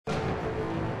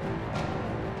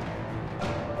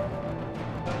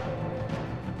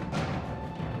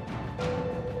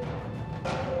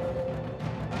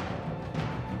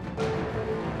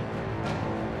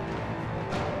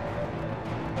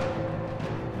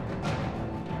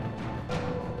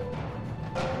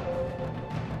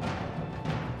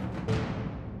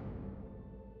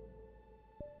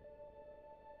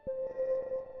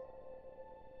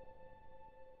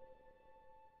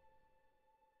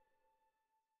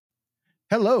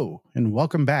Hello, and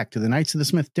welcome back to the Knights of the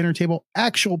Smith Dinner Table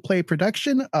actual play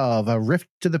production of A Rift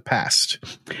to the Past,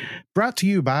 brought to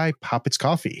you by Poppets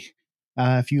Coffee.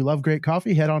 If you love great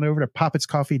coffee, head on over to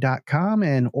poppetscoffee.com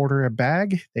and order a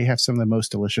bag. They have some of the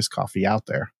most delicious coffee out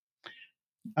there.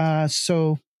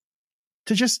 So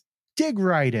to just dig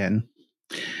right in,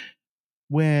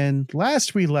 when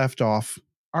last we left off,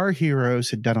 our heroes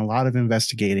had done a lot of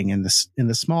investigating in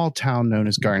the small town known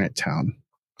as Garnet Town,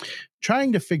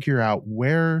 trying to figure out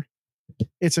where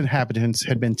its inhabitants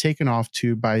had been taken off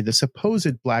to by the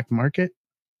supposed black market.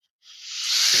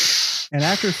 And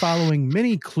after following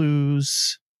many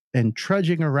clues and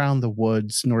trudging around the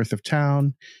woods north of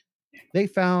town, they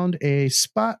found a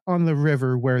spot on the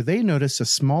river where they noticed a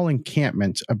small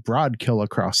encampment, a broadkill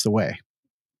across the way.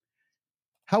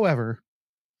 However,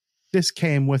 this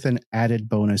came with an added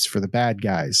bonus for the bad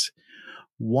guys.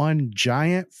 One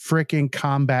giant freaking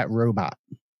combat robot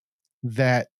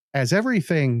that, as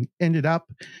everything ended up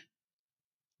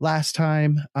last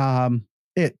time,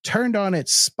 it turned on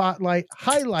its spotlight,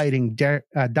 highlighting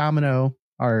Domino,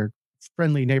 our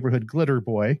friendly neighborhood glitter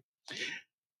boy.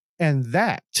 And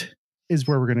that is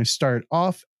where we're going to start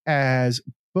off, as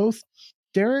both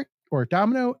Derek or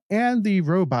Domino and the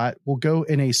robot will go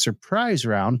in a surprise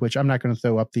round, which I'm not going to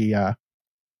throw up the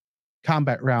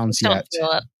combat rounds yet.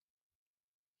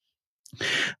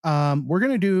 We're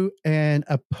going to do an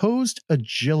opposed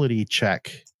agility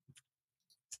check.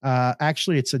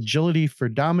 Actually, it's agility for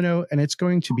Domino, and it's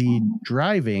going to be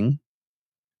driving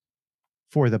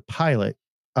for the pilot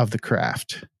of the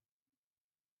craft.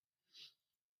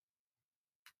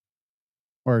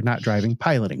 Or not driving,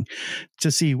 piloting,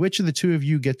 to see which of the two of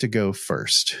you get to go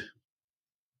first.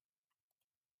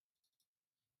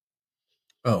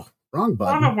 Oh, wrong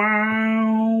button.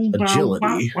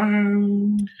 Agility.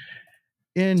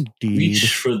 Indeed.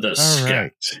 Reach for the sky.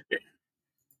 Right.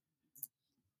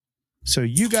 So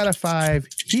you got a 5,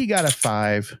 he got a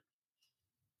 5.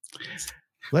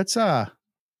 Let's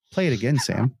play it again,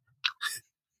 Sam.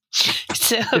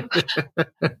 So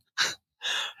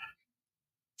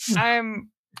I'm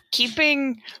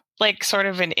keeping like sort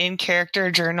of an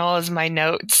in-character journal as my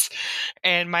notes,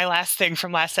 and my last thing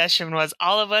from last session was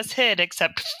all of us hit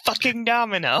except fucking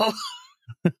Domino.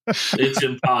 It's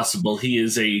impossible. He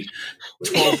is a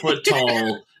 12-foot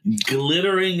tall,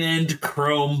 glittering and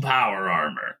chrome power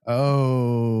armor.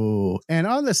 Oh, and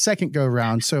on the second go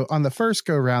round, so on the first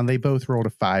go round, they both rolled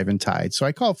a 5 and tied. So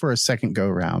I called for a second go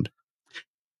round.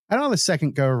 And on the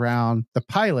second go round, the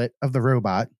pilot of the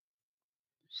robot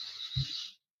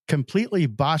completely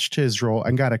botched his roll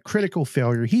and got a critical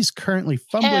failure. He's currently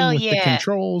fumbling with the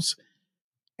controls.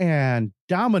 And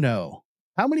Domino,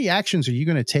 how many actions are you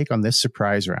going to take on this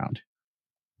surprise round?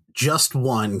 Just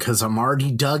one, because I'm already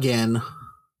dug in.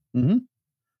 Mm-hmm.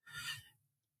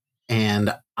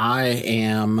 And I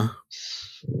am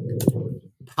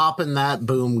popping that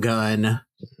boom gun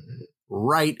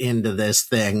right into this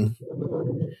thing.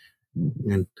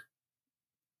 And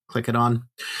click it on.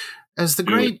 As the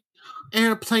great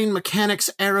airplane mechanics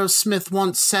Aerosmith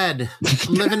once said,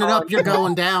 living it up, you're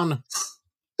going down.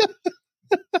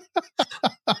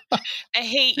 I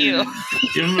hate you.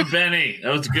 Give him a Benny.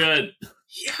 That was good.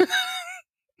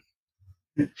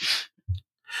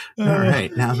 All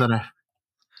right, now that I...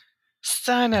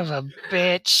 Son of a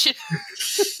bitch.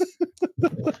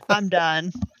 I'm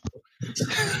done.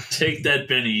 Take that,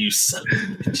 Benny, you son of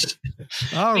a bitch.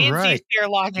 All Me right. and CC are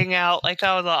logging out. Like,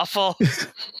 that was awful.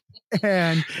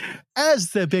 And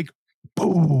as the big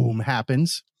boom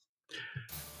happens,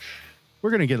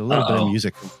 we're going to get a little bit of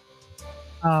music.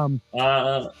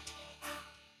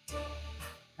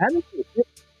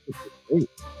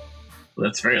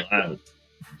 That's very loud.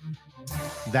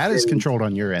 That is controlled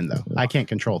on your end, though. I can't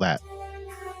control that.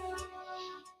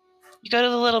 You go to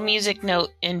the little music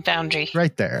note in Foundry.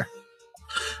 Right there.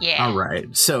 Yeah. All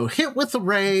right, so hit with the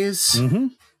raise. Mm-hmm.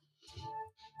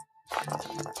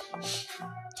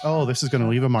 Oh, this is going to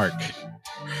leave a mark.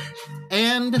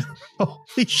 And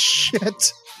holy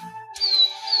shit.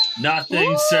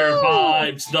 Nothing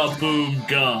survives the boom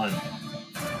gun.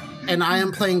 And I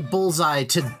am playing Bullseye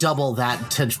to double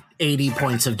that to 80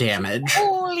 points of damage.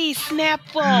 Holy snap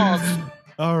balls.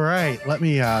 All right, let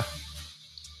me add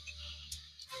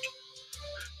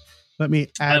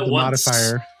the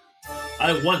modifier.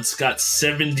 I once got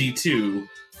 72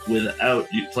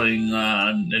 without you playing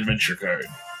an adventure card.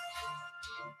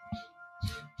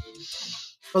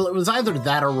 Well, it was either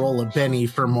that or roll a Benny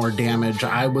for more damage.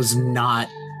 I was not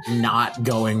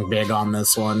going big on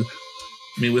this one.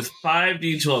 I mean, with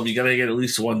 5d12, you gotta get at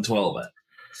least 112 at.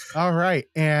 All right,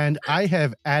 and I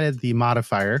have added the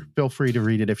modifier. Feel free to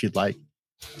read it if you'd like.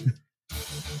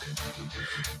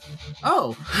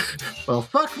 Oh, well,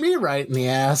 fuck me right in the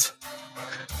ass.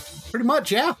 Pretty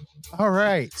much, yeah. All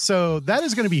right. So that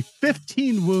is going to be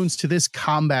 15 wounds to this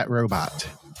combat robot.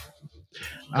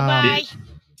 Bye.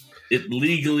 It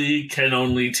legally can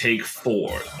only take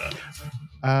 4.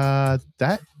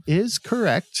 That is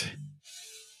correct.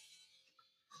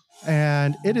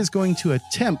 And it is going to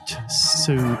attempt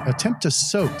to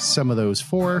soak some of those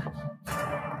 4.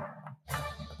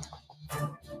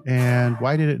 And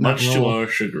why did it not Much roll? to our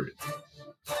chagrin.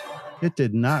 It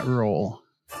did not roll.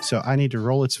 So I need to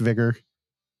roll its vigor.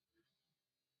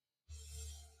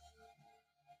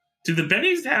 Do the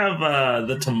Bennies have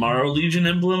the Tomorrow Legion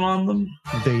emblem on them?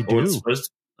 They Or it's do.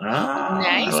 supposed to?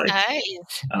 Nice.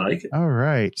 I like it. All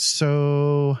right.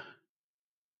 So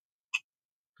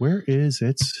where is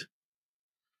its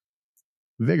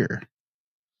vigor?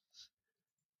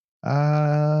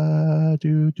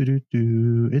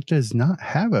 It does not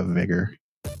have a vigor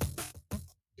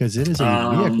because it is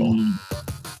a vehicle.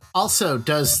 Also,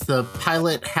 does the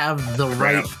pilot have the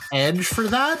right edge for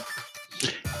that?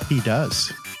 He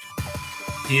does.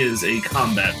 He is a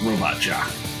combat robot jock.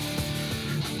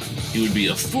 He would be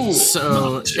a fool.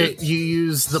 So not to. you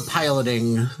use the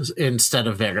piloting instead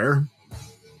of vigor.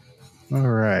 All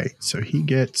right. So he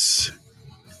gets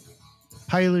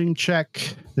piloting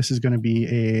check. This is going to be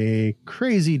a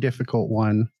crazy difficult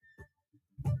one.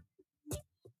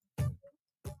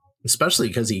 Especially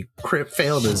because he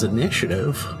failed his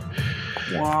initiative.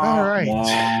 All right.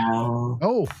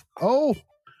 Oh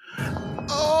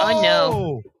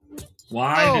no.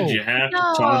 Why did you have to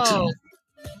talk to me?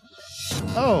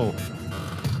 Oh.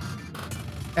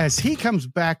 As he comes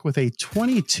back with a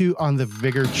 22 on the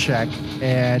vigor check,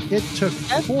 and it took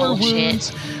 4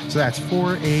 wounds. So that's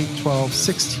 4, 8, 12,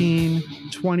 16,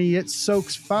 20. It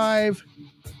soaks 5.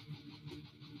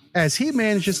 As he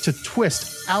manages to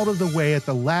twist out of the way at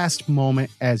the last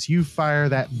moment as you fire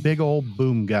that big old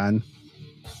boom gun.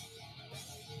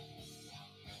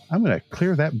 I'm going to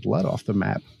clear that blood off the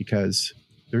map because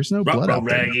there's no blood out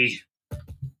there.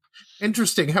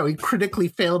 Interesting how he critically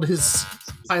failed his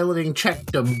piloting check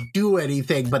to do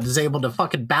anything, but is able to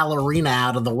fucking ballerina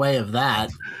out of the way of that.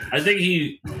 I think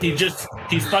he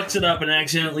fucks it up and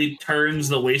accidentally turns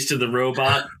the waist of the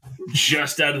robot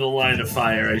just out of the line of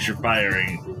fire as you're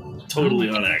firing. Totally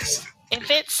on X. If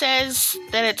it says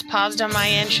that it's paused on my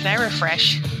end, should I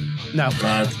refresh? No.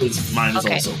 Mine is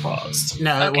also paused.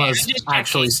 No, it was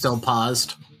actually still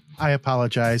paused. I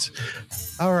apologize.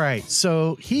 All right.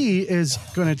 So he is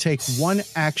going to take one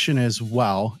action as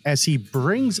well as he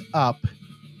brings up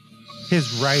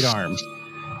his right arm.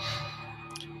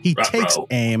 He takes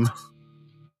aim.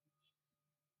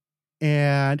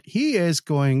 And he is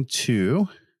going to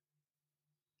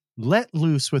let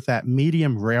loose with that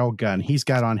medium rail gun he's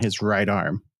got on his right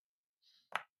arm.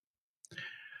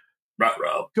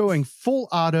 Going full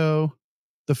auto.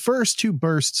 The first 2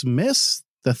 bursts miss.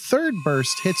 The third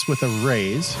burst hits with a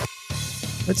raise.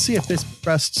 Let's see if this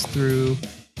busts through.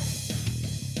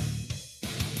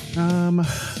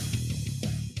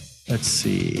 Let's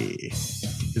see.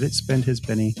 Did it spend his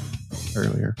Benny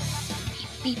earlier?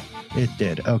 It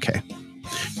did. Okay.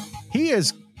 He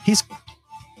does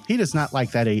not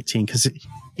like that 18 because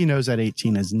he knows that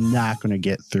 18 is not going to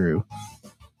get through.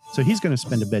 So he's going to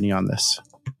spend a Benny on this.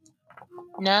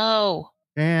 No.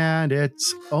 And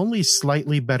it's only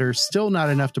slightly better. Still not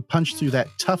enough to punch through that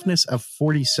toughness of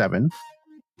 47.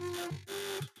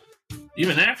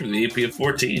 Even after the AP of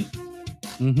 14.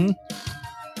 Mm-hmm.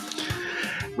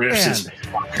 Versus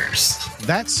fuckers.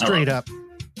 That straight up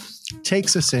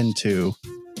takes us into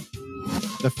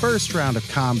the first round of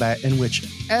combat in which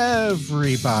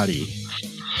everybody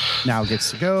now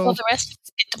gets to go. Well, the rest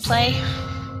get to play.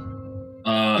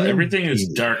 Everything is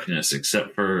darkness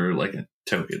except for like a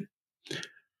token.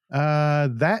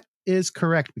 That is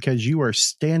correct because you are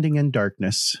standing in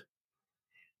darkness.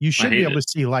 You should be able to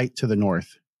see light to the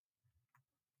north.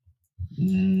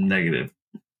 Negative.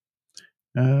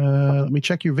 Let me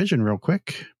check your vision real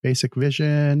quick. Basic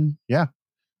vision. Yeah.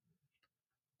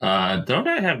 Don't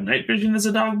I have night vision as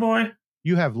a dog boy?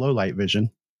 You have low light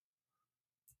vision.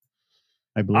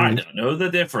 I believe. I don't know the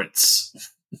difference.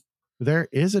 There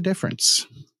is a difference.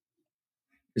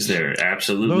 Is there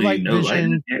absolutely no light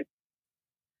in here?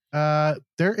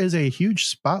 There is a huge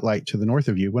spotlight to the north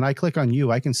of you. When I click on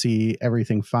you, I can see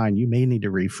everything fine. You may need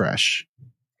to refresh.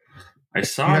 I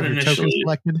saw it initially.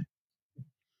 Selected?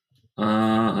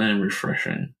 I am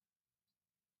refreshing.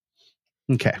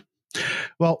 Okay.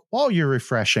 Well, while you're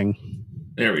refreshing,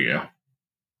 there we go.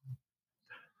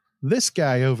 This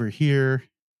guy over here,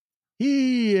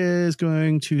 he is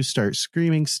going to start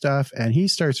screaming stuff, and he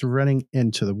starts running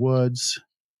into the woods.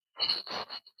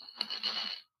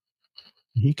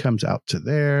 He comes out to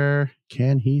there.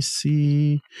 Can he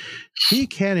see? He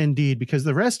can indeed, because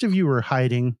the rest of you are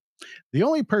hiding. The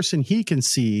only person he can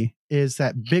see is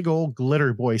that big old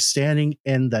glitter boy standing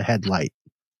in the headlight.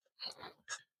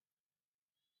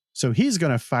 So he's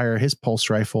going to fire his pulse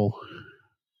rifle.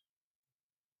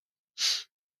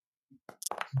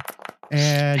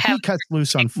 And he cuts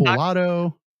loose on full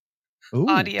auto. Ooh.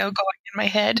 Audio going in my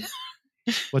head.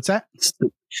 What's that?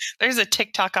 There's a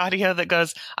TikTok audio that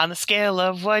goes, on the scale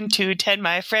of 1 to 10,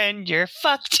 my friend, you're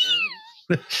fucked.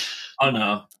 Oh,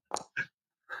 no.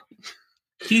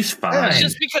 He's fine. It's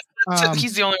just because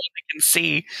he's the only one that can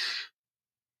see.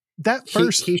 That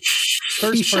first... He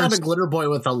shot a glitter boy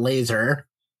with a laser.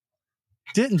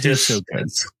 Didn't do so good.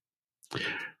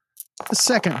 The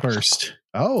second burst.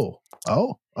 Oh.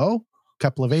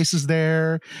 Couple of aces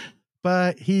there.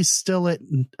 But he's still at...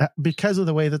 Because of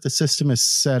the way that the system is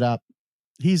set up,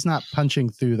 he's not punching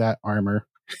through that armor.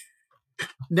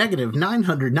 Negative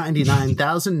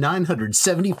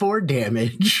 999,974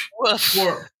 damage.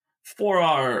 For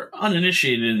our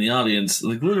uninitiated in the audience,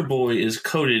 the glitter boy is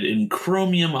coated in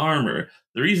chromium armor.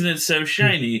 The reason it's so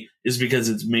shiny is because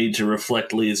it's made to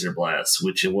reflect laser blasts,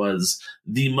 which it was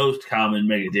the most common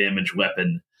mega damage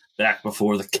weapon back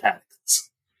before the cats.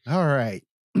 All right.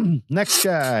 Next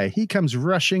guy. He comes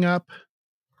rushing up.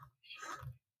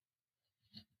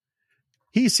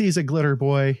 He sees a glitter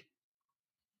boy.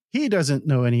 He doesn't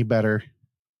know any better.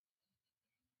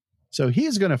 So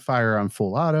he's going to fire on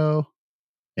full auto.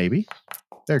 Maybe.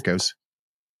 There it goes.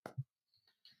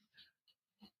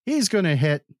 He's going to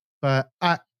hit, but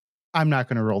I'm not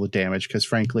going to roll the damage because,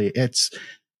 frankly, it's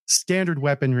standard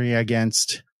weaponry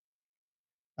against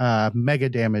mega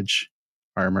damage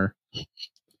armor.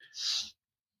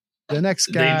 The next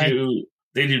guy...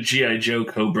 They do G.I. Joe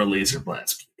Cobra laser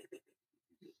blast.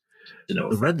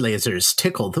 The red lasers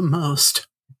tickle the most.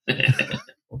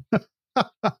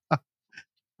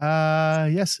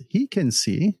 Yes, he can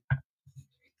see.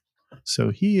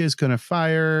 So he is going to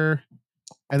fire.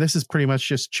 And this is pretty much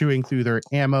just chewing through their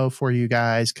ammo for you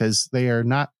guys because they are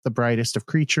not the brightest of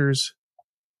creatures.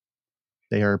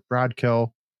 They are broad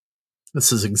kill.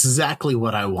 This is exactly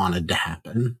what I wanted to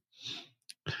happen.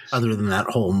 Other than that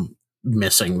whole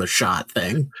missing the shot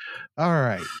thing. All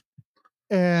right.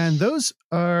 And those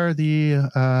are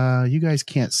the, you guys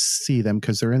can't see them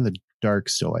because they're in the dark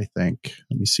still, I think.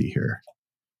 Let me see here.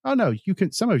 Oh, no,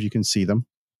 some of you can see them.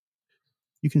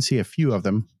 You can see a few of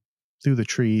them through the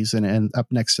trees and up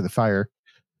next to the fire.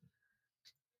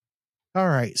 All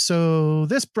right. So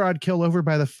this broad kill over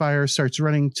by the fire starts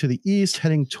running to the east,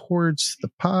 heading towards the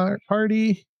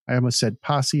party. I almost said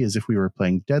posse as if we were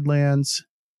playing Deadlands.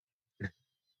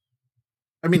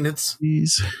 I mean, it's...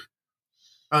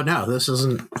 Oh no, this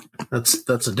isn't.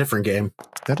 That's a different game.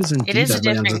 That is indeed. It is a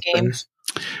different game.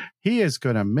 He is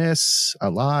going to miss a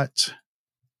lot.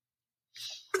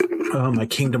 Oh, my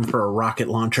kingdom for a rocket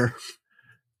launcher.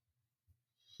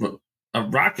 A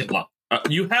rocket launcher?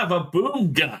 You have a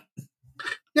boom gun.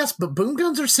 Yes, but boom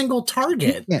guns are single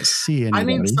target. You can't see anybody. I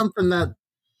need something that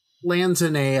lands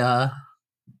in a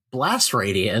blast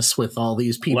radius with all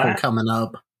these people coming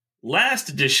up. Last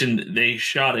edition, they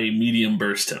shot a medium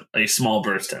burst a small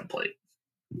burst template.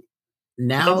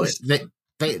 Now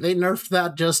they nerfed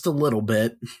that just a little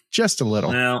bit. Just a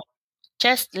little. Now,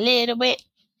 just a little bit.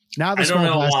 Now the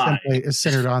small blast template is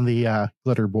centered on the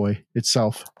glitter boy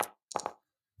itself.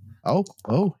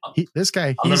 This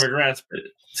guy. I'll never grasp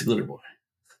it. It's a glitter boy.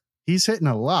 He's hitting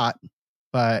a lot,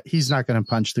 but he's not going to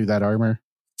punch through that armor.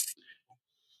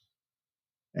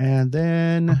 And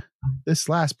then this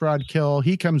last broad kill,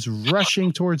 he comes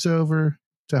rushing towards over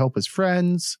to help his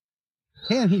friends.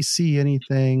 Can he see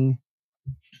anything?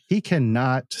 He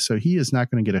cannot, so he is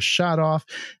not going to get a shot off.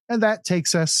 And that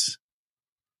takes us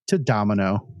to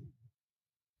Domino.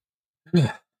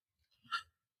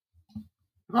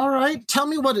 All right, tell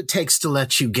me what it takes to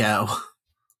let you go.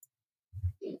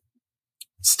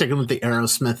 Sticking with the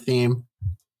Aerosmith theme.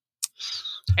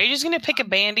 Are you just going to pick a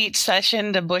band each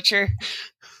session to butcher?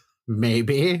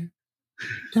 Maybe.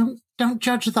 Don't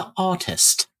judge the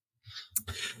artist.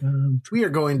 We are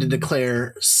going to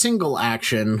declare single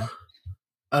action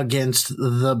against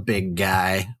the big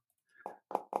guy.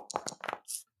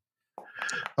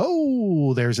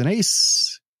 Oh, there's an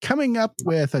ace coming up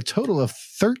with a total of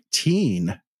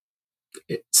 13.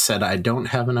 It said I don't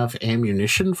have enough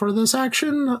ammunition for this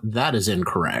action. That is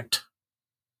incorrect.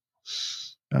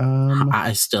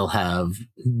 I still have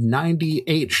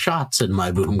 98 shots in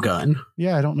my boom gun.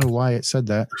 Yeah, I don't know why it said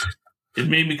that. It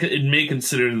may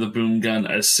consider the boom gun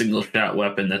a single shot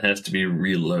weapon that has to be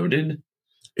reloaded.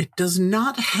 It does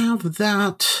not have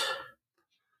that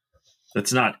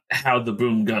That's not how the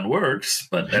boom gun works,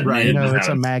 but that Right. may No, be it's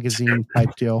how a magazine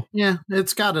type deal. Yeah,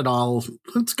 it's got it all.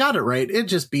 It's got it right. It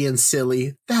just being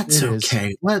silly. That's It is.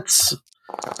 okay. Let's.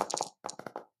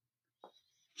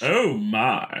 Oh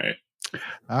my.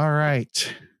 All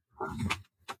right.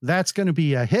 That's going to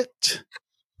be a hit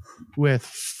with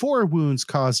 4 wounds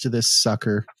caused to this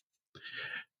sucker.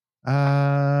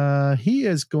 He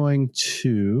is going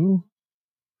to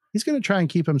try and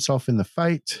keep himself in the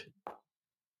fight.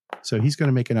 So he's going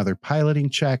to make another piloting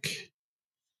check.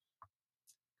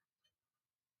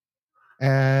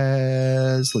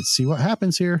 Let's see what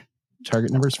happens here.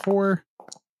 Target number is 4.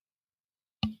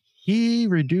 He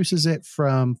reduces it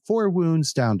from 4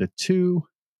 wounds down to 2.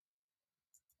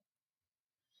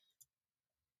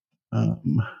 Alrighty.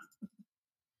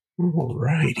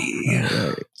 All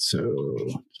right.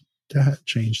 So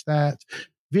change that.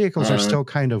 Vehicles are still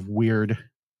kind of weird.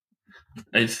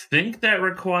 I think that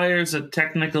requires a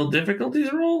technical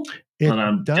difficulties roll. It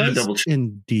I'm gonna double does check.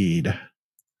 indeed.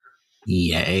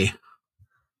 Yay.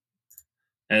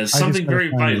 As I something just gotta very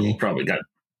find vital the- probably got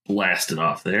blasted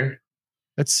off there.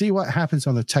 Let's see what happens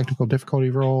on the technical difficulty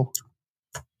roll.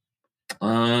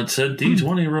 It's a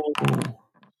D20 roll.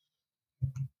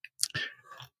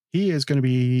 He is going to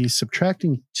be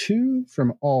subtracting 2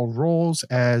 from all rolls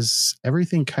as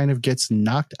everything kind of gets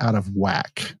knocked out of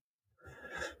whack.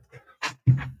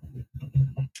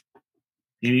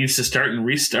 He needs to stop and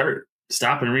restart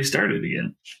it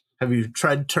again. Have you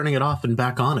tried turning it off and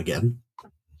back on again?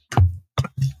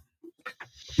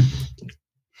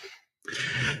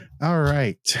 All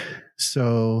right.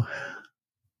 So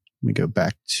let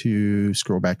me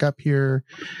scroll back up here.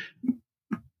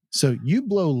 So you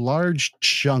blow large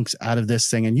chunks out of this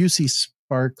thing and you see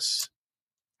sparks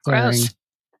flaring.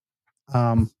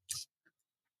 Gross.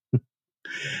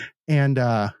 And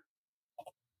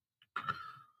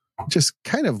just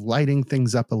kind of lighting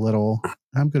things up a little.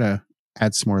 I'm going to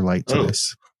add some more light to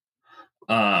this.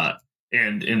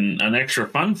 And in an extra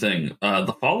fun thing,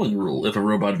 the falling rule: if a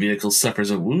robot vehicle suffers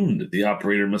a wound, the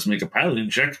operator must make a piloting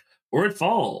check or it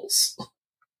falls.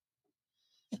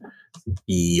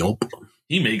 Yup.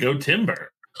 He may go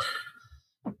timber.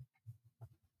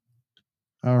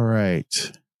 All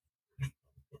right.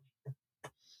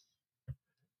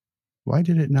 Why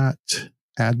did it not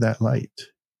add that light?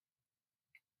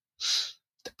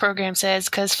 The program says,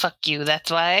 "'Cause fuck you." That's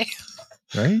why.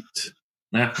 Right?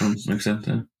 Yeah, makes sense.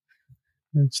 Yeah.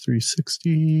 It's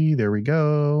 360. There we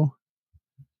go.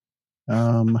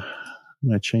 I'm going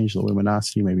to change the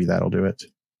luminosity. Maybe that'll do it.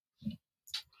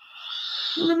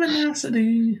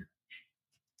 Luminosity.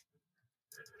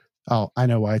 Oh, I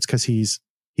know why. It's because he's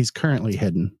currently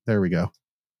hidden. There we go.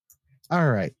 All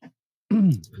right.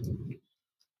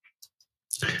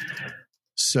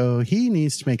 So he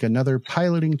needs to make another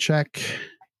piloting check.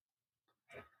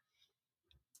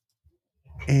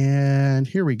 And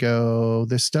here we go.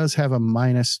 This does have a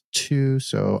 -2,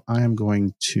 so I am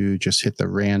going to just hit the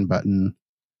ran button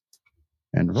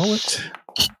and roll it.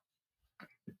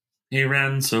 He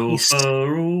ran so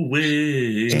far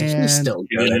away. And He's still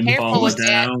He good. didn't Careful fall with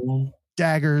that. down.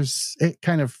 daggers, it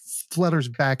kind of flutters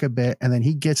back a bit, and then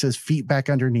he gets his feet back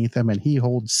underneath him and he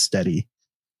holds steady.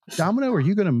 Domino, are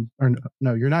you going to, or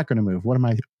no, you're not going to move. What am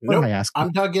I asking?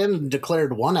 I'm dug in and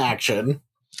declared one action.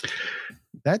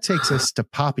 That takes us to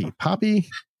Poppy. Poppy,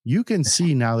 you can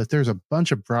see now that there's a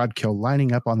bunch of broadkill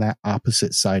lining up on that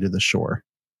opposite side of the shore.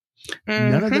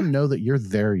 None of them know that you're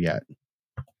there yet.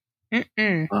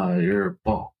 Mm-mm.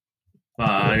 Fireball.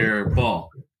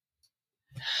 Fireball.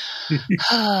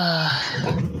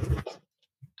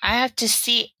 I have to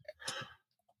see.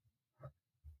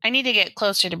 I need to get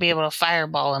closer to be able to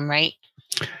fireball him, right?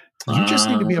 You just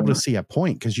need to be able to see a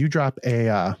point because you drop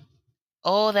a.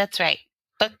 Oh, that's right.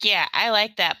 But yeah, I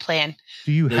like that plan.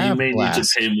 Do you have You may blast? need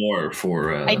to pay more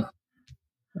for. I'm you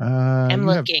have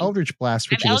looking. Eldritch Blast,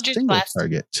 which I have is a Eldritch single Blast.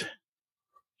 target,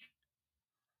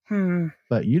 Hmm.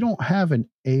 but you don't have an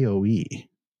AOE.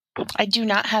 I do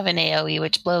not have an AOE,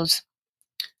 which blows.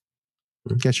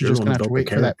 I guess you're You're just the gonna one have to who wait built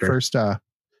the for that character. first.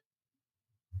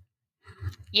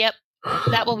 Yep.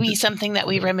 That will be something that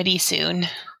we remedy soon.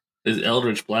 Is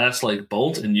Eldritch Blast like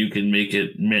Bolt, and you can make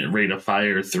it rate of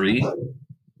fire 3?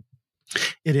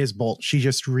 It is Bolt. She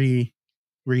just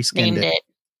reskinned Named it. it.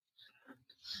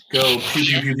 Go pew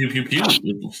pew pew pew pew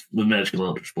pew with magical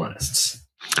Eldritch Blasts.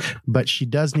 But she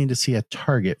does need to see a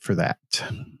target for that.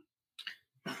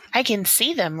 I can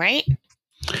see them, right?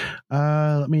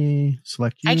 Let me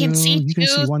select you. I can see You can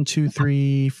see two. 1, 2,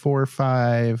 3, 4,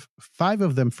 5. 5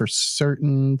 of them for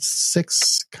certain.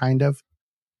 6 kind of.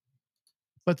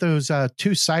 But those two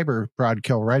cyber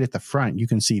broadkill right at the front, you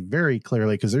can see very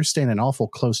clearly because they're standing awful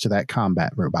close to that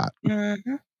combat robot.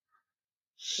 Mm-hmm.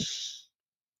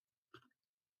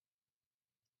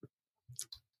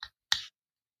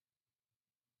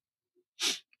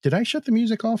 Did I shut the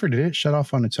music off or did it shut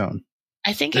off on its own?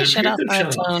 I think it shut off on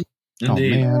its own.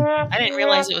 Indeed. Oh, man. I didn't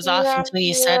realize it was off until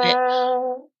you said it.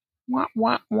 Wah,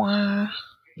 wah, wah.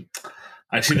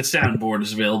 I see the soundboard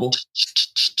is available.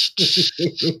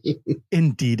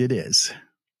 Indeed it is.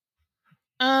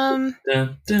 Dun,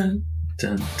 dun, dun,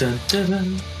 dun, dun,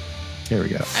 dun. There we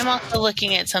go. I'm also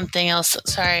looking at something else.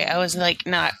 Sorry, I was like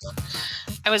not.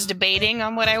 I was debating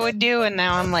on what I would do, and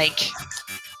now I'm like,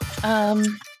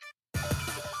 do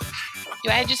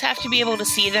I just have to be able to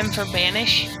see them for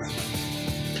banish?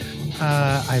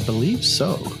 I believe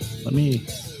so. Let me.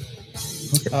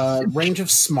 Okay. Range of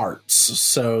smarts,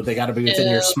 so they got to be within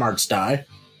your smarts die.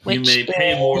 You may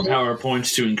pay more power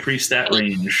points to increase that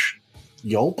range.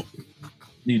 Yup.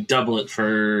 You double it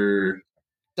for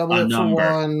Double a it number.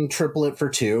 for 1, triple it for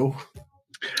 2.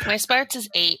 My smarts is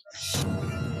 8.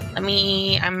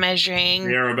 I'm measuring.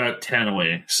 They are about 10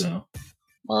 away, so.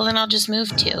 Well, then I'll just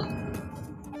move 2.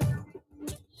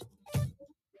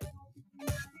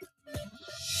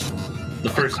 The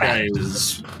first guy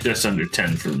is just under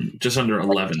 10 from just under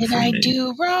 11 What did from I me.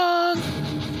 do wrong?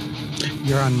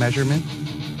 You're on measurement,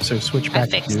 so switch back.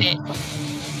 I fixed it.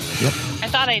 Yep. I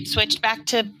thought I'd switched back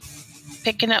to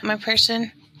picking up my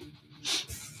person.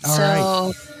 All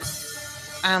So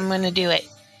I'm going to do it.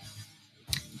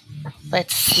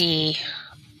 Let's see.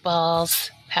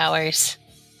 Balls, powers.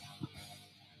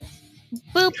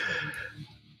 Boop.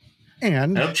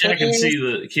 And I hope I can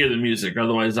hear the music.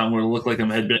 Otherwise, I'm going to look like we're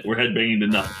headbanging to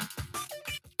nothing.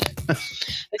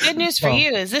 The good news for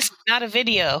you is this is not a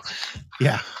video.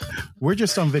 yeah, we're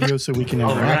just on video so we can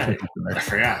interact with each I other.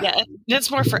 forgot. Yeah, that's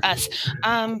more for us.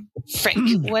 Frick,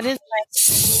 what is my...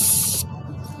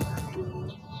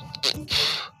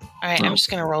 All right, I'm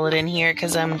just going to roll it in here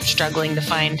because I'm struggling to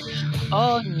find...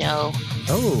 Oh, no.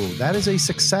 Oh, that is a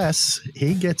success.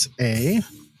 He gets a...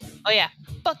 Oh, yeah.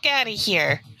 Fuck out of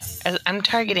here. I'm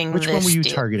targeting Which this one were you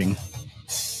dude. targeting?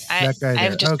 That guy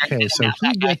there. Okay, so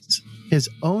he gets his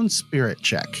own spirit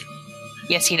check.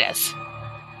 Yes, he does.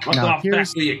 What Now, the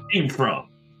fuck where you came from?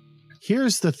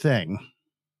 Here's the thing.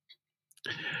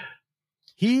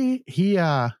 He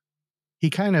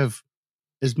kind of,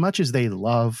 as much as they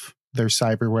love their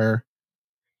cyberware,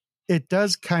 it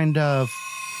does kind of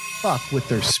fuck with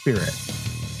their spirit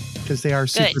because they are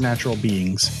supernatural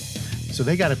beings. So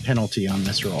they got a penalty on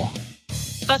this roll.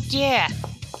 Fuck yeah.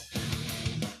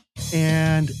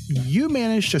 And you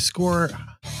managed to score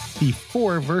the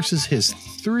 4 versus his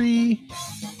 3.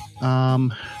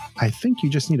 I think you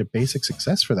just need a basic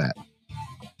success for that.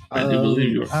 I do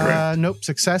believe you are correct. Nope.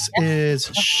 Success is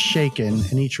shaken,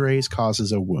 and each raise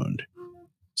causes a wound.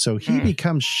 So he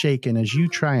becomes shaken as you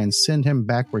try and send him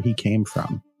back where he came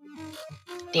from.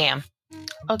 Damn.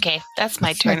 Okay, that's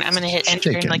my turn. I'm going to hit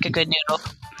enter in like a good noodle.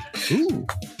 Ooh.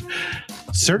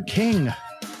 Sir King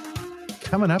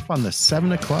coming up on the 7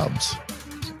 of clubs.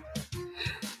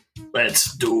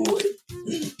 Let's do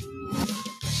it.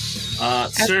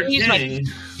 Sir King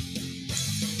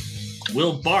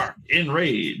will bark in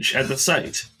rage at the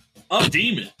sight of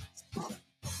demon.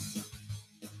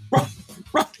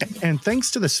 And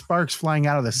thanks to the sparks flying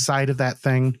out of the side of that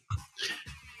thing,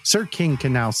 Sir King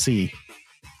can now see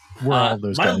where all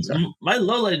those guns are. My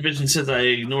low light vision says I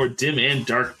ignore dim and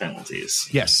dark penalties.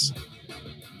 Yes.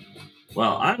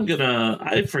 Well,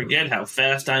 I forget how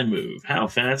fast I move. How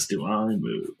fast do I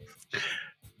move?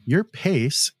 Your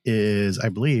pace is, I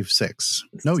believe, 6.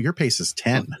 No, your pace is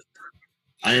 10.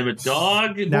 I am a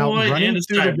dog now, boy running and a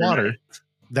through the water, cyberknight.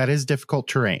 that is difficult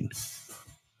terrain.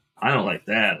 I don't like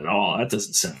that at all. That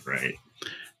doesn't sound right.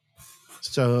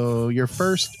 So your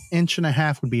first 1.5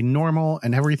 inches would be normal,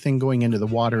 and everything going into the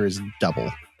water is double.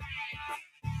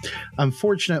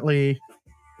 Unfortunately,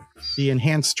 the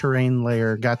enhanced terrain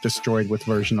layer got destroyed with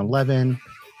version 11.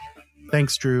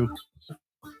 Thanks, Drew.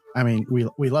 I mean,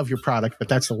 we love your product, but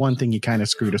that's the one thing you kind of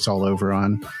screwed us all over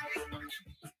on.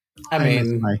 I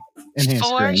mean, my enhanced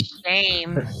For terrain.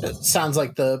 shame. it sounds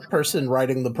like the person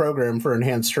writing the program for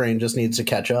enhanced terrain just needs to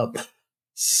catch up.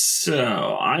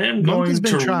 So I am Monk going has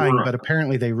been to trying, run. but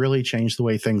apparently they really changed the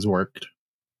way things worked.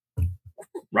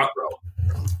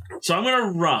 So I'm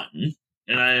going to run,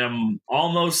 and I am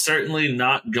almost certainly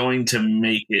not going to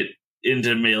make it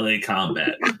into melee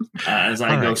combat as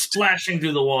I go splashing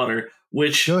through the water.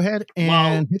 Which go ahead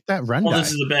and hit that run. Well,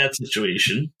 this is a bad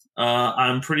situation.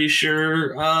 I'm pretty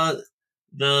sure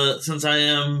since I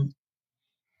am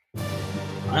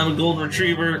I'm a golden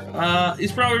retriever.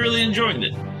 He's probably really enjoying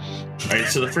it. All right,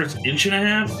 so the first inch and a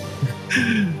half?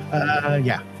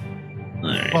 Yeah. All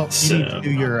right, Well, you need to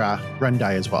do your run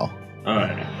die as well. All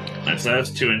right. So that's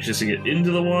 2 inches to get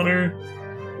into the water.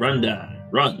 Run die.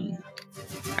 Run.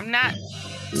 I'm not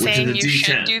Which saying is a you D10.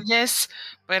 should do this,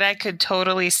 but I could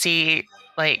totally see,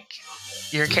 like,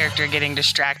 your character getting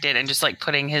distracted and just, like,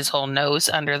 putting his whole nose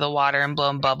under the water and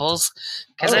blowing bubbles.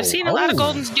 Because I've seen a lot of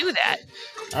Goldens do that.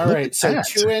 All Look right, at so that.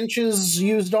 2 inches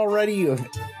used already. You have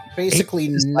basically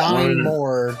 9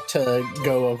 more to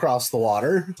go across the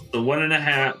water. The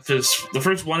 1.5 is the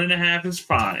first 1.5 is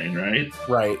fine, right?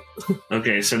 Right.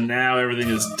 Okay, so now everything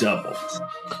is double.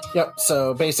 Yep,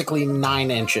 so basically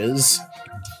 9 inches.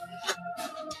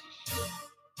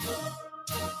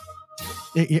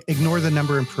 Ignore the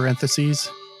number in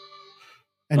parentheses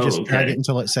and just drag okay. it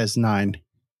until it says 9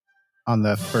 on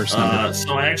the first number.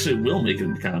 So I actually will make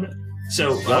a comment.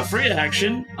 So, free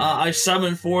action, I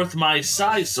summon forth my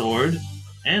Psy Sword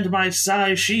and my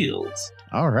Psy Shield.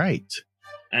 All right.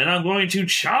 And I'm going to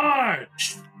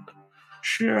charge.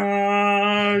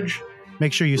 Charge.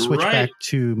 Make sure you switch Right. back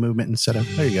to movement instead of...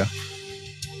 There you go.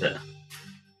 Yeah.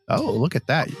 Oh, look at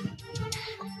that.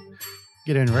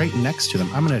 Get in right next to them.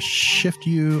 I'm going to shift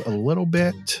you a little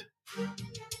bit.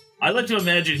 I like to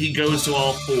imagine he goes to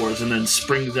all fours and then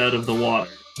springs out of the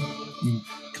water.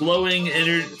 Glowing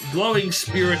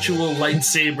spiritual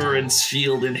lightsaber and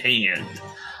shield in hand.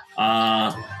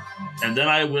 And then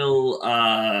I will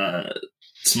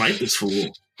smite this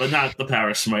fool, but not the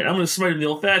power smite. I'm going to smite him the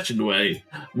old-fashioned way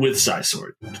with Psy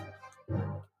Sword.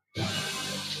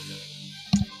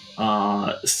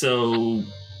 So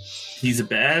he's a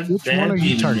bad Which one are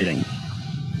you targeting?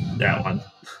 Man. That one.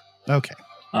 Okay.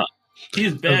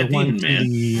 He's bad the one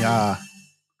demon man.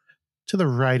 To the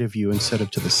right of you instead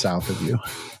of to the south of you.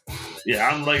 Yeah,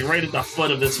 I'm like right at the foot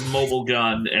of this mobile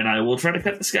gun, and I will try to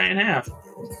cut this guy in half.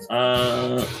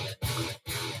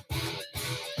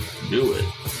 Do it.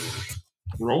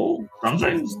 Roll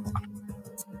something.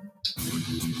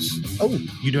 Oh,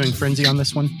 you doing frenzy on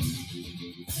this one?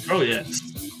 Oh yes.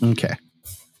 Okay.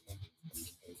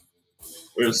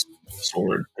 Where's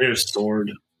sword? There's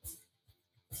sword.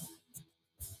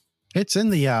 It's in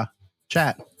the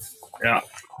chat. Yeah.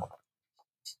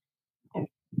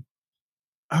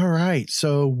 All right.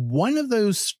 So one of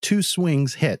those 2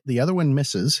 swings hit. The other one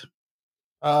misses.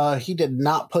 He did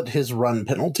not put his run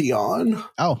penalty on.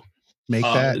 Oh, make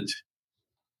that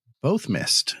both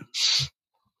missed.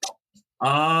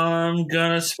 I'm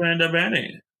gonna spend a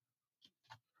penny.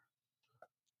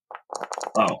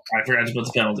 Oh, I forgot to put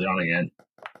the penalty on again.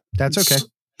 That's okay.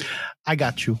 I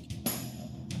got you.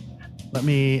 Let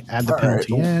me add the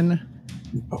penalty in.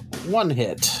 1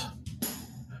 hit.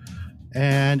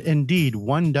 And indeed,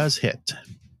 1 does hit.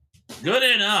 Good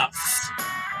enough.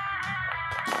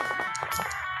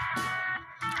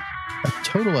 A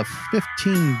total of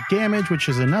 15 damage, which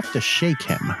is enough to shake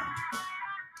him.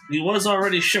 He was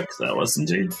already shook, though, wasn't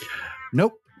he?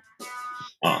 Nope.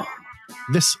 Oh.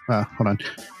 This, hold on.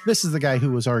 This is the guy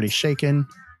who was already shaken.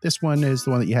 This one is the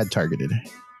one that you had targeted.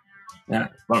 Yeah,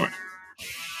 bummer.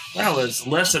 That was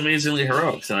less amazingly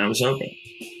heroic than I was hoping.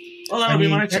 Well, that'll be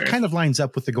my turn. That kind of lines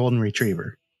up with the golden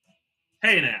retriever.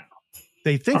 Hey, now.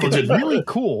 They think it's really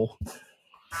cool,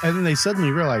 and then they suddenly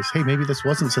realize, hey, maybe this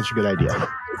wasn't such a good idea.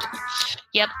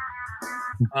 Yep.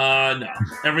 No.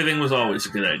 Everything was always a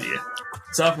good idea.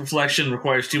 Self-reflection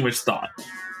requires too much thought.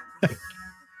 It's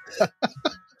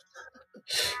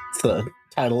the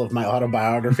title of my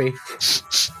autobiography.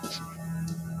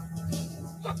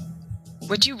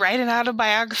 Would you write an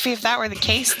autobiography if that were the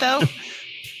case, though?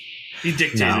 He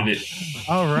dictated it.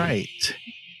 All right.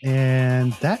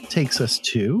 And that takes us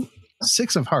to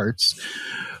 6 of hearts,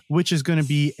 which is going to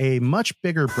be a much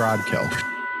bigger broad kill.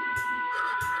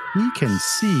 He can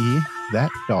see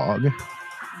that dog.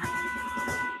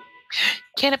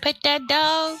 Can I pet that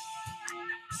dog?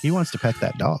 He wants to pet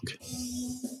that dog.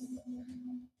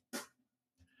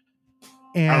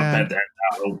 I'll And pet that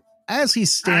dog. as he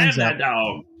stands I am up that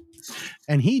dog.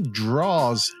 and he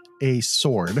draws a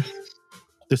sword,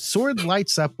 the sword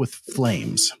lights up with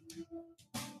flames,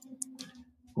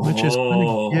 which is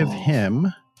going to give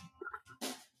him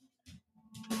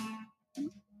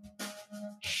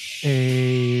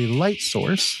a light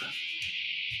source.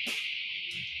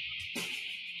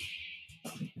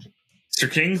 Sir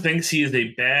King thinks he is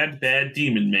a bad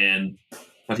demon man,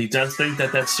 but he does think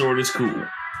that sword is cool.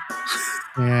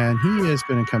 And he is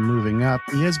going to come moving up.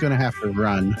 He is going to have to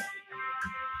run.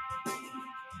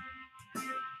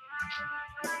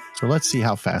 So let's see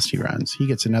how fast he runs. He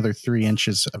gets another 3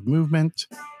 inches of movement.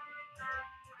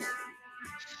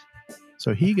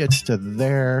 So he gets to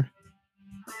there.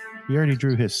 He already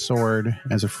drew his sword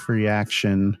as a free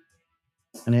action,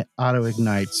 and it auto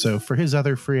ignites. So for his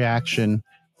other free action,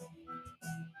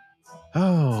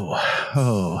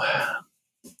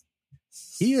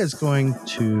 he is going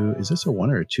to. Is this a one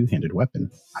or a two-handed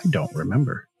weapon? I don't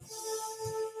remember.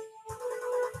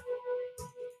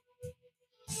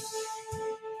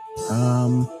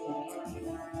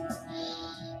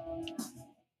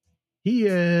 He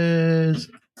is.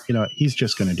 You know what? He's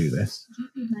just going to do this.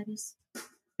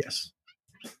 Yes.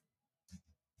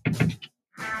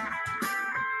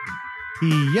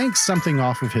 He yanks something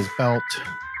off of his belt.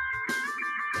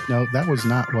 No, that was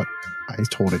not what I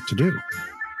told it to do.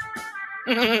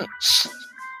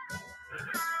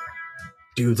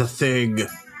 Do the thing.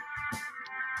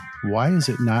 Why is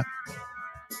it not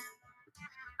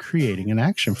creating an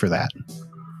action for that?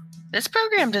 This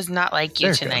program does not like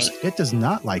you tonight. It does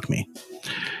not like me.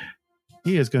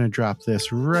 He is going to drop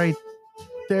this right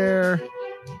there.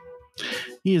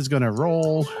 He is going to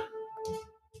roll.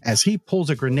 As he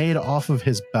pulls a grenade off of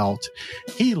his belt,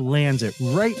 he lands it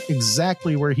right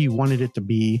exactly where he wanted it to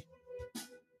be.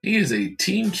 He is a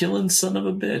team-killing son of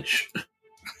a bitch.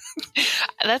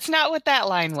 That's not what that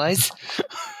line was.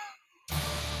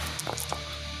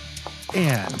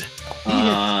 And he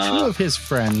hit two of his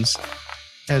friends,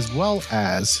 as well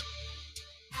as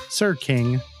Sir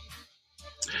King.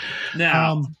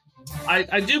 Now,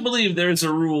 I do believe there's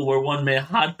a rule where one may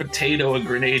hot potato a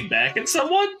grenade back at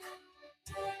someone.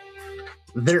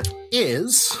 There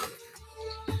is.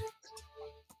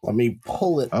 Let me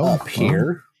pull it up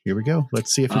here. Here we go.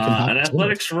 Let's see if we can. An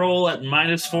athletics roll at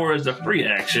 -4 is a free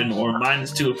action, or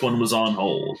 -2 if one was on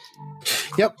hold.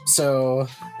 Yep. So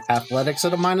athletics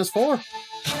at a -4.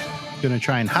 Gonna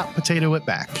try and hot potato it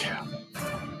back.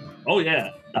 Oh yeah,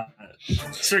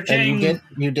 Sir King. And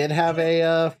you did have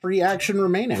a free action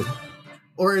remaining,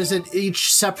 or is it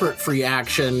each separate free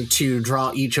action to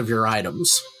draw each of your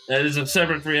items? That is a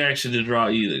separate free action to draw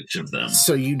each of them.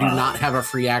 So you do not have a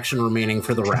free action remaining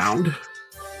for the round.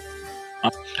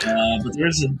 But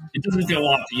it doesn't go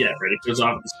off yet, right? It goes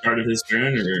off at the start of his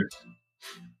turn, or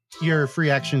your free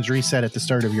actions reset at the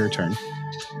start of your turn.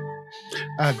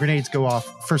 Grenades go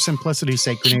off, for simplicity's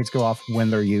sake, grenades go off when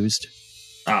they're used.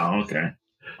 Oh, okay.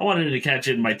 I wanted to catch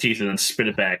it in my teeth and then spit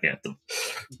it back at them.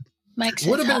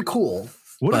 Would have been cool.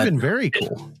 Would have been very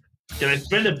cool. Can I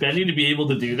spend a penny to be able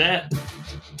to do that?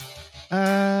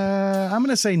 I'm going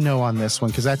to say no on this one,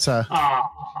 because that's a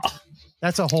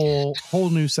whole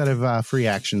new set of free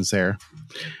actions there.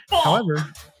 Oh.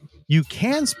 However, you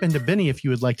can spend a penny if you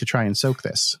would like to try and soak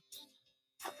this.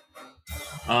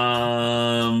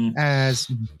 As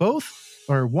both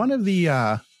or one of the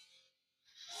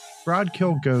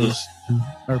broadkill goes,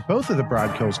 or both of the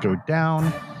broadkills go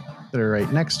down that are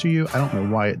right next to you. I don't know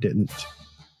why it didn't.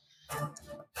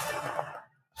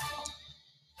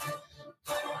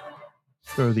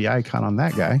 Throw the icon on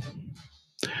that guy.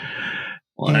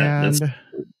 Well, and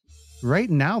right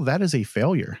now, that is a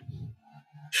failure.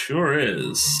 Sure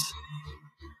is.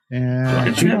 And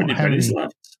did you have any pennies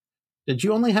left? Did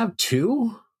you only have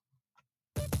 2?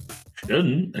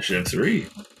 Shouldn't. I should have 3.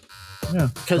 Yeah.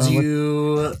 Because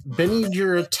you bennied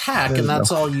your attack, and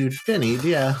that's all you bennied,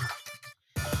 yeah.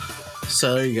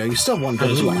 So there you go. You still have 1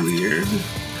 penny left. Weird.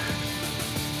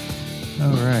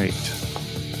 All right.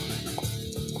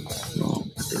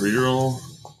 Reroll.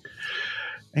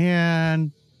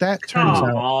 And that turns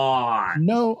out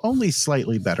only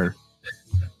slightly better.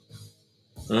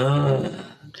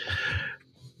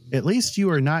 At least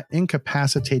you are not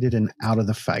incapacitated and out of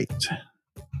the fight.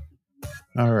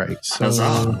 All right, so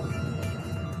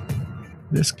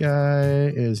this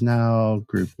guy is now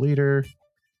group leader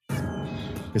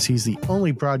because he's the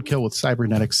only broadkill with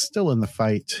cybernetics still in the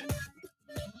fight.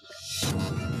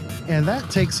 And that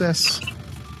takes us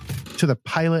to the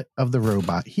pilot of the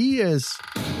robot. He is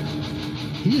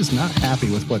not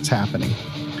happy with what's happening.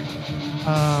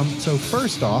 So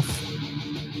first off,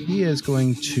 he is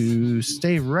going to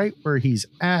stay right where he's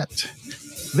at.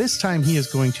 This time he is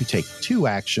going to take 2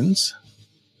 actions.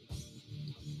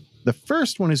 The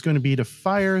first one is going to be to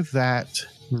fire that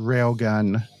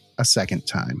railgun a second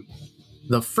time.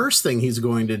 The first thing he's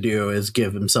going to do is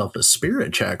give himself a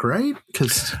spirit check, right?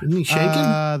 Because isn't he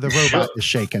shaken? The robot is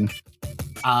shaken.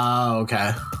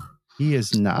 Okay. He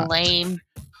is not. Lame.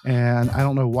 And I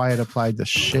don't know why it applied the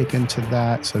shaken to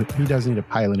that, so he does need a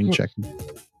piloting check.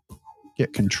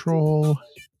 Get control.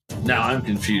 Now I'm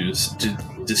confused.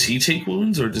 Does he take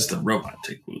wounds, or does the robot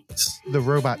take wounds? The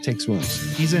robot takes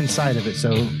wounds. He's inside of it,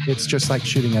 so it's just like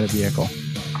shooting at a vehicle.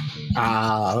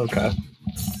 Okay.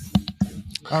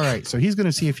 All right, so he's going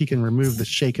to see if he can remove the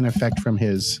shaken effect from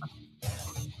his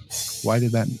Why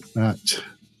did that not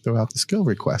throw out the skill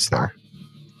request there?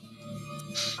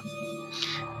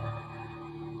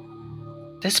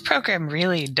 This program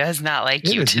really does not like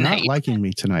you It is tonight. not liking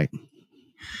me tonight.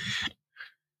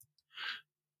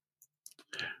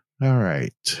 All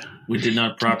right. We did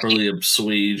not properly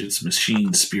assuage its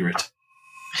machine spirit.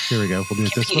 Here we go. We'll do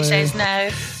it this He way. says no.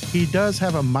 He does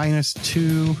have a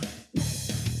 -2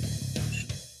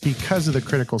 because of the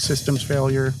critical systems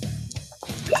failure.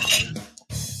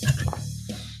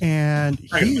 And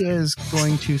he is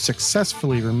going to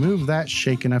successfully remove that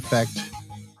shaken effect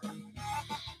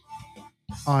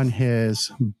on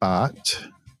his bot.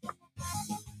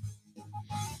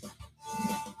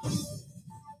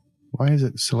 Why is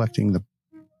it selecting the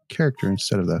character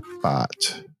instead of the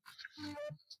bot?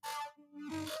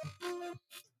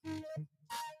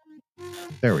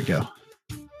 There we go.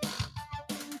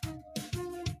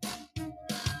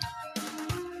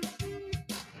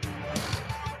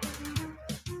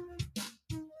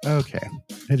 Okay.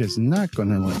 It is not going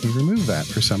to let me remove that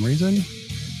for some reason.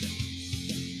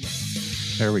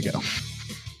 There we go.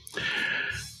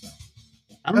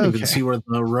 I don't even see where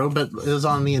the robot is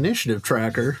on the initiative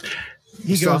tracker.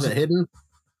 He goes it hidden.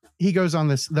 He goes on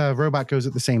this. The robot goes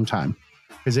at the same time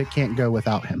because it can't go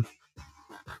without him.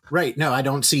 Right. No, I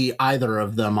don't see either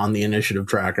of them on the initiative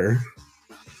tracker.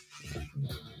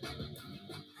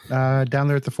 Down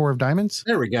there at the 4 of diamonds.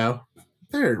 There we go.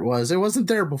 There it was. It wasn't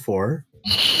there before.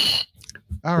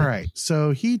 All right.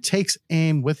 So he takes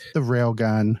aim with the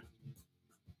railgun.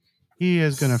 He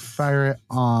is going to fire it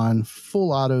on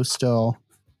full auto still.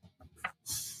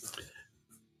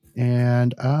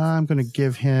 And I'm going to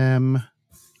give him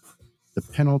the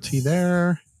penalty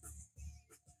there.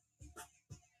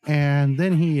 And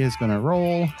then he is going to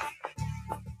roll.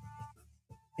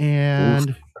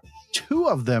 And 2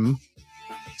 of them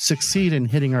succeed in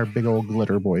hitting our big old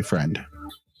glitter boyfriend.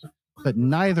 But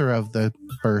neither of the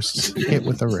bursts hit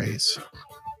with a raise.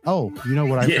 Oh, you know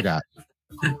what I forgot?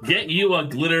 Get you a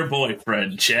glitter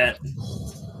boyfriend, chat.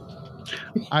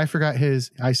 I forgot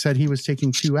I said he was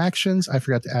taking 2 actions. I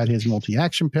forgot to add his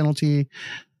multi-action penalty,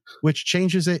 which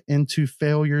changes it into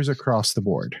failures across the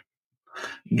board.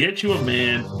 Get you a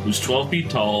man who's 12 feet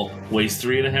tall, weighs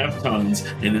 3.5 tons,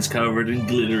 and is covered in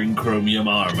glittering chromium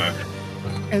armor.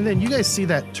 And then you guys see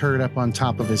that turret up on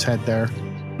top of his head there?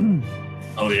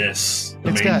 Oh, yes. The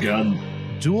It's main got gun.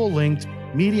 dual-linked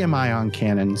medium ion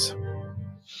cannons.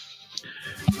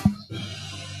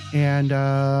 And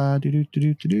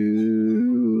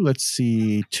let's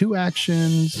see, 2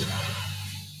 actions,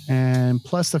 and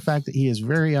plus the fact that he is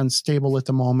very unstable at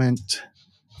the moment.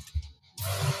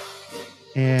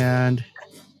 And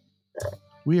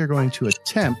we are going to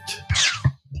attempt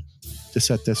to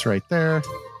set this right there.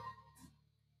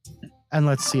 And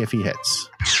let's see if he hits.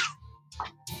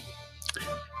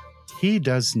 He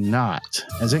does not,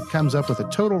 as it comes up with a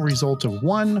total result of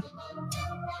 1.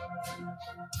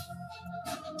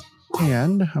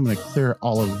 And I'm going to clear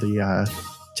all of the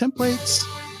templates.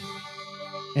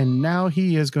 And now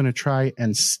he is going to try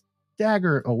and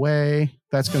stagger away.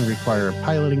 That's going to require a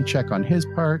piloting check on his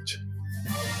part.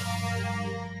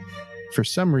 For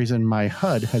some reason, my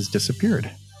HUD has disappeared.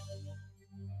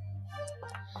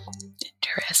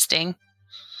 Interesting.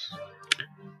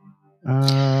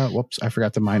 Whoops, I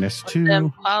forgot the -2. The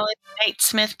quality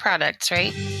Knightsmith products,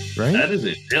 right? Right? That is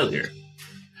a failure.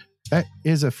 That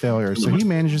is a failure. So he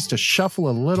manages to shuffle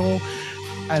a little,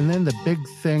 and then the big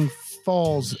thing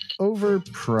falls over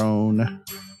prone.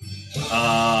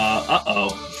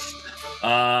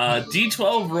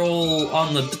 D12 roll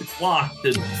on the clock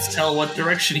to tell what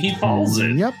direction he falls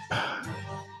in. Yep.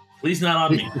 Please not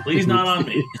on me. Please not on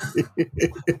me.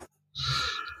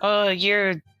 Oh,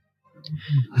 you're...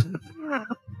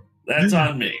 That's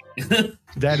on me.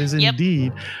 That is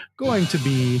indeed going to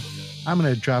be... I'm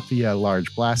going to drop the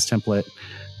large blast template.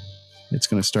 It's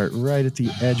going to start right at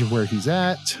the edge of where he's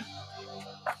at.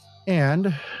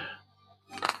 And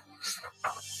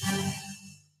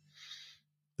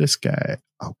this guy...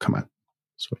 Oh, come on.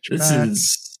 Switch back.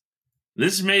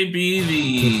 This may be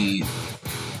the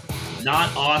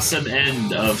not awesome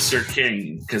end of Sir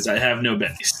King, because I have no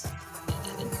base.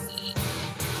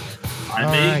 I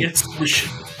may get squished.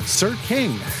 Sir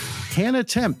King can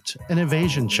attempt an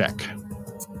evasion check.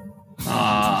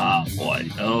 Ah, boy.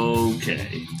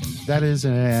 Okay. That is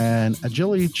an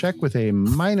agility check with a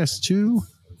 -2.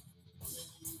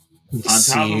 On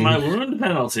top of my wound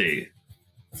penalty.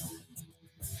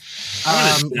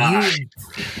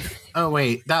 Oh,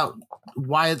 wait.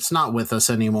 Wyatt's not with us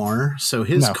anymore, so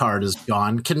his card is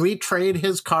gone. Can we trade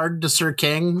his card to Sir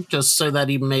King just so that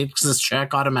he makes this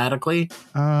check automatically?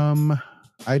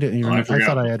 I didn't even. I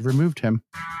thought I had removed him.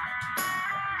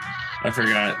 I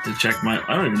forgot to check my.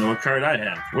 I don't even know what card I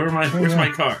have. Where's my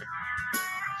card?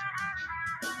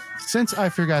 Since I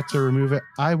forgot to remove it,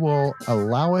 I will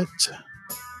allow it.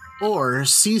 Or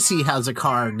Cece has a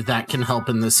card that can help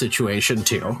in this situation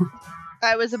too.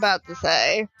 I was about to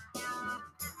say.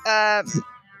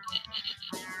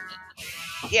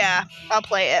 Yeah, I'll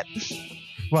play it.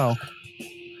 Well,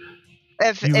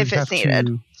 if it's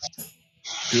needed.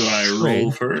 Do I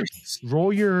roll first?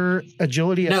 Roll your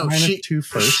agility at -2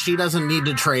 first. She doesn't need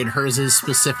to trade. Hers is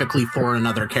specifically for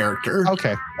another character.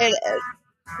 Okay. It is.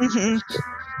 Mm-hmm.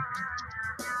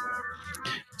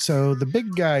 So the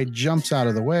big guy jumps out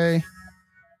of the way.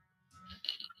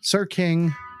 Sir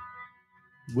King,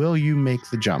 will you make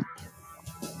the jump?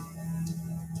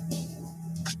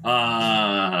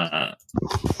 Am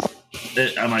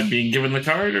I being given the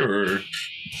card, or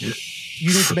you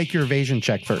need to make your evasion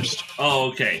check first? Oh,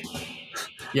 okay.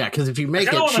 Yeah, because if you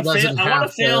make it, she doesn't have to. I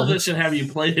want to fail this and have you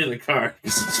play the card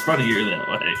because it's funnier that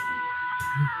way.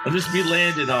 I'll just be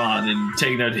landed on and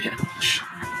take no damage.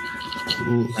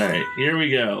 All right, here we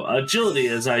go. Agility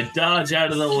as I dodge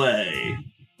out of the way.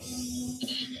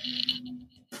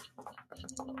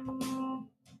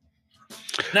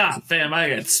 Nah, fam, I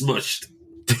got smushed.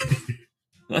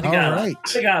 I got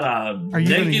a Are you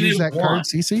going to use that -1. card,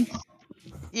 Cece?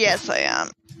 Yes, I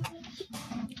am.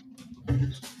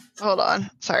 Hold on.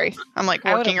 Sorry. I'm like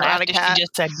working around a cat. She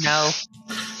just said no.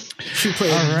 She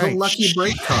played the lucky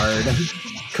break card,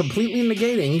 completely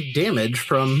negating damage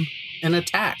from an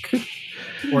attack.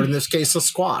 Or in this case, a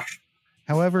squash.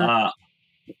 However,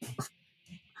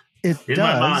 it in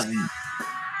does my mind.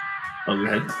 Oh, go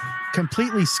ahead.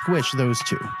 Completely squish those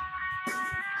two.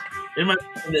 In my,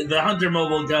 the hunter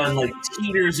mobile gun like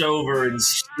teeters over and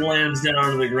slams down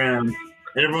onto the ground,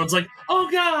 and everyone's like, "Oh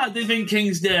God, they think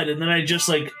King's dead!" And then I just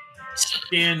like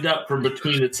stand up from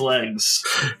between its legs.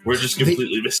 We're just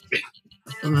completely missing.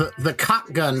 The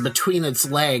cock gun between its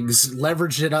legs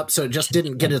leveraged it up so it just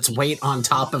didn't get its weight on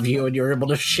top of you, and you're able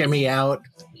to shimmy out.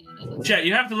 Chat,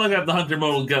 you have to look up the hunter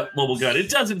mobile gun. It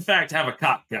does in fact have a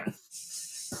cock gun.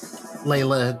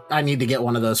 Layla, I need to get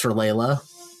one of those for Layla.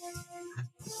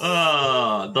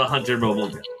 The hunter mobile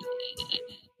gun.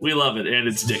 We love it, and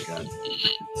its dick gun.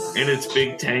 And its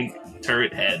big tank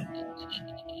turret head.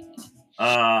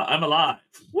 I'm alive.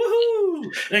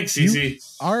 Woohoo! Thanks, Cece. You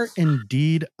are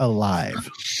indeed alive.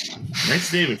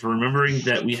 Thanks, David, for remembering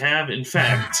that we have, in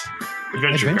fact,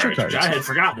 adventure cards. I had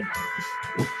forgotten about.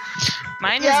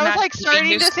 Mine I was like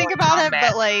starting to think about it,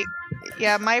 but like,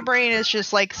 yeah, my brain is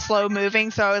just like slow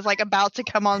moving. So I was like about to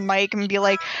come on mic and be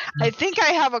like, I think I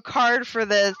have a card for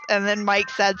this. And then Mike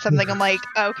said something. I'm like,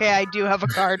 okay, I do have a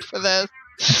card for this.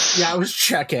 Yeah, I was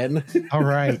checking. All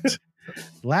right.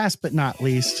 Last but not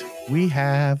least, we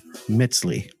have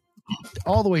Mitsley.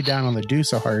 All the way down on the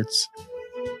deuce of hearts.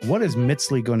 What is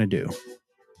Mitsley going to do?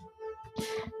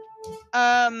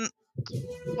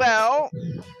 Well,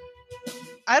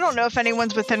 I don't know if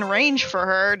anyone's within range for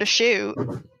her to shoot.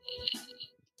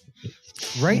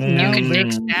 Right now, there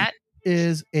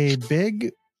is a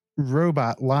big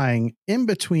robot lying in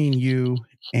between you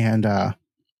and a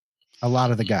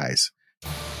lot of the guys.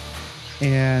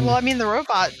 And well, I mean, the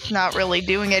robot's not really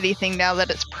doing anything now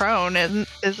that it's prone, is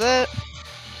it?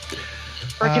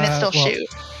 Or can it still shoot?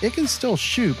 It can still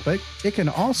shoot, but it can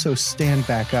also stand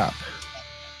back up.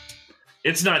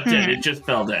 It's not dead. It just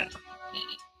fell down.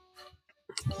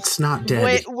 It's not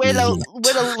dead. Would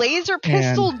a laser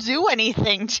pistol do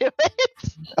anything to it?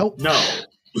 Oh no.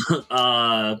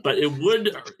 But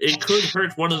it could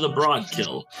hurt one of the broad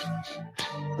kill.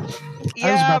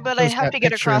 Yeah, but I'd have to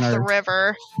get across the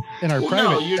river. In our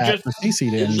private chat,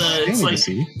 it's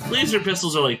like laser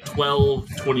pistols are like 12,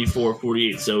 24,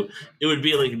 48, so it would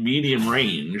be like medium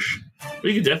range.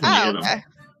 We could definitely hit them.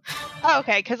 Oh,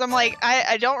 okay, because I'm like,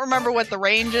 I don't remember what the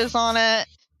range is on it.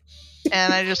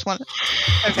 And I just want...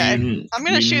 Okay. I'm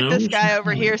going to shoot this guy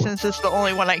over here since it's the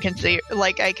only one I can see.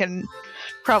 Like, I can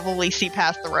probably see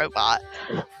past the robot.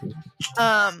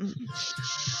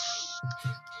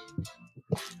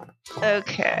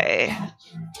 Okay.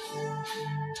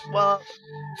 Well,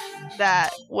 that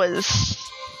was...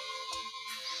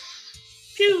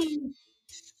 Pew.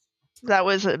 That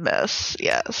was a miss,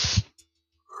 yes.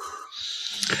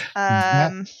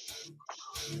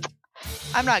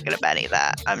 I'm not going to Benny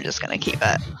that. I'm just going to keep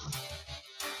it.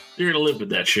 You're going to live with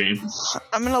that shame.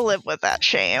 I'm going to live with that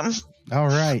shame. All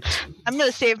right. I'm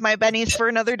going to save my bennies for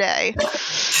another day.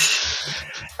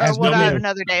 Or well, not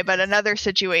another day, but another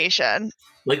situation.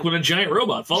 Like when a giant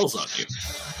robot falls on you.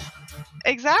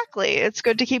 Exactly. It's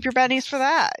good to keep your bennies for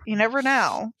that. You never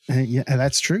know. Yeah,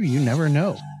 that's true. You never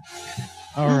know.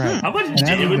 All right. How much And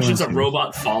how do you damage go does a into-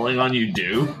 robot falling on you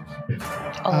do?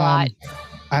 A lot.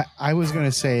 I was going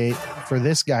to say for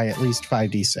this guy at least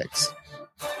 5d6.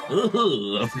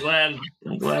 Ooh, I'm glad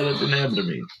that didn't happen to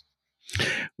me.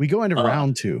 We go into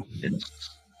round 2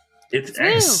 It's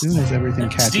as X. soon as everything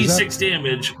It's catches up. D6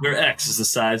 damage, where X is the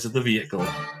size of the vehicle.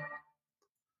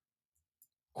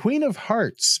 Queen of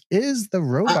Hearts is the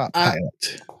robot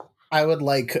pilot. I would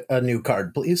like a new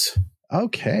card, please.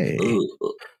 Okay.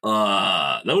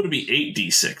 That would be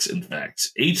 8d6, in fact.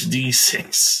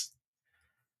 8d6.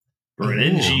 For an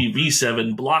NG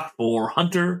V7 Block 4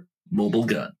 Hunter mobile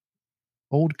gun.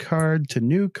 Old card to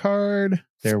new card.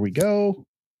 There we go.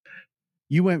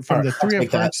 You went from All the right, I'll 3 of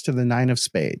take that. hearts to the 9 of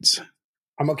spades.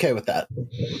 I'm okay with that.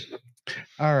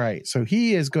 All right. So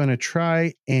he is going to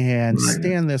try and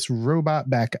stand this robot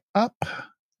back up.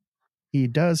 He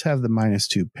does have the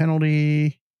 -2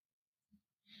 penalty.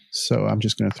 So I'm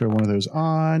just going to throw one of those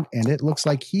on. And it looks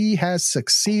like he has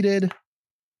succeeded.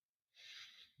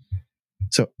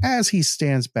 So as he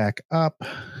stands back up,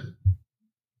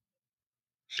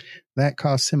 that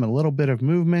costs him a little bit of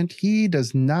movement. He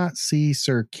does not see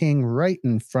Sir King right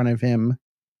in front of him.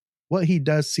 What he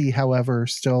does see, however,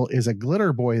 still is a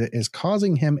glitter boy that is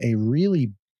causing him a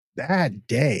really bad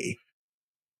day.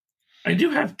 I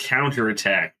do have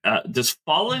counterattack. Does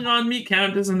falling on me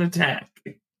count as an attack?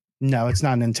 No, it's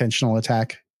not an intentional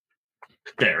attack.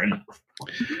 Fair enough.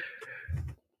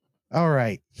 All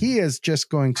right. He is just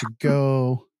going to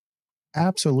go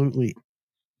absolutely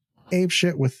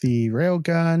apeshit with the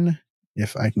railgun.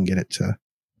 If I can get it to.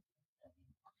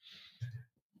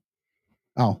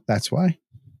 Oh, that's why.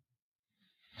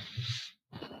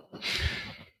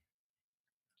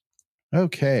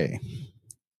 Okay.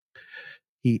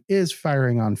 He is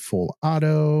firing on full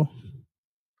auto.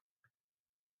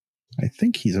 I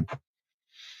think he's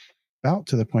about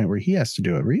to the point where he has to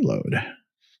do a reload.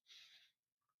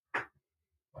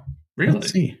 Really?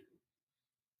 Let's see.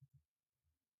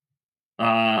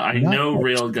 I Not know much.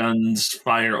 railguns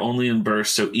fire only in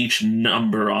bursts, so each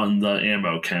number on the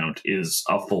ammo count is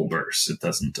a full burst. It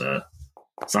doesn't.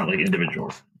 It's not like individual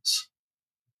rounds.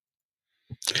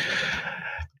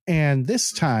 And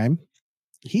this time,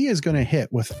 he is going to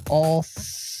hit with all.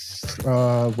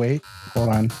 Wait, hold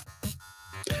on.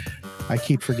 I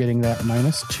keep forgetting that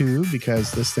 -2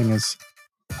 because this thing is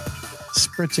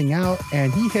spritzing out,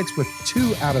 and he hits with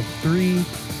 2 out of 3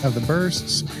 of the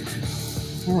bursts.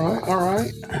 All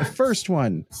right. The first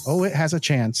one, it has a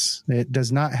chance. It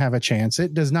does not have a chance.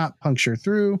 It does not puncture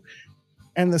through.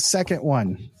 And the second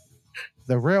one,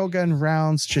 the railgun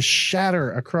rounds just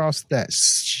shatter across that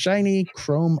shiny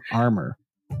chrome armor.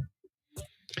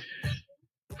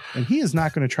 And he is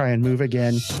not going to try and move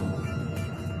again.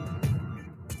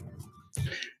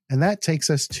 And that takes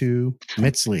us to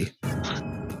Mitsley.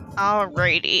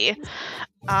 Alrighty.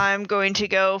 I'm going to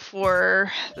go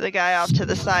for the guy off to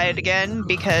the side again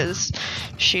because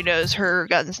she knows her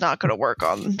gun's not going to work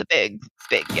on the big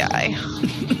guy.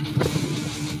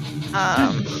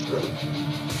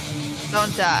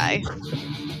 Don't die.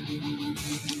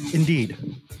 Indeed.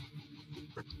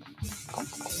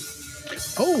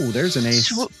 Oh, there's an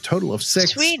ace. Total of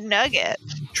 6. Sweet nugget.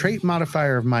 Trait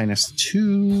modifier of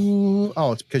 -2.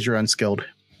 Oh, it's because you're unskilled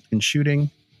in shooting.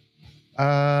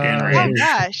 And Oh range.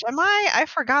 gosh, I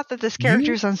forgot that this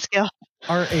character's unskilled.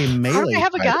 Are a melee. How do I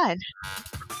have a fighter. gun?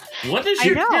 What does I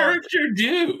your know. character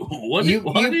do? What are you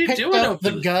picked doing up up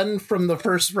the gun from the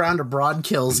first round of broad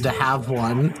kills to have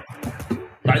one.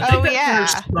 I think Oh, that's yeah. her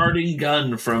starting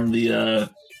gun from the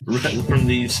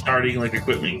starting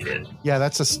equipment kit. Yeah,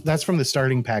 that's from the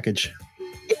starting package.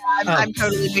 I'm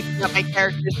totally mixing up my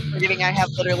characters, forgetting I have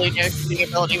literally no shooting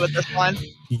ability with this one.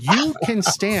 You can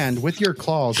stand with your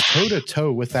claws toe to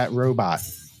toe with that robot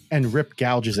and rip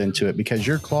gouges into it because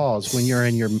your claws, when you're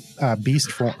in your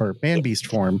beast form or man beast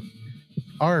form,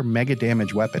 are mega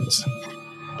damage weapons.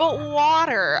 But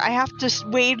water, I have to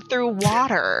wade through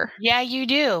water. Yeah, you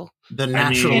do. The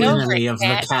natural mean- enemy of the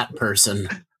Cat. cat person.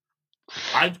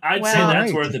 I'd say Well-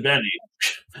 that's Right. worth a penny.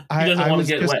 He I doesn't want was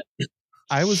to get just- wet.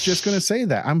 I was just going to say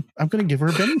that. I'm going to give her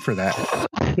a Benny for that.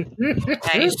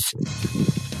 Nice.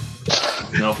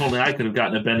 No, if only I could have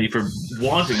gotten a Benny for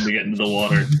wanting to get into the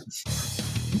water.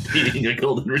 Being a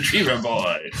golden retriever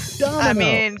boy. Domino. I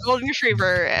mean, golden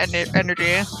retriever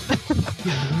energy.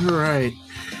 Right.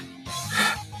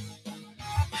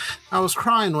 I was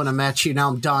crying when I met you. Now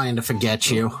I'm dying to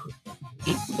forget you.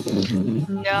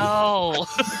 No.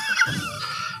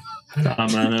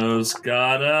 Domino's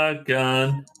got a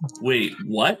gun. Wait,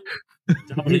 what?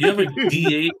 Domino, you have a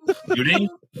D8 shooting?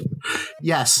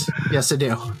 Yes, I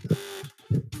do.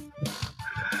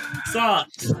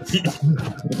 sucks.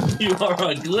 You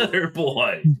are a glitter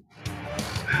boy.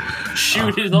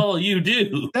 Shoot is all you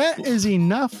do. That is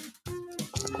enough.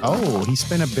 Oh, he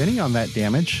spent a Benny on that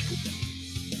damage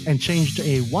and changed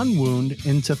a 1 wound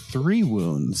into 3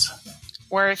 wounds.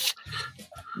 Worth.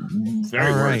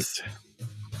 Very All worth. right.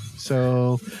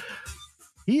 So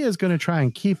he is going to try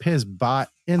and keep his bot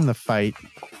in the fight.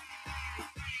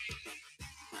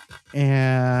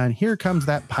 And here comes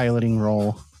that piloting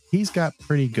roll. He's got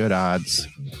pretty good odds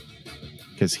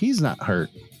because he's not hurt.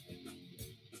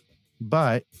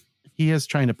 But he is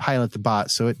trying to pilot the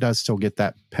bot, so it does still get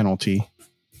that penalty.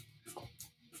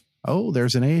 Oh,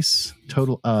 there's an ace.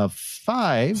 Total of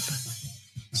 5.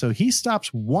 So he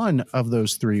stops 1 of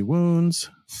those 3 wounds.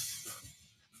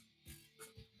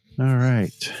 All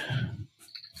right.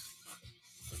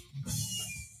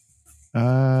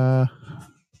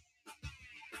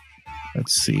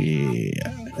 Let's see.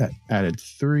 Added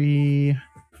 3.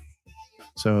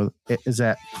 So it is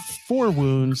at 4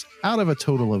 wounds out of a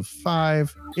total of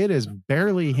 5. It is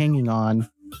barely hanging on.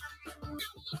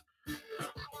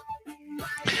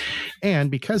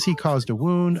 And because he caused a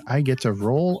wound, I get to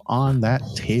roll on that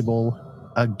table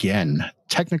again.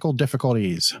 Technical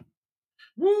difficulties.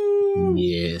 Woo!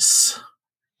 Yes.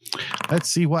 Let's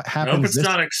see what I happens hope it's this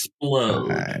not explode.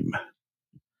 time. That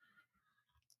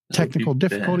Technical would be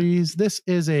bad. difficulties. This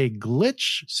is a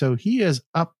glitch, so he is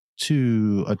up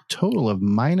to a total of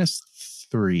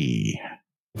 -3.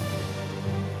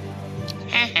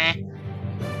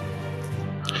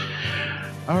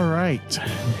 All right.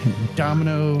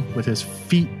 Domino, with his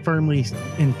feet firmly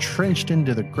entrenched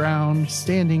into the ground,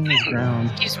 standing his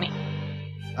ground. Excuse me.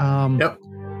 Yep.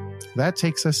 That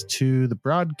takes us to the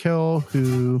Broadkill,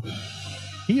 who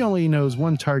he only knows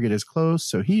one target is close,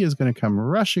 so he is going to come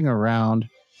rushing around.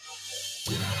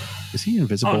 Is he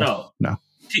invisible? Oh, no. No.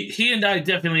 He and I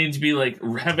definitely need to be like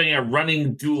having a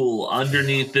running duel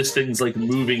underneath this thing's like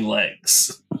moving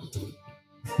legs.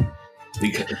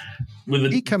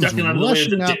 With He comes ducking out of the way of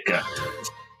the rushing up. dick.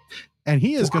 And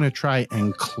he is going to try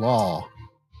and claw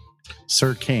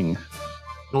Sir King.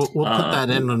 We'll put that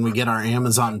in when we get our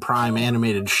Amazon Prime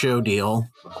animated show deal.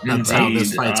 That's how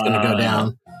this fight's going to go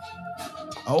down.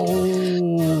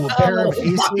 Oh, a pair of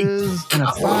aces and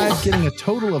a 5, getting a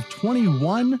total of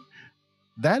 21.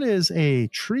 That is a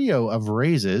trio of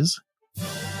raises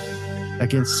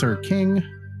against Sir King.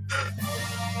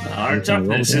 Our You can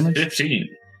roll toughness is damage? 15.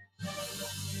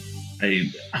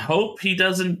 I hope he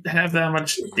doesn't have that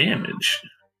much damage.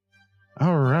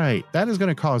 All right. That is going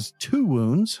to cause 2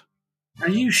 wounds. Are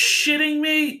you shitting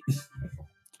me?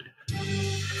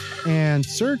 And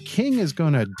Sir King is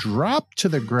going to drop to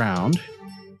the ground.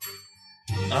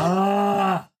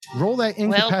 Roll that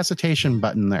incapacitation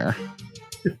button there.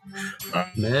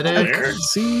 Medic. Where?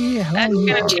 See how That's you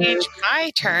going to change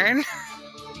my turn.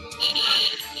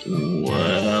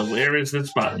 Where is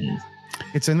this button?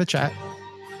 It's in the chat.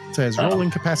 It says roll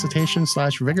incapacitation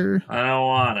 /vigor. I don't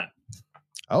want it.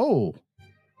 Oh.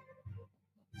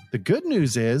 The good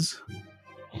news is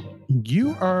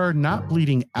you are not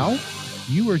bleeding out.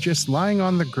 You are just lying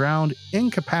on the ground,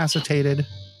 incapacitated.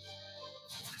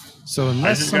 So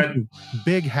unless just got something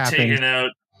big happens, Taken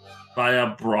out by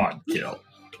a broad kill.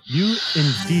 you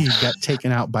indeed got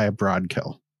taken out by a broad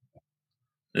kill.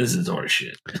 This is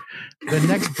horseshit. The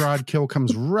next broad kill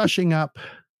comes rushing up.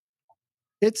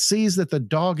 It sees that the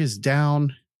dog is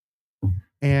down,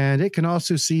 and it can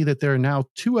also see that there are now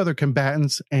 2 other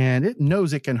combatants, and it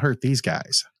knows it can hurt these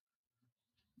guys.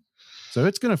 So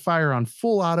it's going to fire on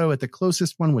full auto at the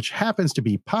closest one, which happens to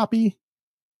be Poppy.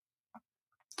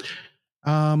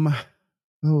 Do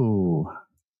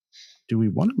we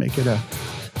want to make it a...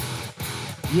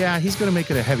 Yeah, he's going to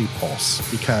make it a heavy pulse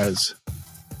because...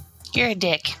 You're a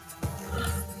dick.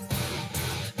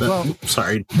 Well,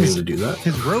 Sorry, I need to do that.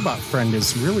 his robot friend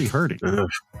is really hurting. Ugh.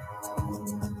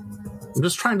 I'm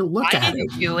just trying to look I at it.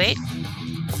 didn't do it.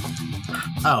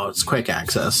 Oh, it's quick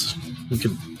access. You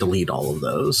could delete all of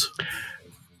those.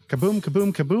 Kaboom,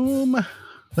 kaboom, kaboom.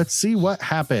 Let's see what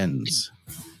happens.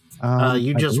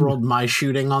 You just rolled my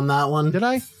shooting on that one. Did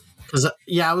I? Because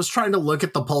I was trying to look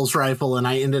at the pulse rifle and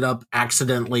I ended up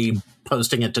accidentally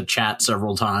posting it to chat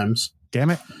several times.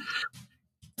 Damn it.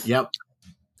 Yep.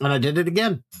 And I did it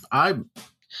again. I'm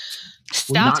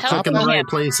Stop not telling clicking the me. right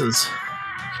places.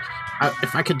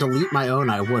 If I could delete my own,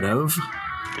 I would have.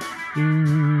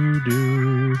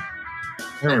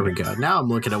 There we go. Now I'm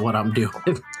looking at what I'm doing.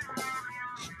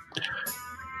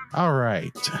 All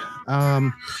right.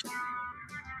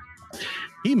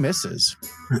 He misses.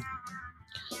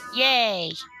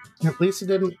 Yay. At least he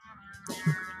didn't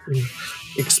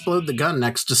explode the gun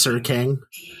next to Sir King.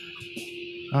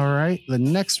 All right. The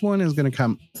next one is going to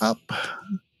come up.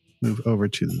 Move over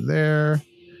to there.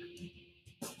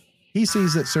 He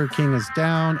sees that Sir King is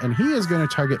down, and he is going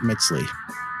to target Mitsley.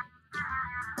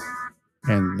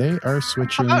 And they are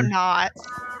switching How about not?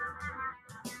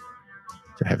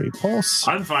 to Heavy Pulse.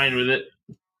 I'm fine with it.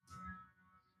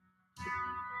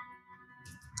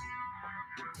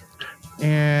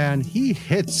 And he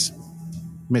hits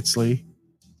Mitsley,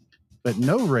 but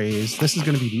no raise. This is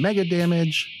going to be mega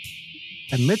damage.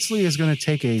 And Mitsley is going to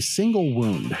take a single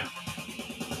wound.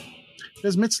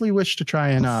 Does Mitsley wish to try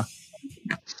and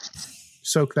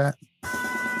soak that?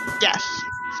 Yes.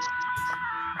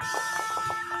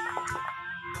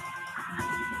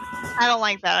 I don't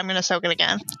like that. I'm going to soak it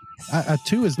again. A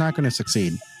 2 is not going to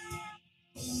succeed.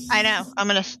 I know. I'm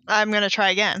gonna try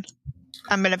again.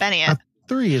 I'm gonna Benny it. A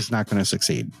 3 is not going to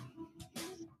succeed.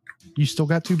 You still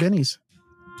got 2 bennies.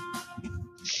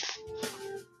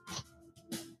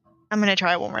 I'm gonna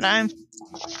try it one more time.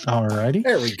 Alrighty.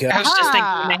 There we go. I was just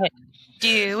thinking in my head,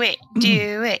 do it.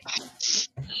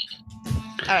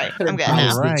 All right, I'm good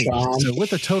now. All right. So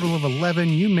with a total of 11,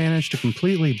 you managed to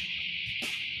completely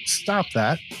stop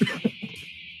that.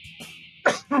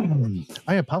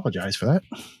 I apologize for that.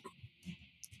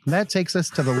 That takes us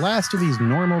to the last of these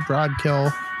normal broad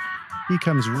kill. He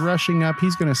comes rushing up.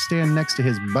 He's going to stand next to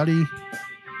his buddy.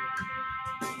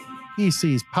 He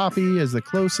sees Poppy as the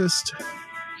closest.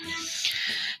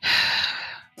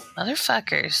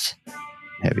 Motherfuckers.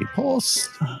 Heavy Pulse.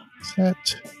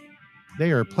 Set. They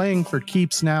are playing for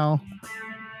keeps now.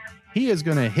 He is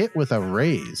going to hit with a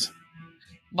raise.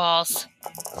 Balls.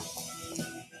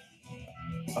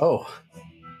 Oh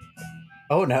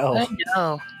no. Oh,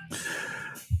 no.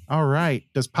 All right.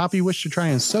 Does Poppy wish to try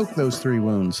and soak those 3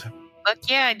 wounds? Fuck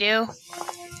yeah, I do.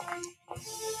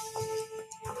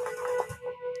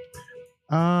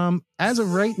 As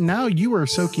of right now, you are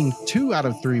soaking 2 out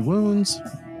of 3 wounds.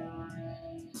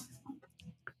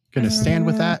 Gonna stand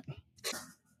with that.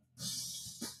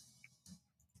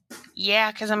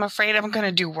 Yeah, because I'm afraid I'm going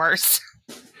to do worse.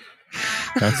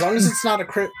 As long as it's not a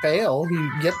crit fail,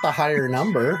 you get the higher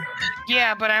number.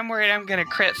 Yeah, but I'm worried I'm going to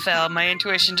crit fail. My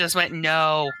intuition just went,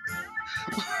 no.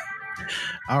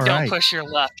 All Don't right. push your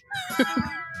luck.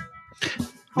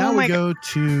 Now Oh we my go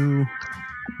to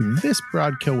this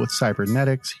broad kill with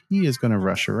cybernetics. He is going to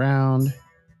rush around.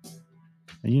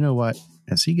 And you know what?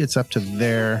 As he gets up to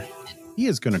there, he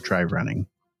is going to try running.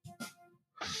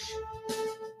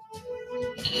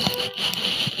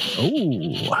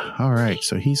 Oh, all right.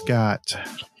 So he's got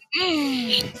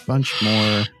a bunch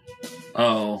more.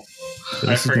 Oh, So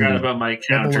I this is gonna forgot be about my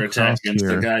double counterattack across against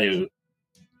here. the guy who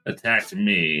attacked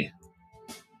me.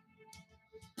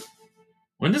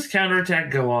 When does counterattack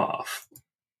go off?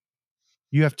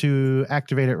 You have to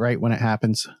activate it right when it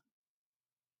happens.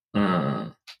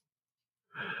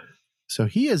 So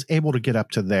he is able to get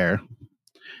up to there.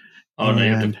 Oh, no,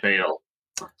 you have And- to fail.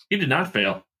 He did not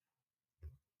fail.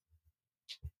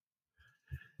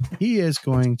 He is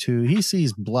going to, he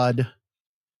sees blood.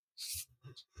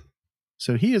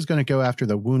 So he is going to go after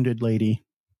the wounded lady.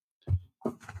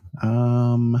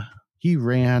 He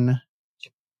ran.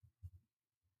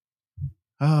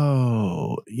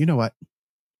 Oh, you know what?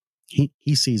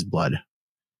 He sees blood.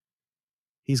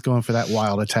 He's going for that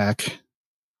wild attack.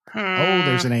 Oh,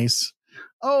 there's an ace.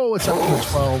 Oh, it's up to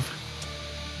a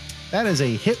 12. That is a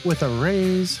hit with a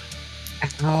raise.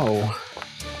 Oh.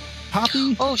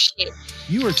 Poppy, Oh, shit.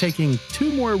 you are taking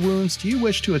 2 more wounds. Do you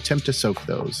wish to attempt to soak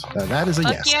those? That is a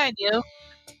Fuck yes. yeah, I do.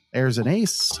 There's an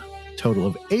ace. Total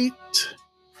of 8.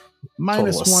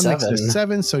 Minus Total of 1 makes it 7.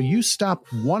 7. So you stop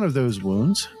one of those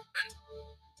wounds.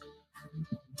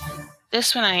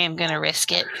 This one I am going to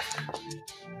risk it.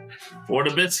 For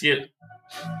the biscuit.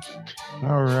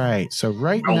 All right. So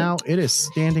right Oh. now it is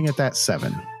standing at that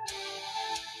 7.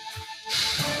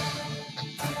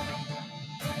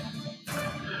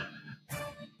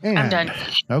 And, I'm done.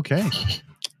 Okay.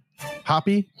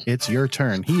 Poppy, it's your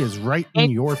turn. He is right in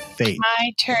It's your face.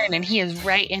 My turn, and he is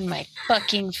right in my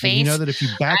fucking And face. you know that if you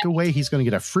back away, he's going to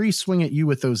get a free swing at you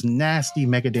with those nasty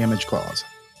mega damage claws.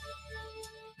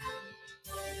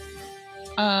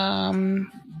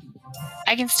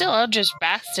 I can still Eldritch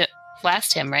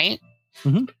blast him, right?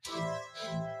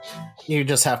 You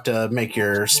just have to make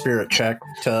your spirit check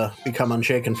to become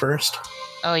unshaken first.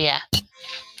 Oh, yeah.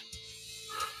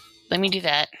 Let me do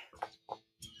that.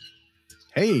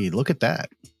 Hey, look at that.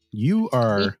 You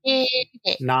are We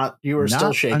did it. You are not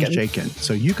still shaken. unshaken.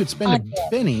 So you could spend a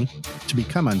penny to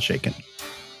become unshaken.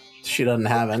 She doesn't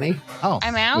have any. Oh,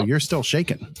 I'm out? Well, you're still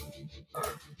shaken.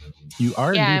 You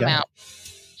are Yeah, indeed I'm out. out.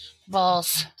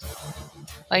 Balls.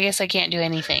 I guess I can't do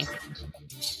anything.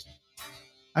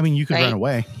 I mean, you could run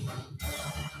away.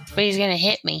 But he's gonna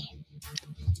hit me.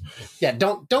 Yeah,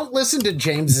 don't listen to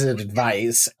James's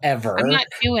advice ever. I'm not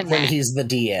doing when that. He's the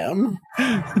DM.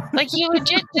 Like you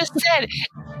legit just said,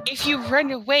 if you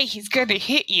run away, he's gonna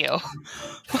hit you.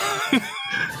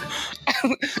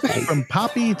 From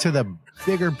Poppy to the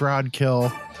bigger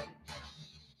Broadkill,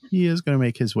 he is going to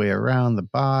make his way around the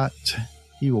bot.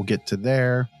 He will get to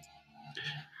there.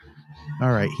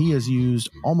 All right, he has used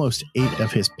almost 8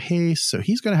 of his pace, so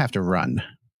he's going to have to run.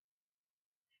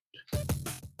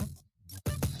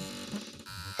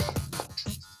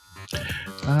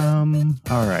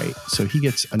 All right, so he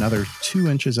gets another 2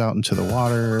 inches out into the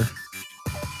water.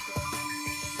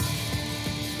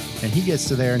 And he gets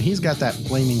to there, and he's got that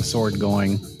flaming sword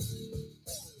going.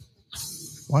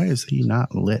 Why is he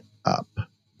not lit up?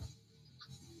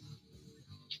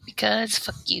 Because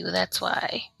fuck you, that's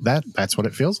why. That's what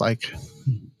it feels like.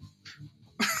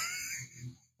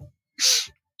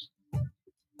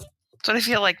 That's what I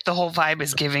feel like the whole vibe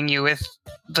is giving you with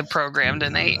the program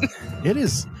tonight. It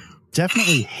is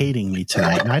definitely hating me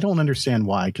tonight, and I don't understand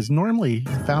why, because normally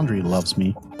Foundry loves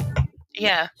me.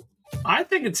 Yeah. I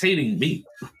think it's hating me.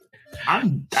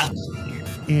 I'm down.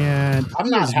 And I'm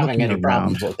not having any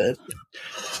problems with it.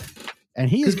 And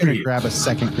he is going to grab a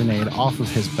second grenade off of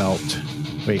his belt.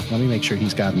 Wait, let me make sure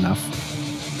he's got enough.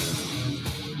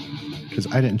 Because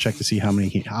I didn't check to see how many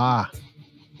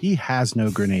he has no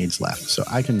grenades left, so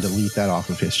I can delete that off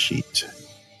of his sheet.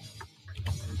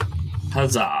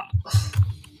 Huzzah.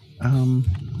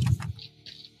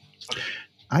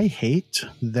 I hate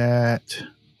that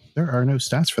there are no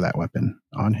stats for that weapon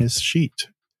on his sheet.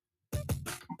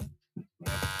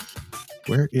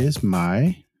 Where is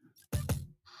my...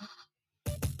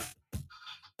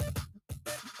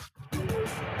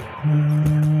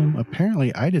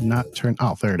 apparently I did not turn...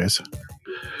 Oh, there it is.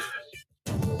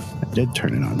 I did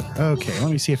turn it on. Okay, let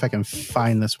me see if I can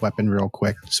find this weapon real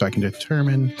quick so I can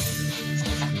determine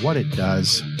what it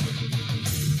does.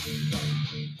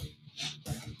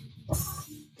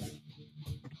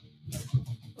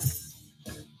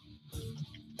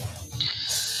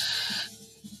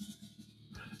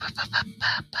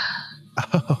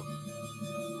 Oh,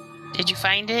 Did you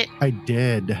find it? I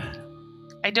did.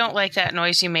 I don't like that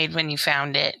noise you made when you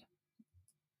found it.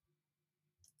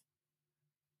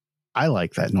 I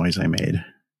like that noise I made.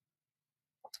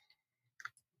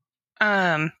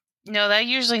 No, that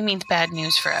usually means bad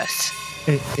news for us.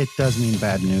 It does mean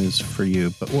bad news for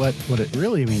you, but what it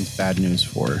really means bad news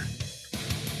for...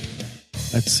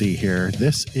 Let's see here.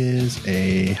 This is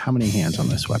a... How many hands on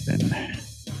this weapon?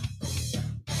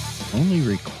 Only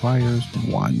requires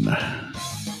 1.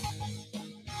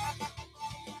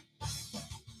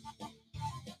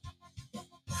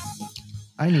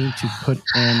 I need to put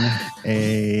in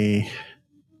a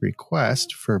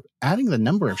request for adding the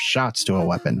number of shots to a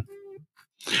weapon.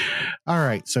 All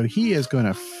right, so he is going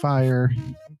to fire.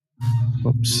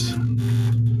 Whoops.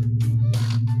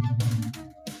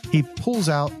 He pulls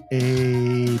out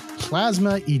a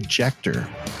plasma ejector.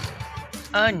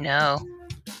 Oh no.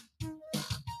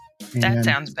 That And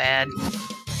sounds bad.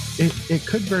 it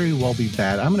could very well be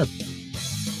bad. I'm going to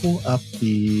pull up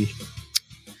the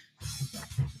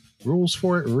rules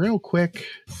for it real quick.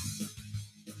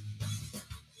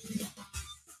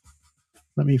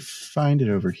 Let me find it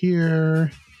over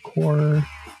here. Core.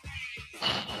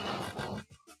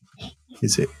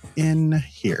 Is it in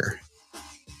here?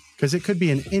 Because it could be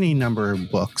in any number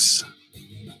of books.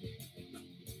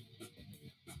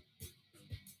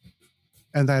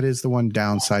 And that is the one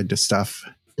downside to stuff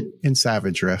in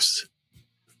Savage Rifts.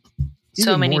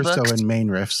 So Even many more books. so in main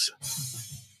Rifts.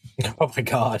 Oh my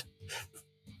god.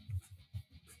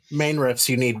 Main riffs,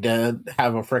 you need to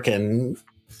have a frickin'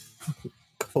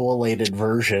 collated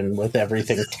version with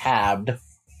everything tabbed.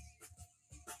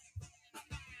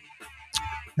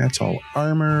 That's all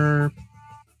armor.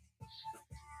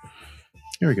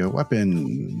 Here we go.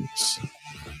 Weapons.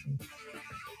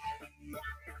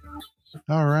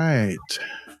 All right.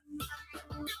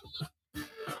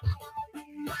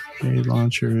 Grenade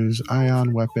launchers,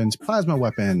 ion weapons, plasma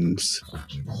weapons.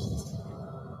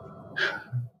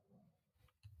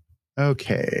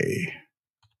 Okay.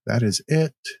 That is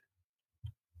it.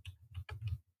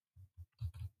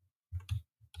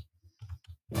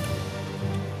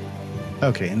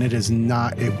 Okay, and it is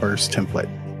not a burst template.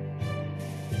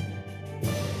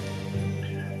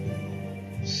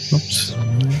 Oops.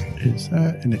 What is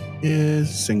that? And it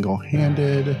is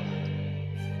single-handed.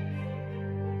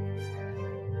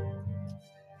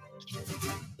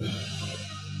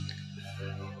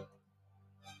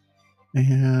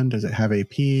 And does it have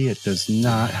AP? It does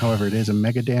not. However, it is a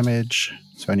mega damage.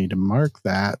 So I need to mark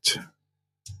that.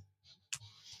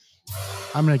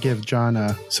 I'm going to give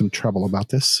John some trouble about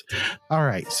this. All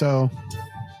right, so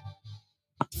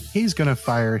he's going to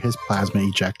fire his plasma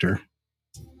ejector.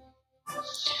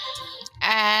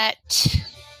 At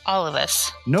all of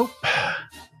us. Nope.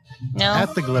 No.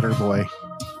 At the glitter boy.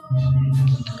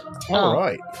 All Oh.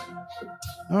 right.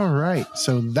 All right,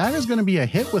 so that is going to be a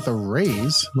hit with a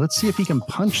raise. Let's see if he can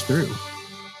punch through.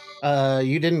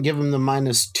 You didn't give him the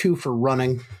 -2 for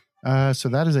running, So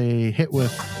that is a hit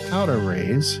without a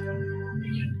raise.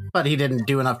 but he didn't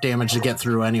do enough damage to get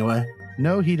through anyway.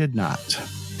 No, he did not.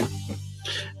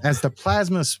 As the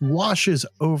plasma washes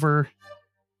over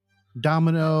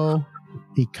Domino,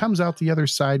 he comes out the other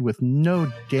side with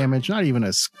no damage, not even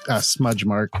a smudge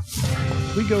mark.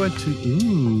 We go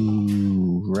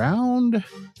into round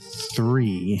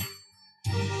 3.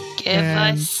 Give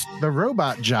And us. the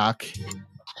robot jock.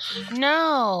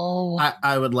 No.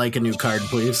 I would like a new card,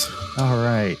 please. All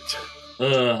right.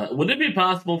 Would it be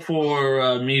possible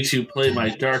for me to play my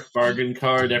Dark Bargain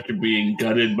card after being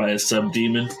gutted by a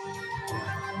subdemon?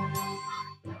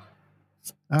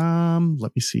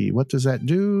 Let me see. What does that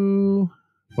do?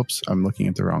 Whoops, I'm looking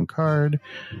at the wrong card.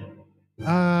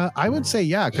 I would say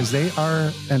yeah, because they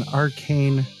are an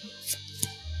arcane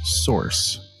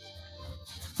source.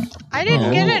 I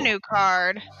didn't get a new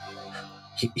card.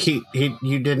 You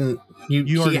didn't. You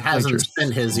He already hasn't played yours.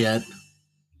 spent his yet.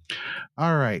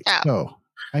 All right. Oh. So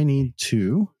I need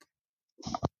to.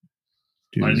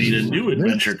 I need a new this.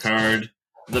 adventure card,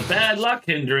 the Bad Luck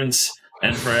Hindrance,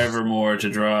 and forevermore to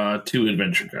draw 2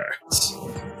 adventure cards.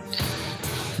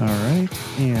 All right,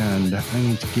 and I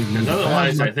need to give you. Because the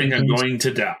otherwise, bad I think luck I'm tokens. going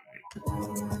to die.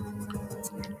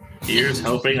 Here's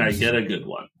hoping I get a good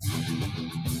one.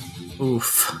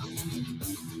 Oof.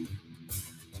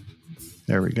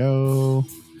 There we go.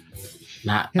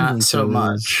 Not Hindrances. so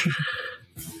much.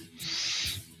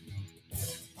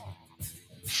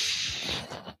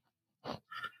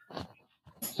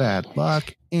 Bad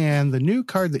luck. And the new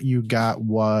card that you got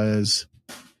was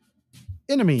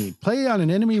Enemy. Play on an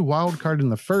enemy wild card in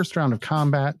the first round of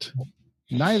combat.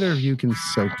 Neither of you can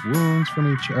soak wounds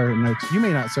from each other. No, you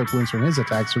may not soak wounds from his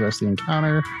attacks for the rest of the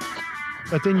encounter.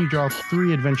 But then you draw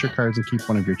 3 adventure cards and keep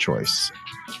one of your choice.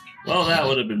 Well, that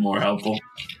would have been more helpful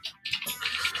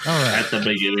All right. at the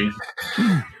beginning.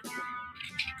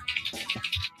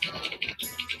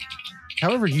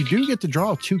 However, you do get to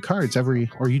draw 2 cards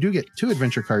you do get 2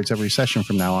 adventure cards every session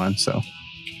from now on. So,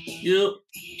 Yep.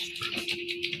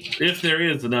 If there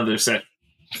is another session.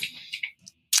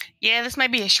 Yeah, this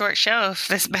might be a short show if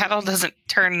this battle doesn't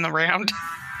turn around.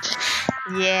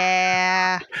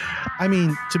 Yeah. I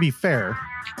mean, to be fair,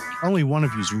 only one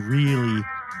of you's really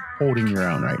holding your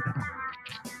own right now.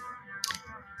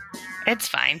 It's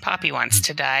fine. Poppy wants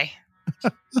to die.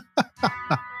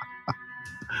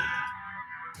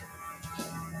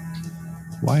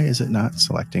 Why is it not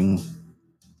selecting?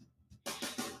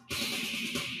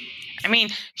 I mean,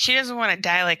 she doesn't want to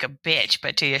die like a bitch,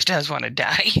 but Tia does want to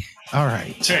die. All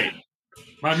right. Hey,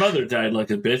 my mother died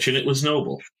like a bitch, and it was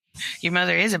noble. Your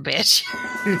mother is a bitch.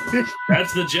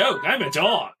 That's the joke. I'm a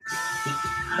dog.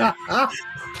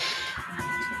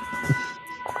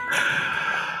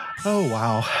 Oh,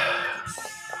 wow.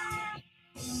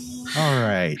 All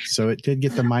right. So it did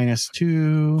get the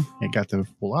 -2. It got the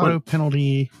full auto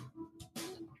penalty.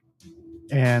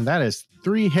 And that is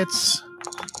 3 hits.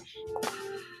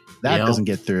 That Yep. doesn't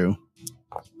get through.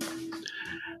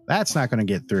 That's not going to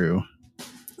get through.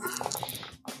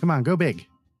 Come on, go big.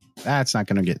 That's not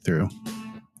going to get through.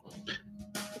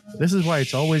 This is why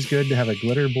it's always good to have a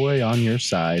glitter boy on your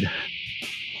side.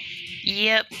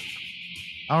 Yep.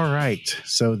 All right.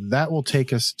 So that will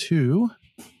take us to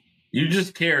You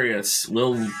just carry us.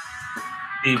 We'll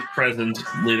be present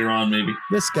later on, maybe.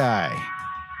 this guy.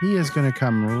 He is going to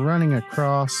come running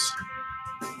across.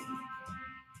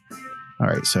 All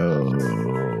right. So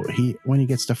when he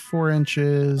gets to 4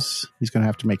 inches, he's going to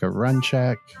have to make a run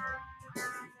check.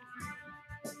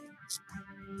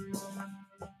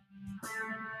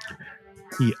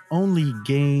 He only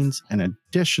gains an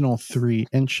additional 3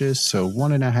 inches, so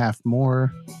 1.5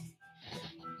 more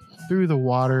through the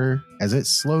water as it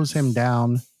slows him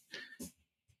down.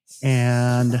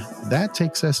 And that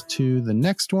takes us to the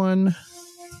next one,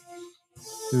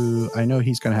 who I know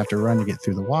he's going to have to run to get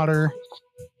through the water.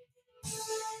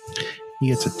 He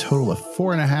gets a total of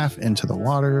 4.5 into the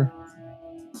water.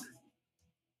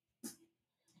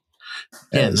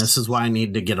 Yeah, and this is why I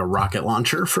need to get a rocket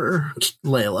launcher for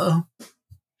Layla.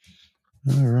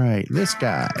 All right, this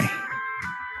guy.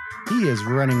 He is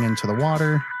running into the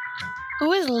water.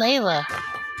 Who is Layla?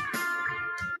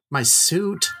 My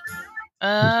suit. Oh.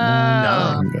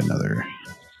 And another.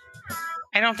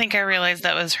 I don't think I realized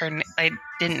that was her. I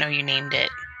didn't know you named it.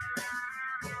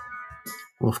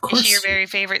 Well, of course. Is she your very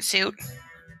favorite suit?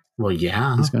 Well,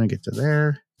 yeah. He's going to get to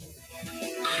there.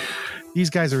 These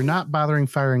guys are not bothering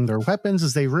firing their weapons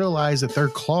as they realize that their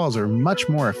claws are much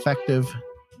more effective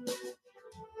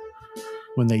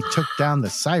when they took down the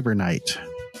Cyber Knight.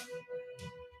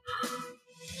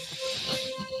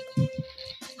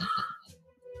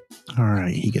 All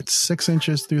right, he gets 6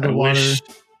 inches through the I water. wish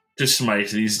to smite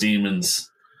these demons.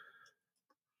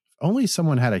 Only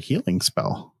someone had a healing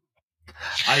spell.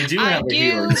 I do have a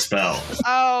healing spell.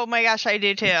 Oh my gosh, I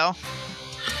do too.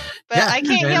 But Yeah, I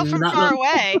can't heal and from none far of-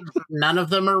 away. None of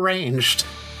them are ranged.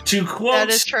 To quote That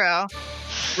is true.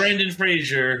 Brendan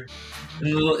Fraser in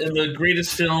the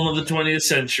greatest film of the 20th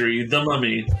century, The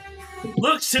Mummy,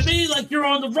 looks to me like you're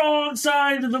on the wrong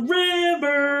side of the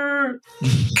river.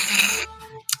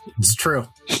 It's true.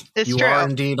 It's You true. are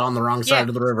indeed on the wrong side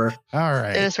of the river. All It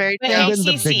right. is very Wait, true. And then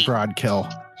the CC. big broad kill.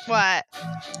 What?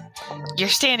 You're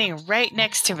standing right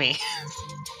next to me.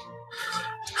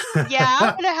 Yeah,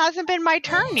 but it hasn't been my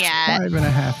turn yet.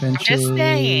 5.5 inches. just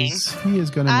saying. He is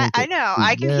going to make I it know. through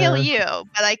I can there. heal you,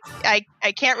 but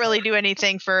I can't really do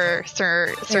anything for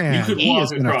Sir And You could he walk is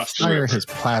going to across the fire river. his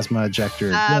plasma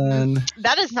ejector Um, again.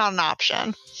 That is not an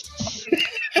option.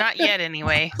 Not yet,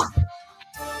 anyway.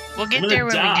 We'll I'm get gonna there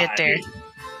when we get there.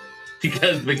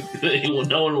 Because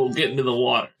no one will get into the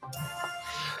water.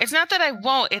 It's not that I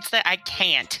won't, it's that I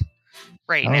can't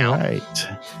right All now. right.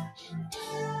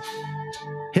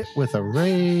 Hit with a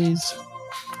raise.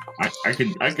 I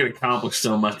could accomplish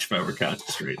so much if I were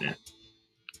conscious right now.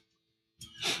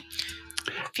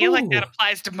 I feel like that Ooh.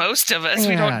 applies to most of us.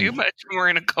 We don't do Man. much when we're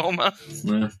in a coma.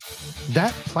 Yeah.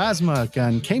 That plasma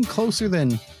gun came closer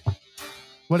than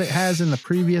what it has in the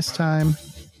previous time.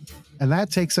 And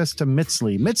that takes us to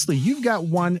Mitsley. Mitsley, you've got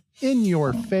one in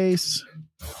your face.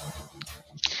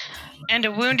 And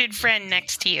a wounded friend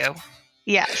next to you.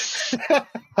 Yes.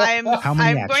 I'm How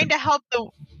many I'm going actions? to help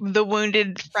the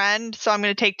wounded friend, so I'm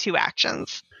going to take 2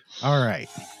 actions. All right.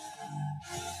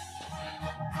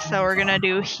 So we're going to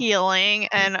do healing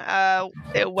and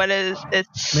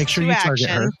it's Make sure 2 you target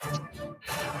her. actions.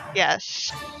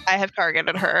 Yes. I have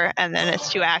targeted her, and then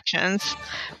it's 2 actions,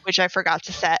 which I forgot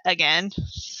to set again.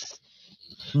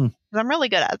 'Cause I'm really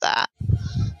good at that.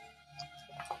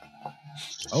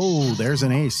 Oh, there's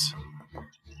an ace.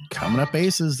 Coming up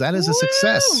aces. That is a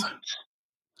success.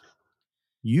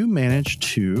 You managed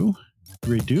to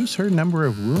reduce her number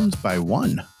of wounds by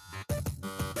 1.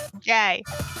 Yay.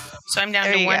 So I'm down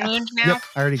There to you 1 go. wound now? Yep,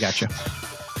 I already got you.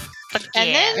 Fuck And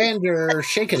yeah. then- And your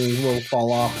shaken will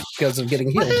fall off because of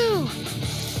getting healed. Woohoo!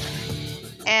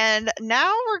 And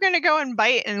now we're going to go and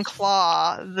bite and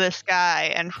claw this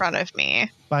guy in front of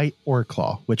me. Bite or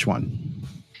claw. Which one?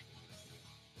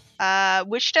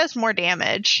 Which does more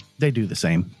damage? They do the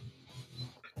same.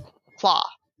 Claw.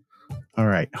 All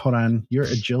right, hold on. Your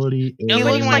agility is...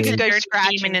 Nobody looks wants like a a good dirty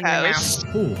scratching demon in their post.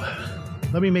 mouth. Ooh.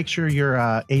 Let me make sure your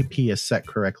AP is set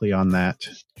correctly on that.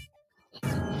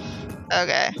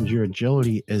 Okay. Your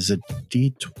agility is a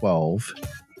D12,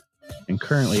 and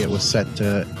currently it was set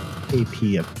to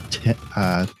AP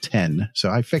of 10. So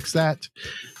I fixed that.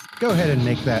 Go ahead and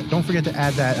make that. Don't forget to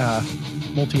add that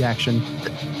multi-action.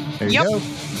 There you Yep. go.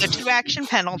 The 2 action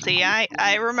penalty.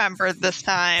 I remembered this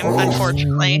time,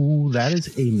 unfortunately. Oh, that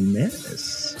is a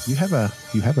miss. You have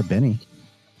a Benny.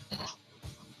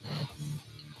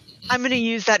 I'm going to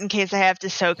use that in case I have to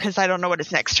soak because I don't know what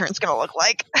his next turn's going to look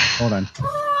like. Hold on.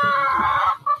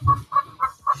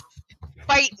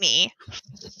 Bite me.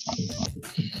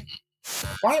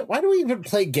 Why do we even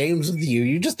play games with you?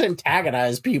 You just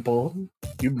antagonize people.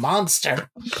 You monster.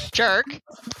 Jerk.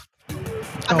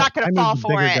 I'm not going to fall for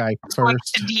bigger it. guy Like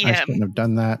first. the I DM. shouldn't have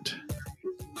done that.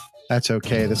 That's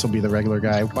okay. This will be the regular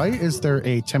guy. Why is there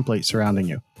a template surrounding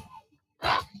you?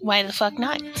 Why the fuck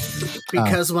not?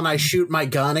 Because when I shoot my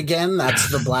gun again, that's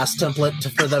the blast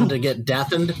template for them to get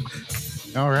deafened.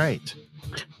 All right.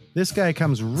 This guy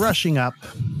comes rushing up.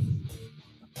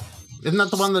 Isn't that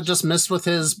the one that just missed with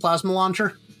his plasma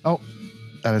launcher? Oh,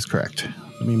 that is correct.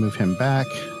 Let me move him back.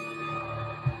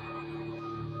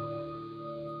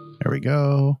 There we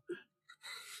go.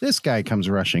 This guy comes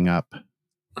rushing up.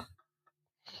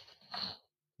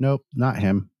 Nope, not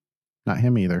him. Not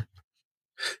him either.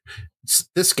 It's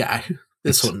this guy.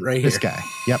 This one right This here. guy.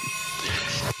 Yep.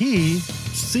 He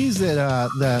sees that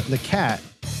the cat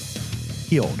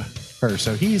healed her,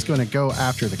 so he's going to go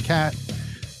after the cat.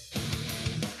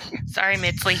 Sorry,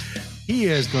 Mitsley. He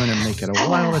is going to make it a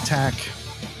wild attack.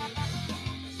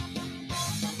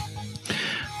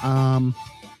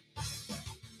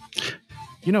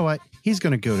 You know what? He's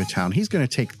going to go to town. He's going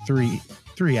to take three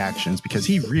 3 actions because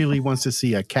he really wants to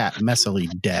see a cat messily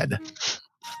dead.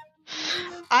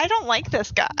 I don't like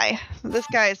this guy. This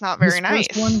guy is not very nice.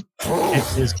 First one,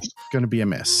 it is going to be a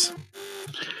miss.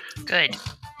 Good.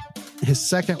 His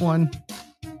second one,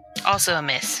 Also a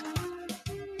miss.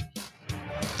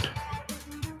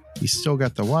 he's still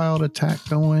got the wild attack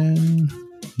going.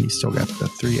 He's still got the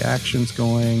 3 actions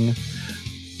going.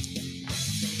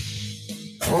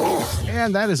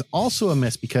 And that is also a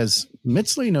miss because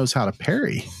Mitsley knows how to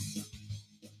parry.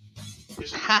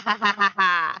 Ha ha ha ha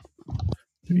ha.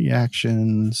 3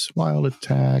 actions, wild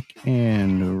attack,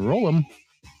 and roll him.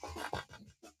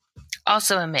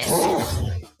 Also a miss.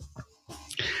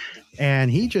 And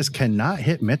he just cannot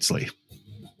hit Mitsley.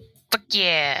 Fuck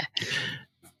yeah.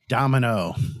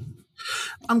 Domino.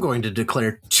 I'm going to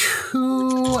declare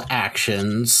 2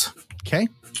 actions. Okay.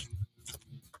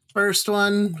 First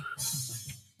one.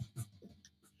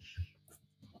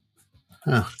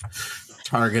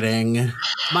 Targeting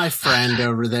my friend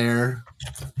over there.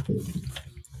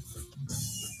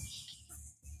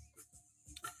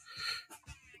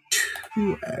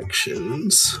 Two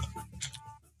actions.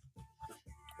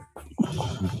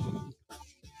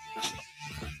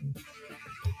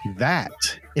 That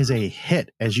is a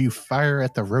hit as you fire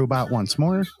at the robot once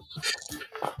more.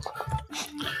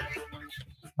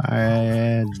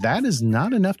 That is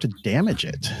not enough to damage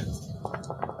it.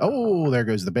 Oh, there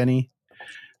goes the Benny.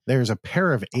 There's a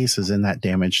pair of aces in that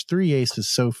damage. 3 aces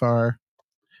so far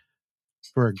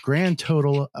for a grand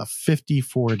total of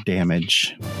 54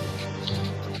 damage.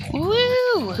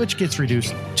 Woo! Which gets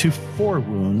reduced to 4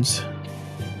 wounds.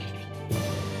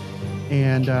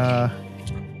 And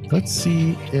let's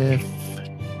see if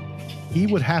he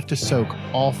would have to soak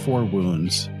all 4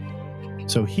 wounds.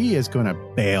 So he is going to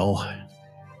bail.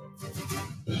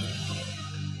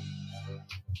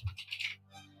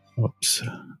 Whoops.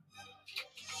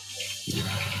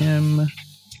 Him.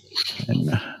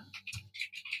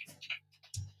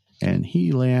 And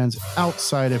he lands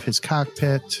outside of his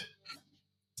cockpit.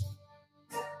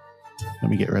 Let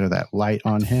me get rid of that light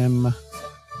on him.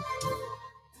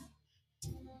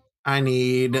 I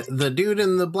need the dude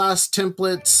in the blast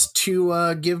templates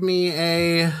to give me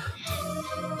a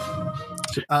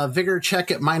vigor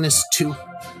check at -2.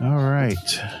 All right.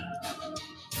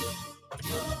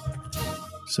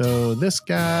 So this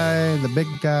guy, the big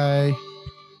guy,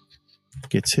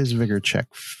 gets his vigor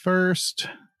check first.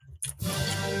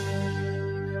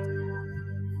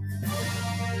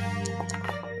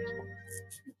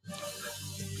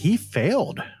 He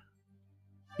failed.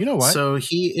 You know what? So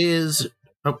he is...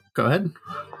 Oh, go ahead.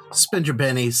 Spend your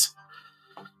bennies.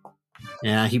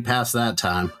 Yeah, he passed that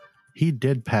time. He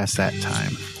did pass that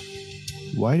time.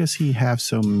 Why does he have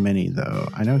so many, though?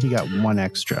 I know he got 1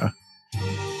 extra.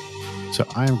 So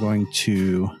I'm going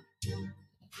to...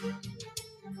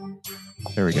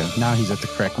 There we go. Now he's at the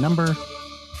correct number.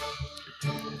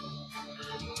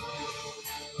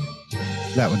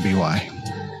 That would be why.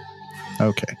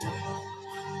 Okay.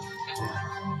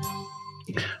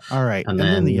 All right. And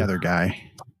then the other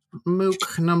guy.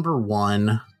 Mook number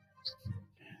 1.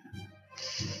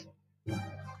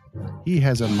 He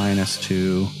has a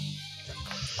 -2.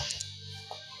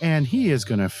 And he is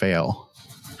going to fail.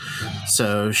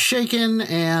 So shaken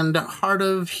and hard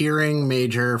of hearing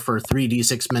major for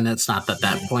 3d6 minutes. Not that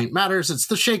that point matters. It's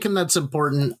the shaken that's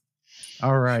important.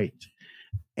 All right.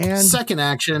 And second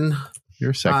action.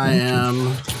 Your second I action.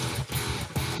 am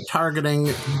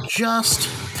targeting just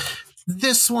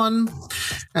this one.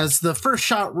 As the first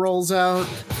shot rolls out,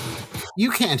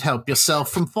 you can't help yourself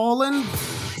from falling.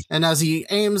 And as he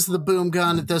aims the boom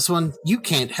gun at this one, you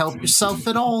can't help yourself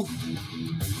at all.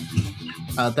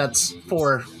 That's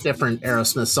 4 different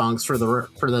Aerosmith songs for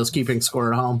those keeping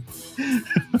score at home.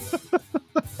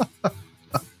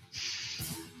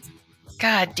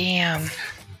 God damn.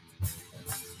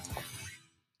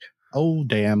 Oh,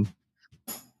 damn.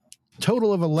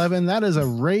 Total of 11. That is a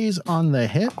raise on the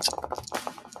hit.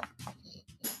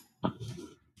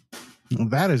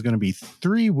 That is going to be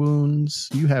 3 wounds.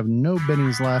 You have no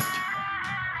bennies left.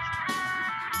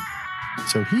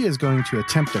 So he is going to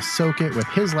attempt to soak it with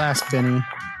his last benny.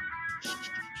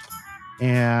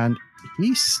 And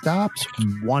he stops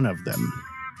 1 of them.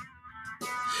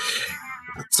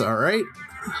 That's all right.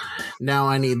 Now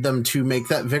I need them to make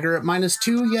that vigor at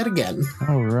 -2 yet again.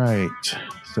 All right.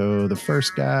 So the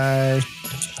first guy.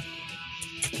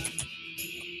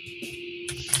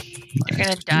 They're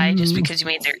gonna die just because you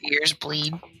made their ears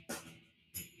bleed.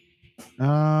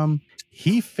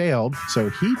 He failed, so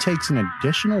he takes an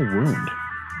additional wound.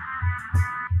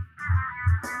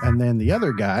 And then the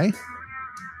other guy.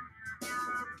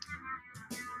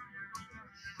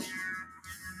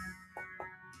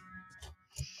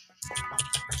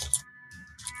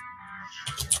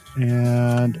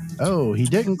 And he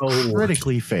didn't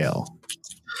critically fail.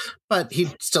 But he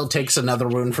still takes another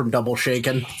wound from double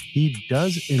shaken. He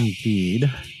does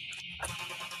indeed.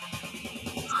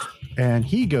 And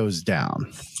he goes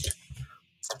down.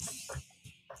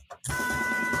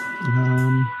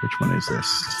 Which one is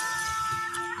this?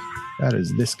 That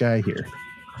is this guy here.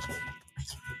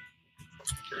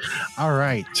 All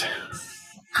right.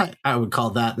 I would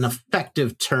call that an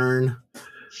effective turn.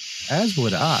 As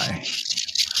would I.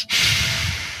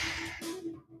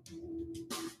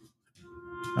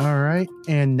 All right.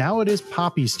 And now it is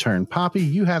Poppy's turn. Poppy,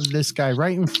 you have this guy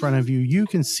right in front of you. You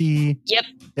can see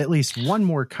at least one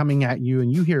more coming at you,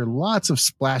 and you hear lots of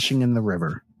splashing in the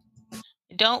river.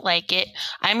 Don't like it.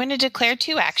 I'm going to declare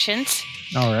 2 actions.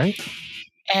 All right.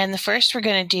 And the first we're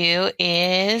going to do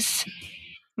is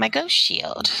my ghost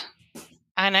shield.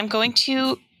 And I'm going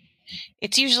to...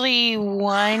 It's usually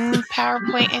 1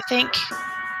 PowerPoint, I think.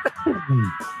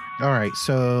 All right,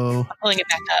 so... I'm pulling it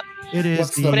back up. It is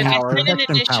What's the the But if power? it's an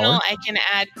additional, power. I can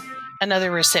add another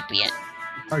recipient.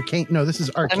 Arcane. No, this is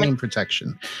arcane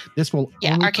protection. This will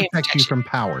only arcane protect you protection. from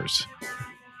powers.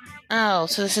 Oh,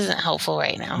 so this isn't helpful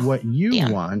right now. What you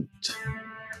Damn. want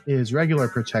is regular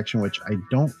protection, which I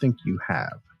don't think you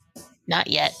have. Not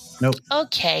yet. Nope.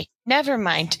 Okay, never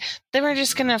mind. Then we're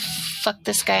just gonna fuck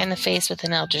this guy in the face with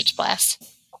an Eldritch Blast.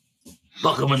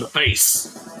 Fuck him in the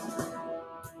face.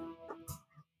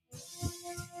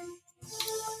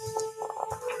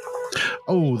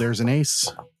 Oh, there's an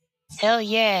ace. Hell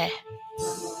yeah.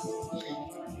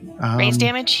 Raise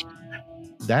damage?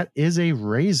 That is a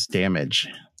raise damage.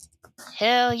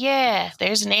 Hell yeah.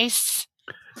 There's an ace.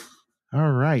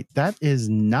 All right. That is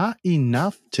not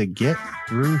enough to get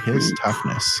through his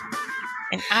toughness.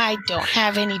 And I don't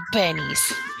have any bennies.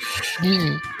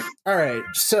 Mm. All right,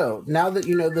 so now that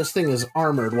you know this thing is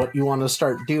armored, what you want to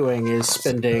start doing is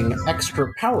spending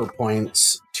extra power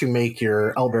points to make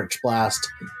your Eldritch Blast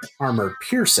armor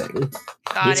piercing.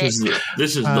 Got it.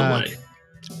 This is the way.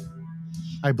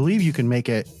 I believe you can make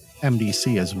it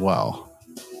MDC as well.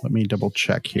 Let me double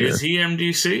check here. Is he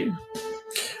MDC?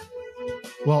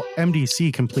 Well,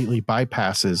 MDC completely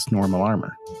bypasses normal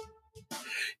armor.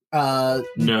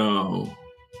 No.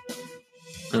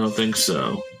 I don't think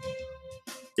so.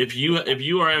 If you are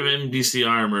MDC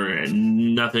armor,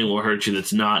 and nothing will hurt you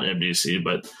that's not MDC,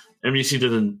 but MDC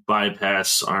doesn't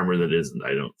bypass armor that isn't,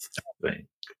 I don't think.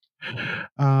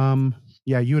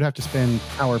 Yeah, you would have to spend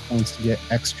power points to get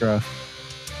extra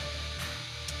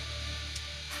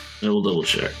I will double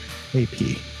check.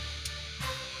 AP,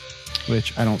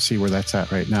 which I don't see where that's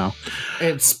at right now.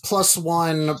 It's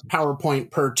 +1 power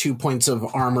point per 2 points of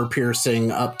armor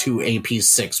piercing up to AP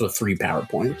 6 with 3 power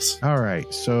points. All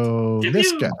right, so Give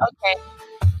this you- guy, Okay.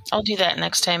 I'll do that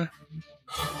next time.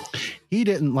 he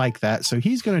didn't like that, so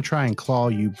he's going to try and claw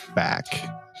you back.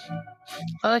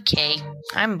 Okay.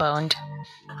 I'm boned.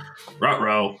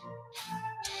 Ruh-roh.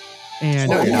 And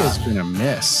No, he you're is going to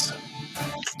miss.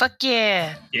 Fuck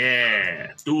yeah.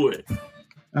 Yeah, do it.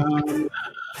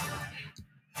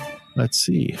 Let's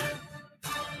see.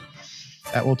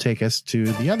 That will take us to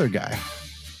the other guy.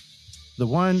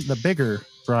 The bigger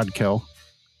broadkill.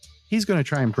 He's going to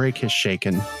try and break his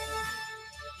shaken.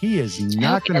 He is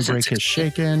not going to break his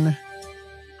shaken.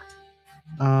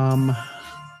 But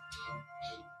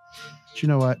you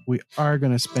know what? We are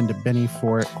going to spend a Benny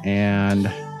for it,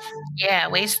 and Yeah,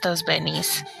 waste those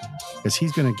bennies. because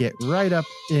he's going to get right up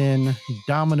in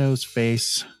Domino's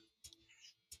face.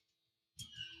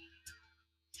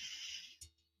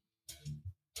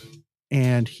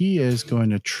 And he is going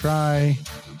to try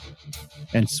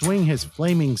and swing his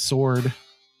flaming sword,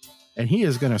 and he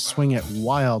is going to swing it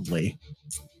wildly.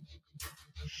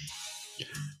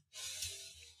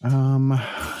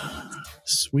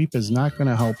 Sweep is not going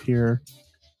to help here.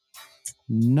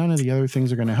 None of the other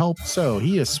things are going to help. So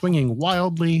he is swinging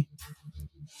wildly.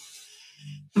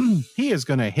 He is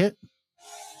going to hit,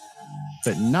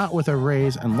 but not with a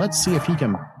raise. And let's see if he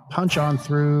can punch on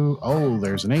through. Oh,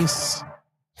 there's an ace.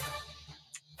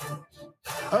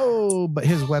 Oh, but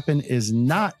his weapon is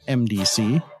not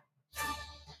MDC,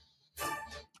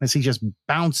 as he just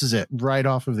bounces it right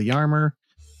off of the armor,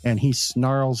 and he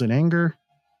snarls in anger.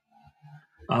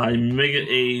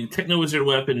 A Techno Wizard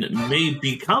weapon may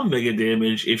become mega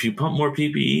damage if you pump more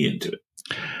PPE into it.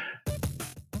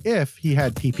 If he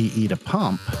had PPE to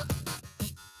pump,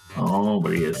 Oh,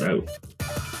 but he is out.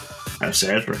 How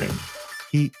sad for him.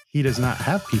 he does not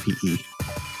have PPE.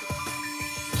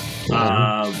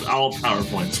 All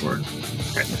PowerPoints work,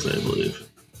 technically, I believe.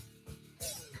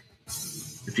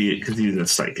 Because he's a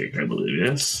psychic, I believe,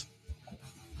 yes?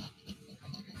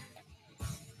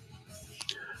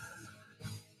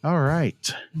 All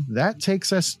right. That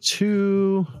takes us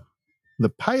to the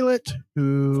pilot,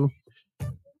 who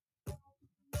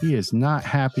he is not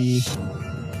happy,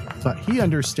 but he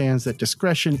understands that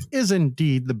discretion is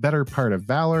indeed the better part of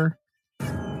valor.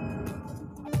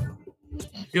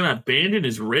 You gonna abandon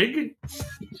his rig?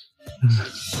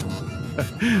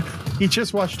 He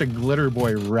just watched a glitter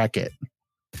boy wreck it.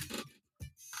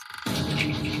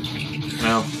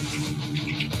 Well,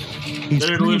 He's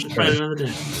better to live to fight another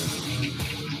day.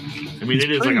 I mean,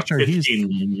 it is like a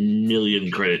 15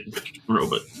 million credit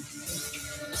robot.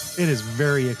 It is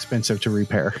very expensive to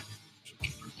repair.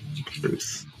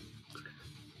 Truth.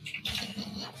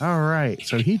 All right.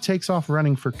 So he takes off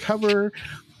running for cover.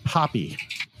 Poppy,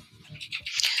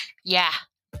 Yeah.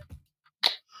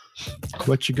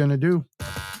 what you gonna do?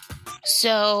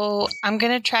 So I'm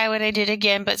going to try what I did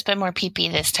again, but spend more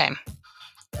PP this time.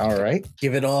 All right.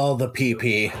 Give it all the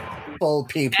PP. Full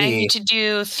PP. I need to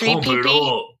do 3 Pump it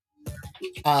PP.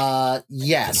 up.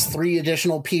 Yes, 3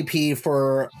 additional PP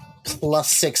for plus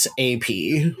 6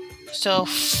 AP. So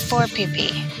 4 PP.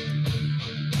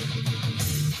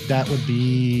 That would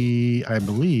be, I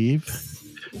believe.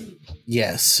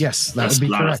 Yes. Yes, that would be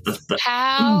correct.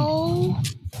 How?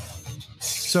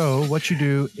 So what you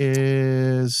do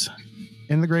is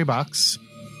in the gray box,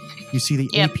 you see the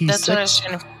Yep, that's what I was AP6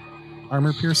 trying to.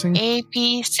 armor piercing.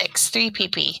 AP6, 3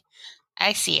 PP.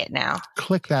 I see it now.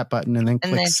 Click that button and then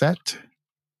click then- set.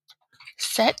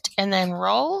 Set and then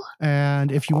roll.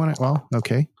 And if you want it, well,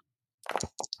 okay.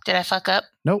 Did I fuck up?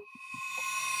 Nope.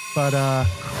 But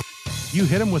you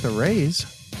hit him with a raise.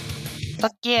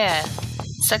 Fuck yeah.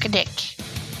 Suck a dick.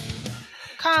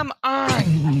 Come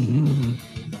on.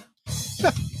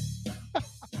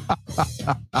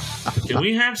 Can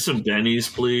we have some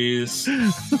Bennies, please?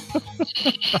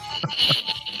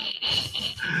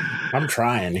 I'm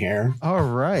trying here. All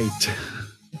right.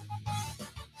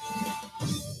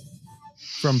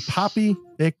 From Poppy,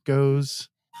 it goes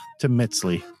to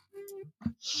Mitsley.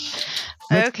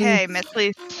 Okay,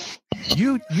 Mithley.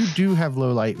 You do have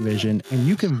low light vision, and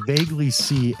you can vaguely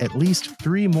see at least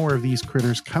 3 more of these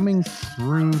critters coming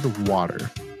through the water.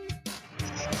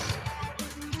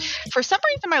 For some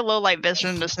reason, my low light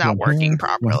vision is not working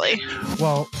properly.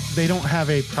 Well, they don't have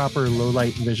a proper low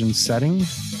light vision setting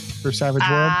for Savage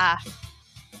World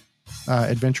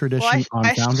Adventure Edition on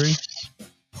Foundry.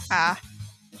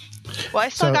 Well, I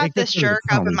still So got it this gets rid of jerk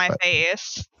the up in penalty, my but-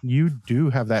 face. You do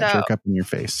have that So- jerk up in your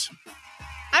face.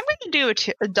 I'm going to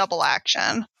do a double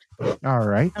action. All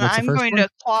right. And What's I'm the first going one? to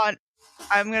claw.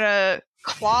 I'm going to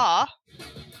claw.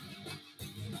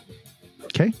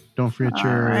 Okay. Don't forget All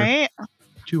your right.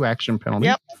 2 action penalty.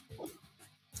 Yep.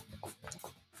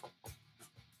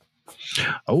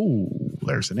 Oh,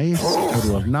 there's an ace. A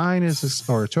total of 9 is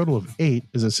or a total of 8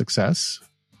 is a success.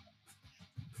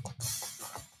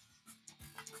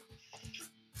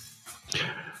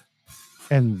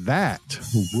 And that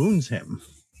wounds him.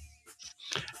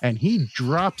 And he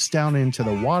drops down into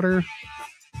the water,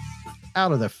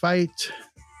 out of the fight.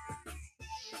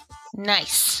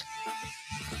 Nice.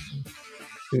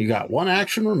 You got 1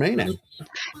 action remaining.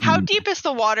 How deep is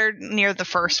the water near the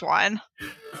first one?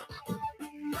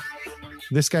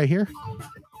 This guy here,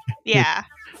 Yeah.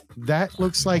 that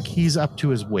looks like he's up to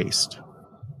his waist.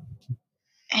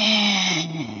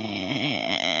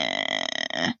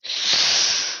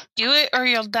 Do it or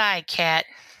you'll die, cat.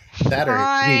 That or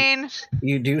Fine.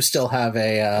 you do still have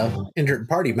a injured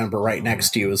party member right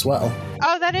next to you as well.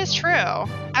 Oh, that is true.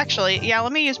 Actually, yeah,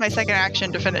 let me use my second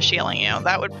action to finish healing you.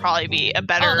 That would probably be a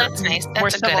better, Oh, that's nice. more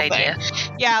That's a good civil idea.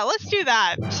 thing. Yeah, let's do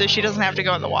that so she doesn't have to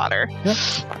go in the water. Yep.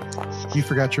 You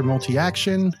forgot your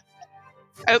multi-action,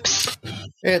 Oops.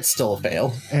 It's still a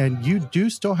fail. and you do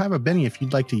still have a Benny if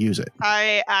you'd like to use it.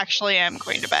 I actually am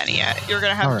going to Benny it. You're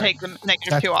going to have All to right. take the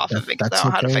 -2 off of it because That's I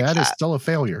don't know how to okay. fix That that. is still a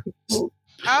failure.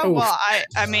 Oh, Oof. well,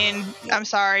 I mean, I'm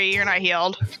sorry. You're not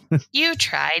healed. You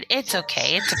tried. It's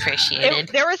okay. It's appreciated.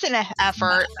 There was an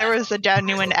effort. There was a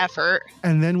genuine effort.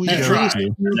 And then we That's go right.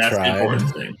 to That's tried. the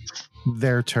important thing.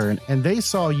 their turn, and they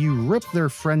saw you rip their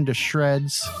friend to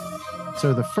shreds.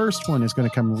 So the first one is going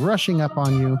to come rushing up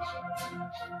on you.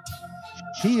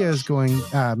 He is going,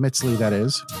 Mitsley, that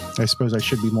is. I suppose I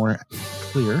should be more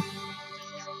clear.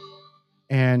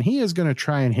 And he is going to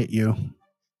try and hit you.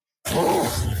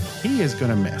 He is going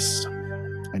to miss.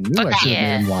 I knew I should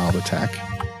have made him wild attack.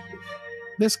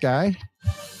 This guy,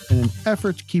 in an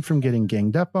effort to keep from getting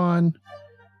ganged up on, going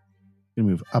to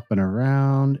move up and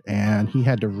around, and he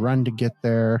had to run to get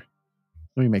there.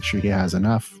 Let me make sure he has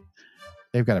enough.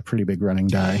 They've got a pretty big running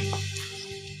die.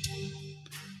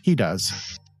 He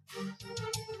does.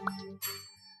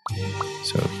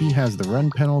 So he has the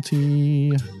run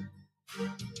penalty.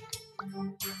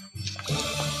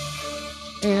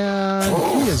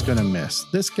 is going to miss.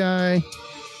 This guy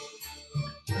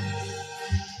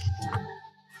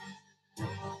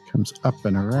comes up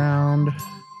and around,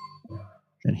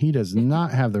 and he does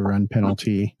not have the run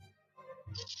penalty.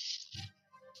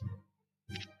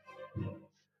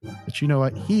 But you know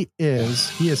what? He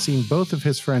has seen both of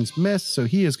his friends miss, so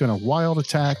he is going to wild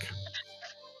attack.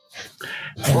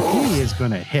 And he is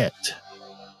going to hit.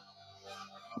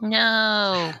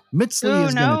 No. Mitsley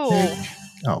is going to take...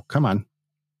 Oh, come on.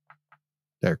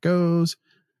 There it goes.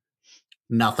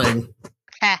 Nothing.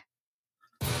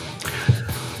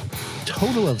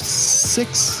 Total of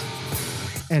 6,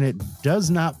 and it does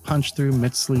not punch through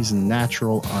Mitsley's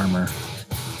natural armor.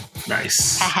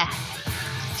 Nice.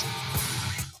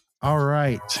 All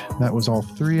right. That was all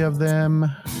 3 of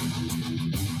them.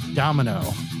 Domino.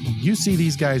 You see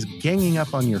these guys ganging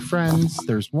up on your friends.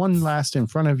 There's one last in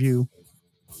front of you.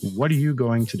 What are you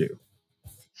going to do?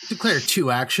 Declare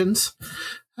 2 actions.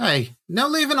 Hey, no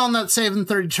leaving on that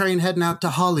 7:30 train heading out to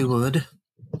Hollywood.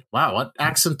 Wow, what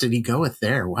accent did he go with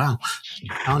there? Wow.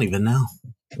 I don't even know.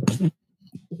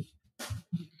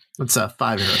 That's 5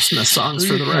 Aerosmith songs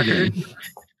for the record.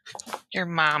 Your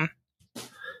mom.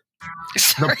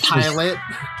 The pilot.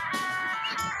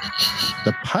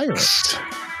 The pilot.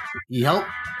 Yep.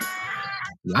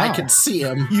 Wow. I can see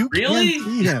him. You Really? can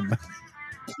see him.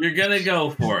 You're going to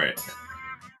go for it.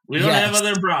 We don't have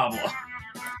other problem.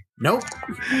 Nope.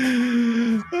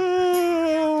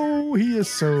 Oh, he is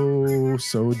so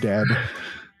dead.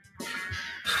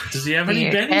 Does he have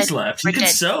any bennies left? He can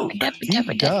soak.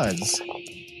 He does.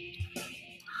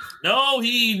 No,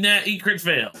 he crit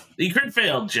failed. He crit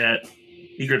failed, Jet.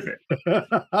 He crit failed.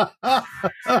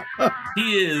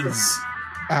 He is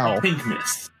a pink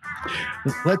mist.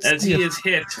 Let's as he is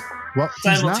hit He's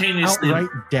simultaneously. not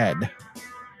outright dead.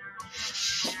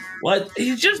 What?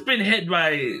 He's just been hit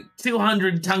by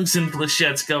 200 tungsten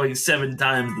flechettes going 7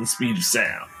 times the speed of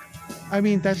sound. I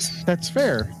mean, that's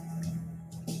fair.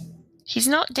 He's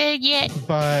not dead yet.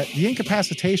 But the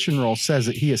incapacitation roll says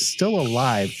that he is still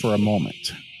alive for a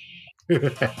moment.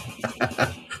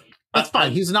 That's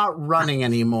fine. He's not running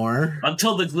anymore.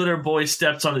 Until the glitter boy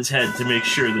steps on his head to make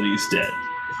sure that he's dead.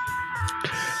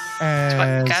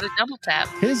 As got a double tap.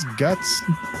 His guts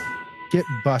get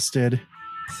busted,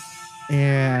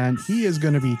 and he is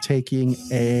going to be taking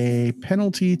a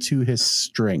penalty to his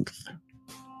strength.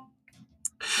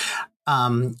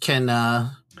 Can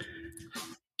Douchey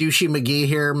McGee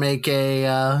here make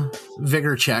a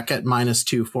vigor check at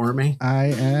 -2 for me?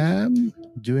 I am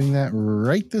doing that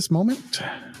right this moment.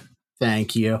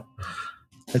 Thank you.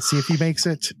 Let's see if he makes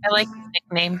it. I like the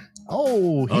nickname.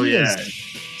 Oh, he yeah. is.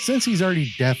 Since he's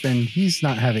already deafened, he's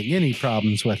not having any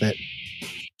problems with it.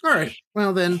 All right.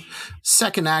 Well, then,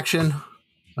 second action.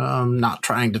 Not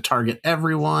trying to target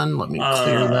everyone. Let me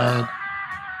clear that.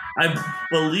 I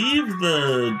believe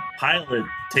the pilot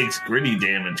takes gritty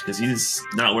damage because he's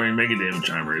not wearing mega damage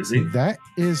armor, is he? That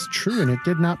is true, and it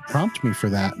did not prompt me for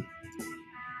that.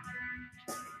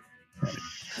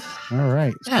 All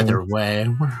right. Either way,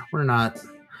 we're not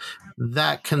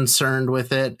that concerned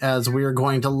with it, as we are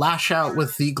going to lash out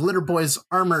with the Glitter Boy's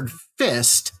armored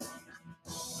fist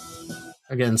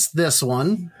against this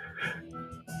one.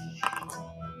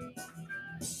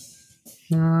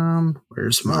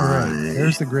 Where's my... All right.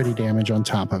 There's the gritty damage on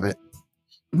top of it.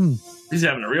 He's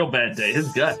having a real bad day. His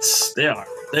guts, they're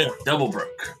double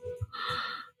broke.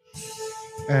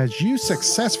 As you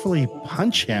successfully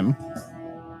punch him,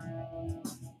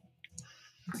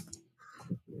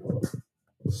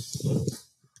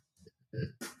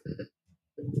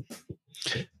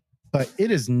 but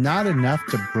it is not enough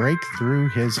to break through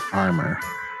his armor.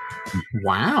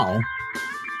 Wow.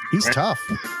 He's tough.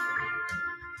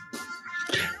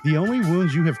 The only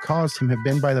wounds you have caused him have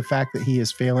been by the fact that he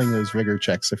is failing those vigor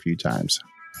checks a few times.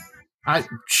 I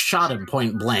shot him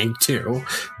point blank, too.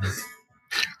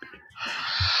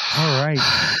 All right.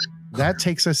 That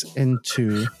takes us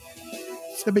into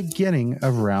the beginning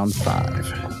of round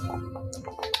 5.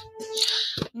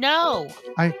 No.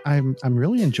 I'm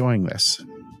really enjoying this.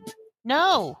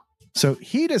 No. So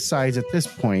he decides at this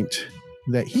point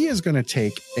that he is going to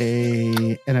take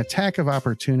an attack of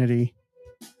opportunity.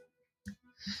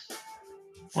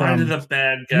 Why did the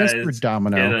bad guys Mr.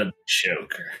 Domino get a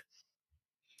choker?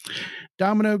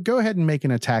 Domino, go ahead and make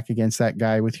an attack against that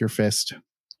guy with your fist.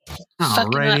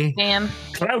 Alrighty.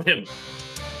 Cloud him.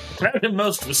 Cloud him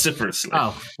most vociferously.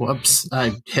 Oh, whoops.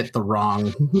 I hit the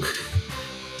wrong.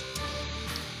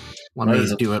 Let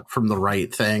me do it from the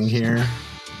right thing here.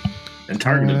 And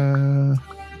target him.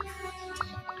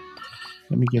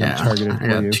 Let me get him targeted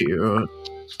for you.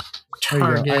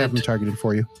 Target. I have him targeted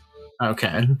for you.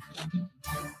 Okay.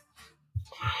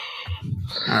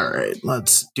 All right,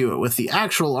 let's do it with the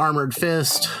actual armored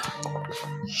fist.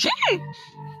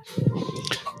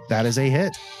 That is a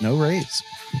hit. No raise.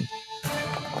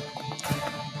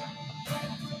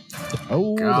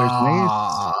 Oh, there's an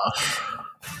ace.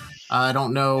 I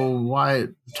don't know why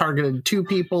it targeted 2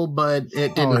 people, but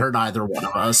it didn't hurt either one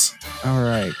of us. All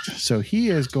right. So he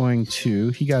is going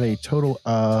to, he got a total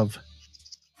of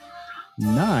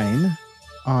 9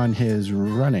 on his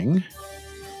running.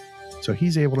 So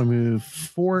he's able to move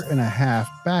 4.5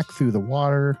 back through the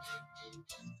water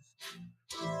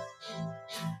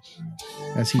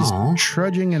as he's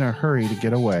trudging in a hurry to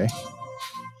get away.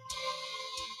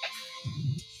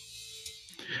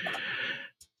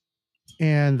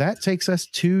 And that takes us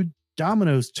to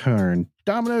Domino's turn.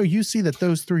 Domino, you see that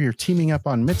those 3 are teaming up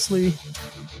on Mitsley.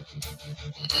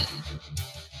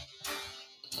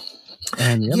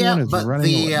 And the other one is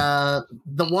running away.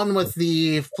 The one with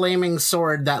the flaming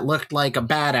sword that looked like a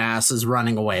badass is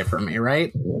running away from me,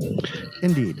 right?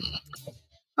 Indeed.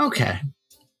 Okay.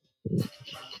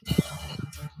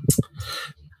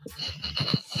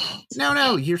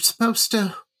 No, you're supposed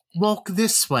to walk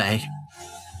this way.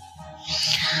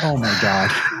 Oh my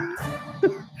god.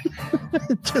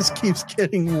 It just keeps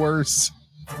getting worse.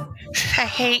 I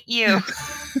hate you.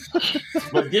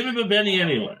 But give him a Benny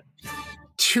anyway.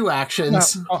 2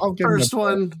 actions. No, I'll give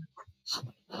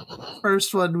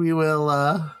First one, we will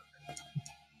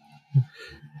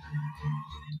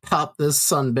pop this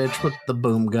sumbitch with the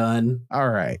boom gun. All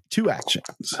right, 2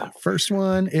 actions. First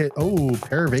one,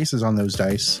 pair of aces on those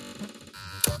dice.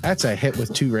 That's a hit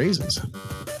with 2 raises.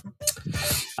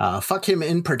 Fuck him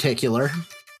in particular.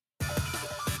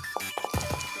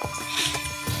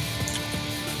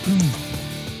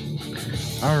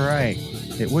 All right.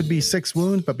 It would be 6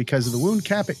 wounds, but because of the wound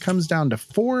cap, it comes down to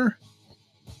 4.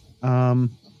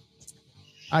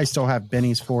 I still have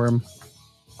bennies for him.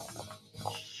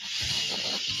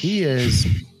 He is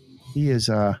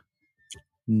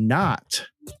not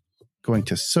going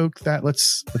to soak that.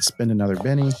 Let's spend another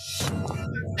Benny.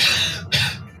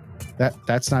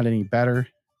 That's not any better.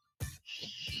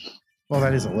 Well,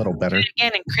 that is a little better.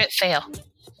 Again and crit fail.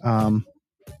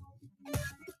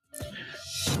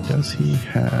 Does he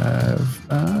have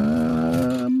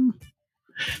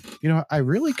I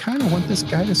really kind of want this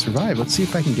guy to survive. Let's see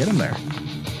if I can get him there.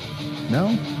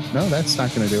 No, that's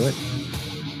not going to do it.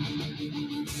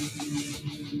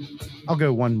 I'll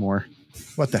go one more.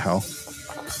 What the hell?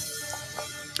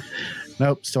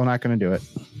 Nope, still not going to do it.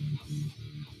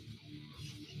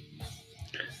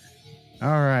 All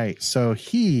right, so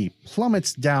he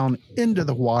plummets down into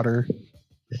the water.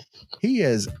 He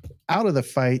is out of the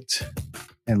fight.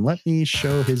 And let me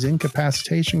show his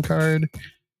incapacitation card.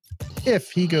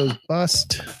 If he goes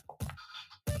bust,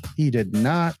 he did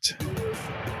not.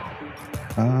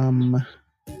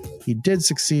 He did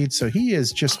succeed, so he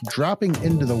is just dropping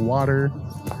into the water,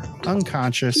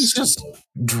 unconscious. He's just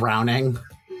drowning.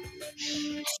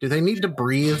 Do they need to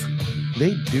breathe?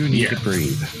 They do need to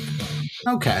breathe.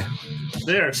 Okay.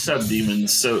 They are subdemons,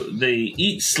 so they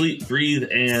eat, sleep, breathe,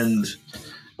 and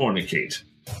fornicate.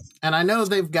 And I know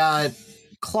they've got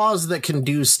claws that can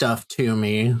do stuff to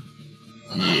me.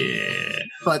 Yeah.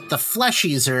 But the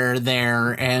fleshies are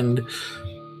there, and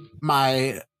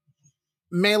my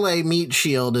melee meat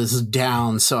shield is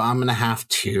down, so I'm going to have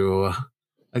to,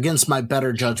 against my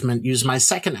better judgment, use my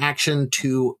second action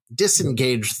to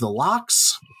disengage the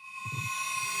locks.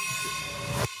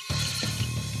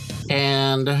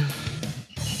 And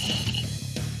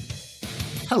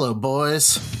hello,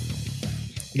 boys.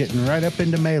 Getting right up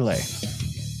into melee.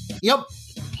 Yep.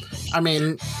 I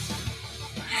mean,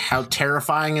 how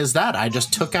terrifying is that? I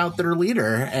just took out their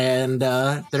leader and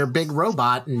their big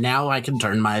robot, and now I can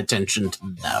turn my attention to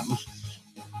them.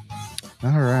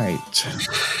 All right.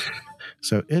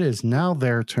 So it is now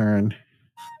their turn.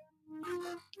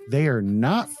 They are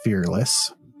not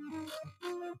fearless.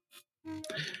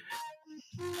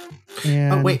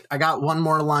 And oh, wait. I got one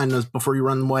more line before you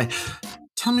run away.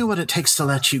 Tell me what it takes to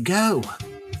let you go.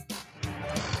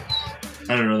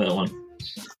 I don't know that one.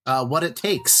 What it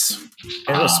takes.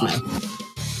 Aerosmith.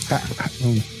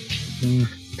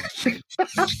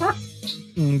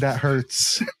 That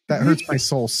hurts. That hurts my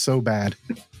soul so bad.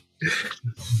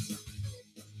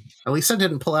 At least I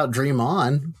didn't pull out Dream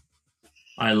On.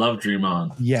 I love Dream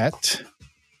On. Yet.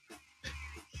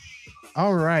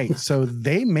 All right. So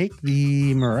they make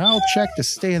the morale check to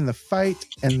stay in the fight,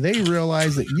 and they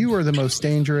realize that you are the most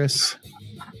dangerous.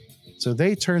 So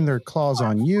they turn their claws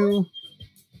on you.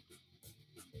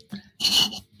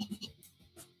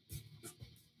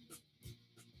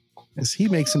 As he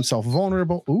makes himself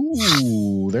vulnerable.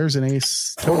 Ooh, there's an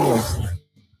ace. Total of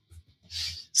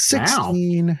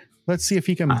 16. Wow. Let's see if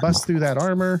he can bust through that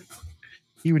armor.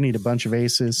 He would need a bunch of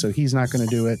aces, so he's not going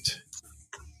to do it.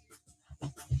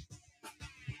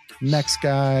 Next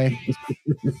guy.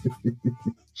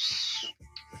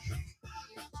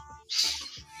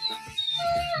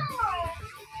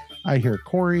 I hear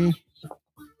Corey.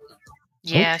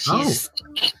 Yeah, she's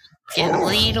getting a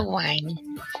little whiny.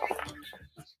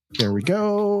 There we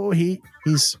go. He's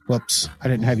whoops. I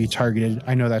didn't have you targeted.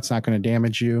 I know that's not going to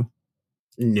damage you.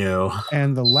 No.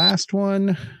 And the last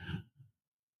one,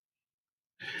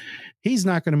 he's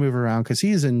not going to move around because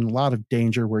he's in a lot of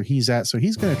danger where he's at. So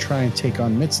he's going to try and take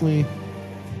on Mitsley.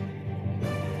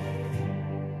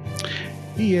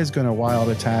 He is going to wild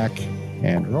attack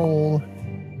and roll.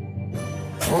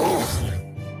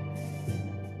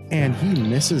 And he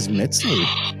misses Mitsley.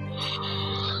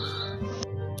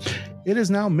 It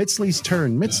is now Mitsley's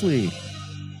turn. Mitsley.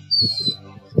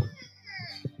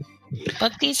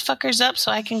 Fuck these fuckers up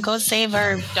so I can go save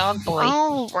our dog boy.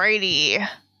 Alrighty.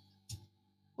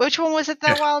 Which one was it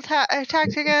that wild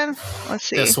attacked again? Let's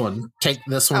see. This one. Take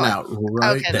this one out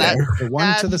right there. The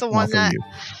one to the one that, you.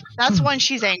 That's one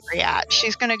she's angry at.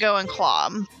 She's going to go and claw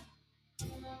him.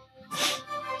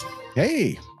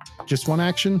 Hey, just one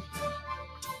action?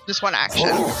 Just one action.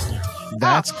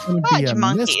 That's going to be a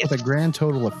miss with a grand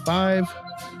total of 5.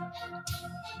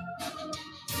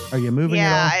 Are you moving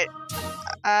at all?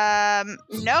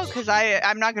 No, because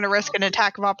I'm not going to risk an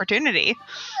attack of opportunity.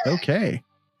 Okay.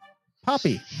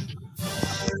 Poppy.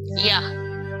 Yeah.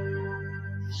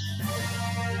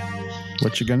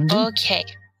 What you going to do? Okay.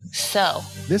 So.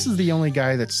 This is the only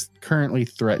guy that's currently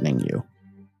threatening you.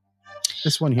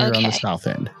 This one here on the south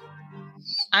end.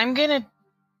 I'm going to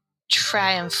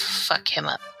try and fuck him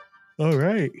up. All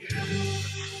right.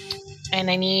 And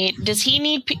does he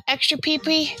need extra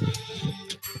PP?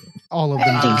 All of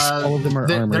them do. All of them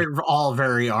are armored. They're all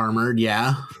very armored,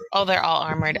 yeah. Oh, they're all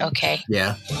armored. Okay.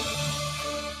 Yeah.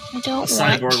 I don't the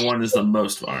cyborg one is the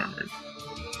most armored.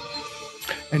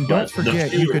 And don't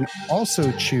forget, you can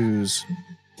also choose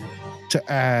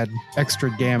to add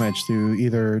extra damage through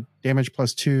either damage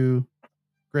 +2,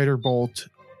 greater bolt,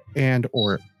 and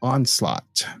or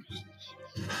onslaught.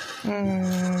 Do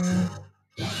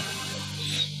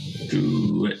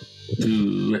it.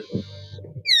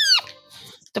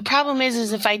 The problem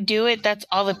is if I do it, that's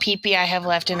all the PP I have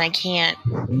left, and I can't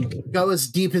go as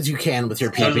deep as you can with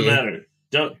your PP. Doesn't matter.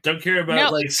 Don't care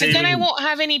about saving. Then I won't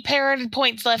have any parry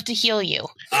points left to heal you.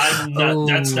 I'm not.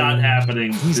 That's not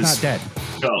happening. He's not dead.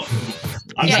 No.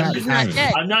 He's not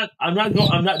dead. I'm not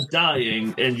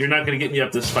dying, and you're not going to get me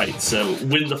up this fight. So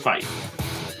win the fight.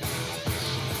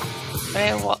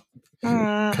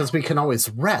 Because we can always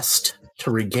rest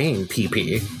to regain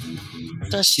PP.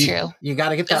 That's true. You got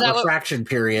to get that refraction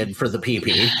period for the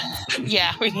PP.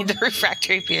 Yeah, we need the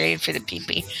refractory period for the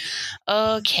PP.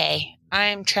 Okay.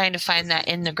 I'm trying to find that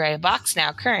in the gray box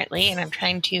now currently, and I'm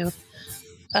trying to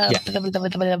Greater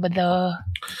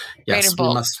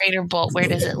Bolt. Where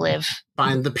does it live?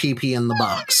 Find the PP in the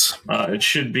box. It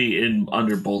should be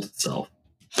under Bolt itself.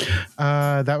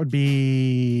 That would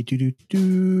be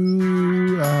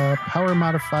power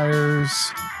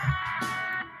modifiers.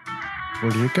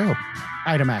 Where did it go?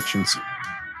 Item actions.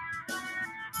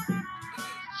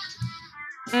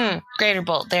 Greater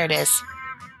Bolt. There it is.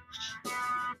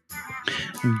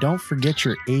 And don't forget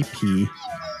your AP.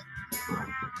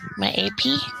 My AP?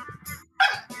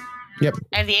 Yep.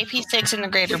 I have the AP6 and the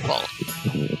Greater Bolt.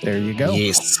 There you go.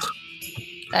 Yes.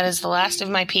 That is the last of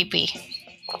my PP.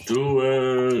 Do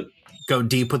it. Go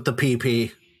deep with the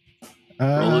PP.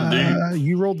 Roll it deep.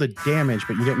 You rolled the damage,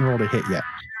 but you didn't roll the hit yet.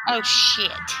 Oh,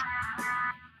 shit.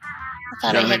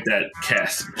 I gotta make that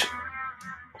cast.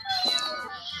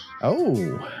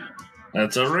 Oh.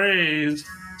 That's a raise.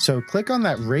 So click on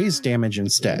that raise damage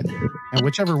instead. And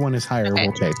whichever one is higher,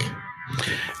 we'll take.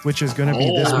 Which is going to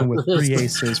be this one with 3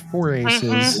 aces, 4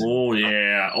 aces. Oh,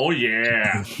 yeah. Oh,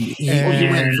 yeah.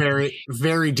 You went very,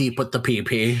 very deep with the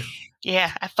PP.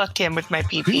 Yeah, I fucked him with my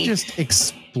PP. He just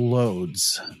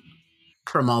explodes.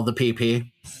 From all the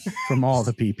PP. From all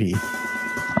the PP.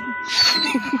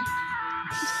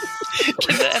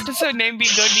 Can the episode name be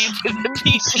Go Deep with the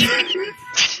PP?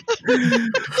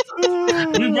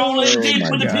 We're rolling deep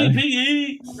with the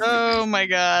PPE. Oh my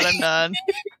god, I'm done.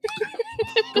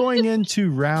 Going into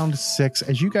round 6,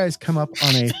 as you guys come up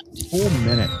on a full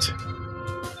minute,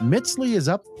 Mitsley is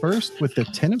up first with the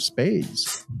 10 of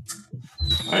spades.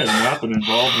 I have not been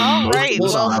involved in all right,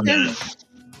 well, since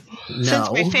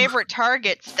my favorite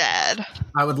target's dead.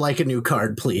 I would like a new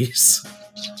card, please.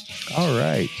 All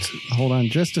right. Hold on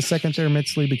just a second there,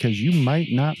 Mitsley, because you might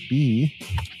not be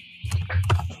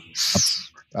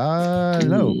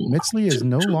No. Mitsley is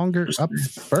no longer up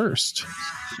first.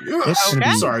 It's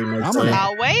Okay. Sorry, Mitsley.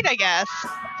 I'll wait, I guess.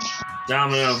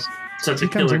 Domino. Such He a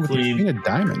comes killer in with the queen. Queen of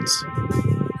Diamonds.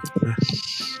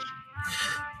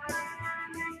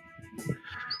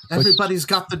 Everybody's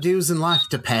got the dues in life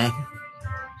to pay.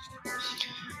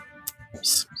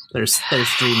 There's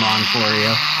Dreamon for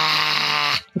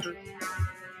you.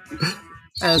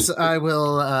 As I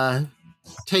will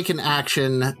take an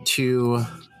action to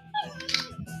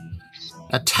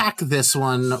attack this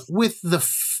one with the...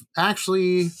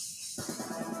 Actually,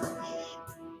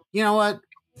 you know what?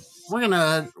 We're going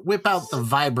to whip out the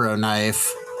vibro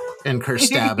knife and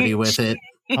Kirstabity with it.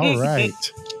 All right.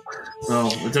 Oh,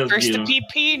 it does First you. the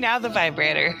PP, now the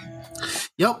vibrator.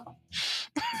 Yep.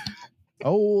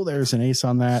 Oh, there's an ace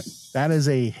on that. That is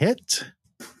a hit.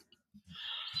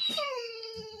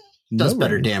 Does No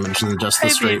better range. damage than just the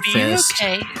Hey, straight baby, you fist.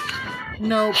 okay?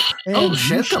 Nope. And Oh, you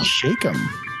shake 'em. Shake him.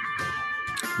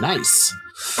 Nice.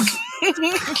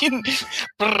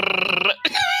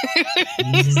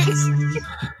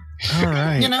 All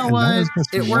right. You know and that what? is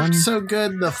just It worked one- so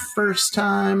good the first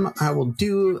time. I will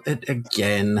do it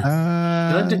again. Did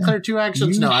I declare 2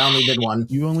 actions? you- No, I only did 1.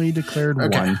 You only declared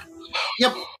Okay. one.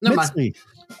 Yep. Never mind. Mitsley.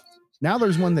 Now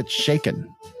there's one that's shaken.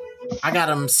 I got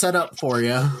them set up for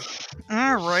you.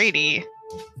 Alrighty.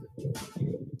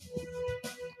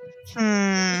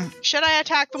 Should I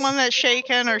attack the one that's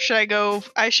shaken, or should I go?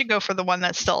 I should go for the one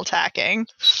that's still attacking.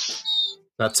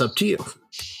 That's up to you.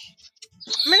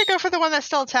 I'm gonna go for the one that's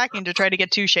still attacking to try to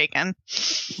get 2 shaken.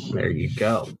 There you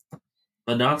go.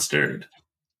 But not stirred.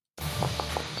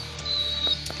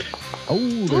 Oh,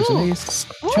 there's an Ooh. ace.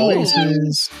 2 Ooh.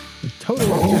 aces. A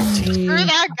total of 15. Screw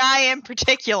that guy in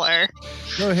particular.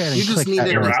 Go ahead and You just click need that.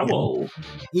 it. right. Bravo.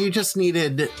 You just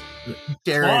needed Oh,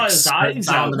 Derek's his eyes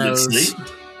out, Domino's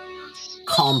Mitsley.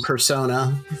 calm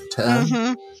persona to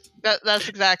Mm-hmm. That's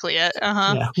exactly it.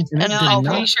 yeah. And Did I'll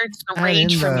not Pretty sure it's the add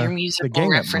rage in from the- your the musical gang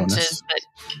up references. But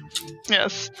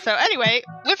Yes. So anyway,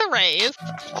 with a raise,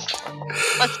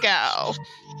 let's go.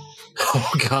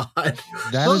 Oh God.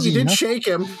 That Well, is you did enough shake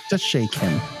him. to shake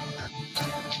him.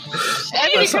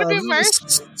 Hey, you could do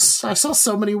first. I saw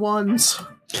so many ones.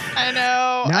 I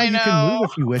know. Now I you know. can move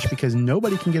if you wish because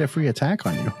nobody can get a free attack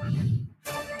on you.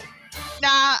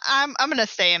 Nah, I'm gonna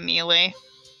stay in melee.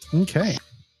 Okay.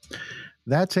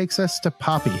 That takes us to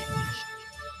Poppy.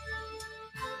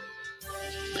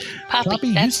 Poppy,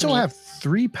 you that's still me. have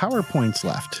 3 power points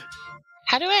left.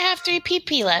 How do I have 3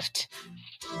 PP left?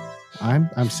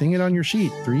 I'm seeing it on your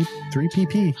sheet. 3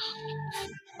 PP.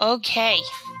 Okay.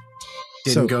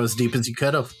 Didn't So- go as deep as you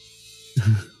could have.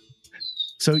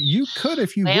 So you could,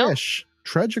 if you Well- wish,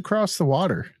 trudge across the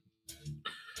water.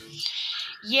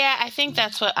 Yeah, I think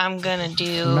that's what I'm gonna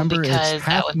do. Remember, because it's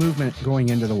half that would, movement going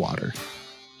into the water.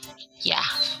 yeah.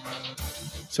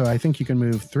 So I think you can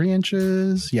move 3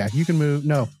 inches. Yeah, you can move.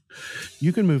 No,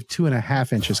 you can move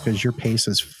 2.5 inches because your pace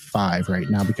is 5 right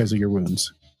now because of your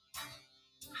wounds.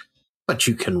 But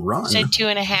you can run. So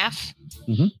 2.5.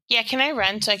 Mhm. Yeah, can I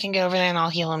run so I can go over there and I'll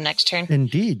heal him next turn?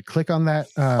 Indeed. Click on that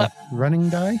running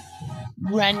die.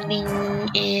 Running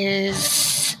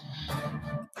is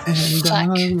And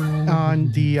Fuck.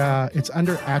 On the it's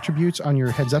under attributes on your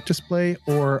heads up display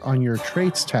or on your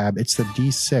traits tab. It's the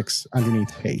D6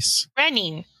 underneath pace.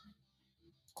 running.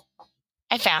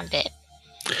 I found it.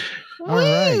 All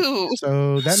right. Woo!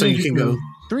 So that So means you can move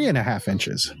go. 3.5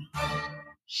 inches.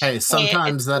 Hey,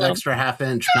 sometimes that little. extra half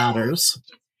inch matters.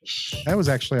 That was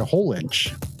actually a whole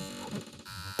inch.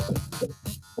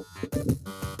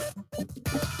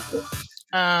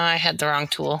 I had the wrong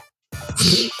tool.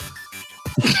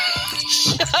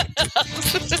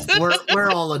 We're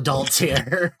all adults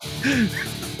here.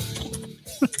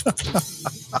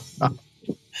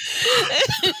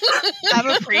 I'm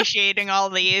appreciating all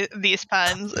these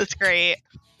puns. It's great.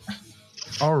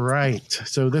 All right.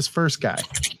 So this first guy,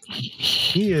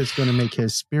 he is going to make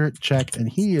his spirit check and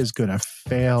he is going to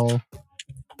fail.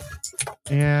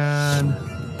 And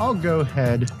I'll go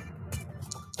ahead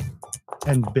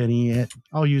and Benny it.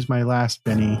 I'll use my last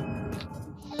Benny.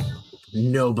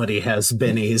 Nobody has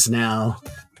bennies now.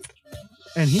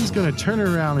 And he's going to turn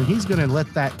around and he's going to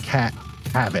let that cat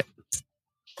have it.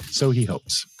 So he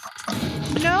hopes.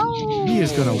 No. He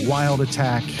is going to wild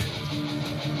attack.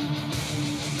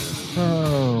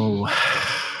 Oh.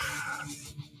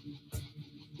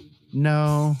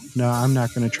 No, I'm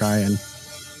not going to try and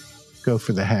go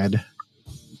for the head.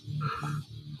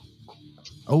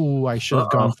 Oh, I should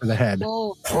have gone for the head.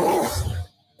 Oh,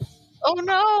 Oh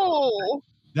no.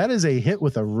 That is a hit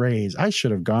with a raise. I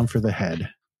should have gone for the head.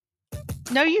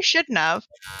 No, you shouldn't have.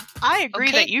 I agree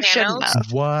Okay, that you shouldn't Thanos.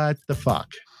 have. What the fuck?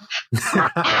 A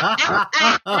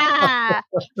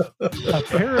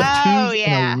pair of 2s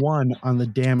and a 1 on the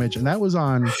damage, and that was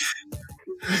on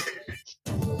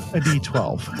a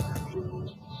D12.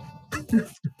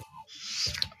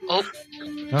 Oh.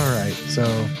 All right, so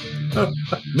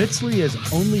Mitsley is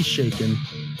only shaken.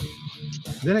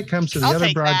 Then it comes to the other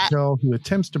Broadkill who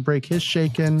attempts to break his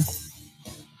shaken,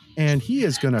 and he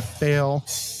is going to fail.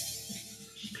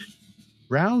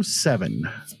 Round 7.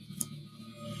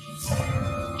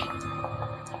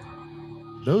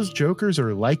 Those jokers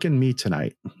are liking me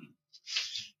tonight.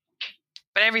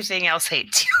 But everything else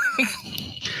hates you.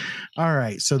 All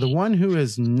right, so the one who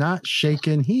is not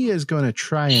shaken, he is going to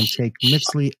try and take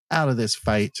Mitsley out of this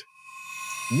fight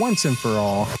once and for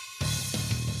all.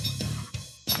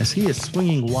 As he is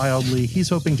swinging wildly, he's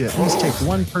hoping to at least take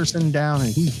one person down,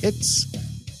 and he hits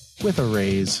with a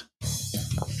raise.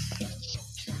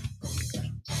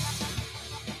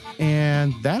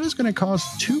 And that is going to cause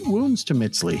 2 wounds to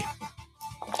Mitsley,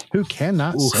 who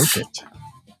cannot soak it.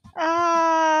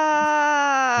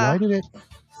 Why did it?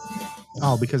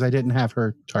 Oh, because I didn't have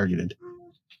her targeted.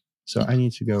 So I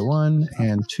need to go 1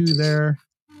 and 2 there.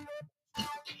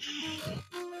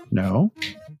 No.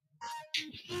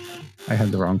 I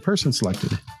had the wrong person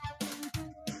selected.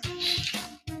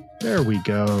 There we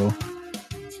go.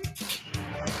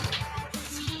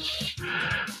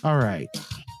 All right.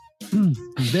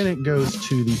 Then it goes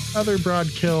to the other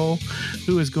Broadkill,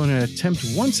 who is going to attempt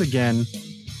once again.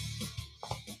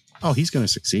 Oh, he's going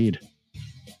to succeed.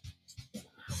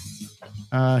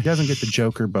 He doesn't get the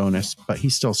Joker bonus, but he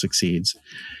still succeeds.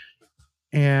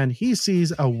 And he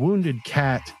sees a wounded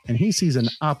cat, and he sees an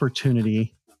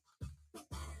opportunity.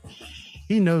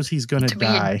 He knows he's going to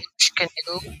die.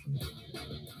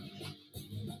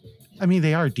 I mean,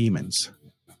 they are demons.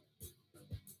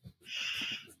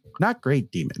 Not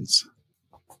great demons.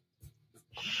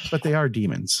 But they are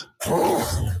demons.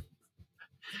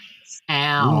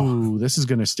 Ow. Ooh, this is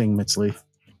going to sting Mitsley.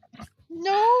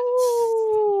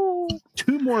 No.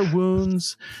 2 more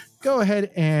wounds. Go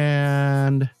ahead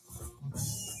and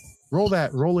roll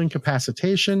that roll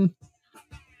incapacitation.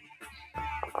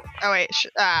 Oh, wait.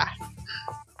 I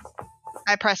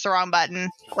pressed the wrong button.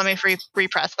 Let me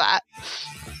repress that.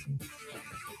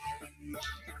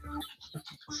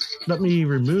 Let me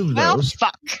remove Well, those.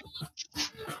 fuck.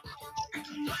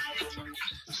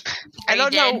 I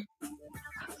don't know.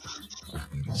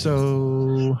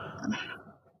 So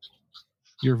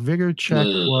your vigor check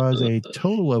was a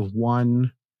total of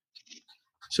 1.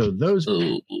 So those.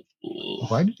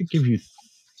 Why did it give you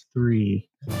 3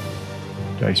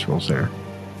 dice rolls there?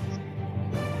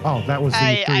 Oh, that was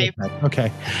the 3 effect.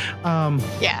 Okay.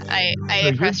 Yeah,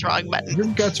 I pressed the wrong button. Your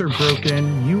guts are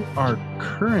broken. You are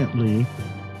currently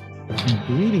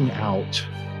bleeding out.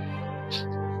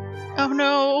 Oh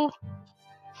no.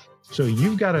 So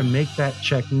you've got to make that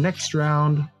check next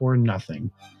round or nothing.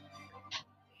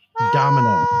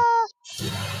 Domino.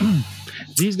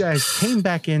 These guys came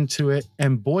back into it,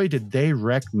 and boy, did they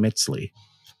wreck Mitsley.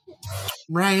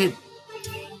 Right.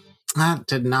 That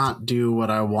did not do what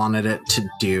I wanted it to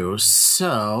do.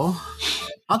 So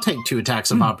I'll take 2 attacks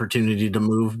of opportunity to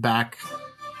move back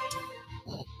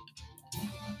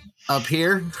up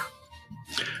here.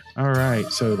 All right.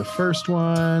 So the first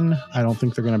one, I don't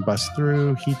think they're going to bust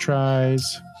through. He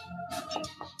tries.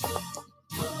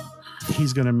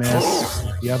 He's going to miss.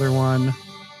 The other one.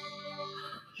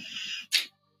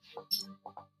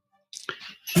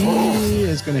 He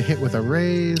is going to hit with a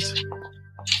raise.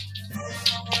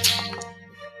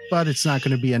 But it's not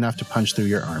going to be enough to punch through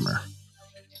your armor.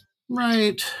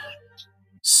 Right.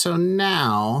 So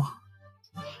now...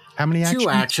 How many actions? 2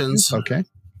 actions. Okay.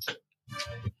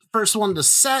 First one to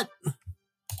set.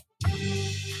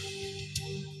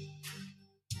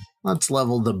 Let's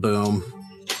level the boom.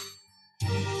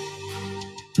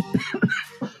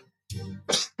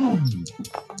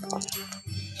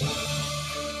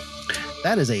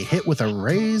 That is a hit with a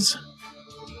raise.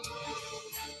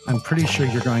 I'm pretty sure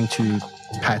you're going to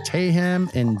pate him.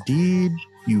 Indeed,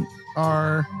 you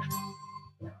are.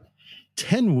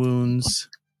 10 wounds.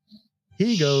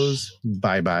 He goes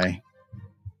bye-bye.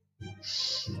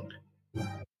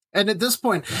 And at this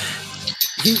point,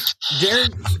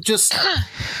 Jared just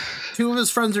 2 of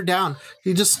his friends are down.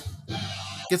 He just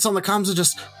gets on the comms and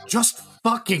just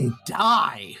fucking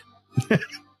die.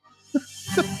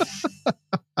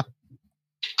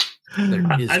 I didn't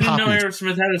know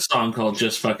Aerosmith had a song called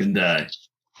 "Just Fucking Die."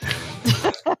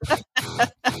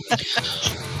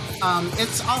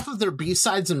 It's off of their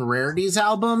B-Sides and Rarities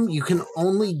album. You can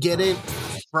only get it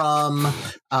from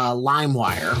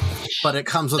LimeWire, but it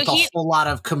comes with a whole lot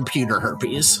of computer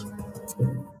herpes.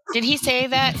 Did he say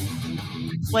that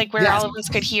Like where all of us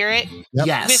could hear it? Yep.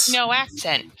 Yes. With no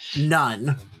accent.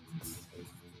 None.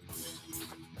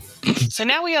 So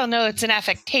now we all know it's an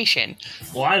affectation.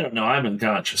 Well, I don't know. I'm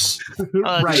unconscious.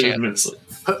 Oh, Right. true. Immensely.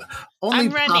 Only I'm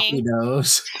running. Puppy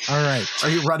knows. All right. Are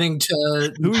you running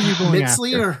to Who are you going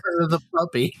Mitsley after? or the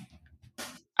puppy?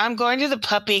 I'm going to the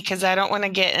puppy because I don't want to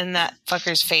get in that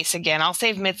fucker's face again. I'll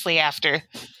save Mitsley after.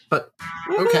 But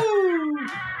okay.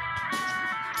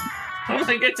 Oh,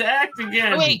 I get to act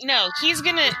again. Wait, no, she's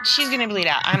gonna bleed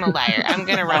out. I'm a liar. I'm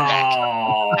gonna run back.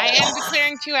 Oh. I am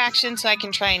declaring 2 actions so I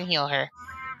can try and heal her.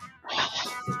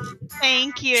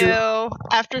 Thank you.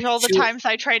 After all the Shoot. times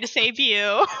I tried to save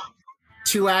you.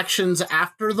 2 actions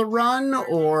after the run,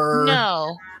 or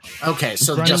No, Okay,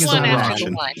 so Running just is the one a after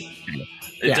run. the one.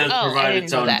 It Yeah. does Oh, I provide didn't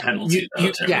its know own that. penalty.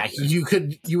 You though,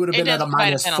 you would have It been at does a provide a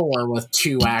minus penalty. 4 with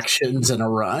 2 actions in a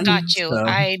run. Got you. so-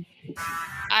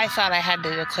 I thought I had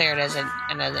to declare it as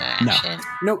another action.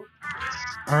 Nope.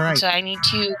 All right. So I need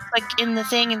to click in the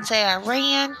thing and say I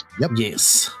ran.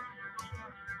 Yes.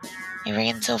 I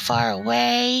ran so far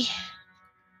away.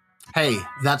 Hey,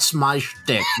 that's my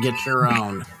shtick. Get your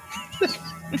own.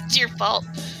 It's your fault.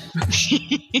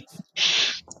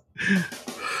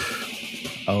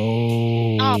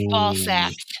 Oh. Oh, ball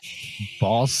sack.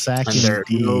 Ball sack And there-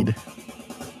 indeed.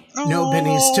 No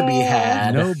bennies to be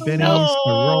had. No bennies to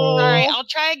roll. All right, I'll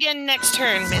try again next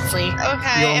turn, Mitsley. You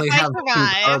Okay, only if I have 2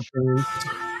 survive. power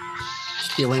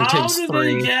points. Healing How takes did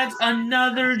 3. they get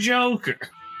another Joker?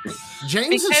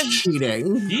 James Because- is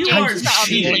cheating. You James are is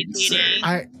obviously cheating, cheating.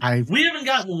 sir. We haven't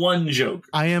gotten one Joker.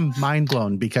 I am mind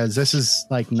blown because this is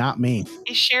like not me.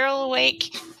 Is Cheryl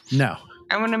awake? No.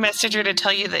 I'm gonna message her to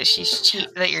tell you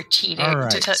that that you're cheating. All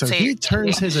right. So say he you're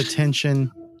turns cheating. his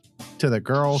attention to the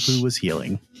girl who was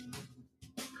healing.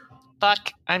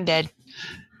 Fuck, I'm dead.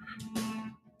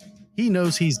 He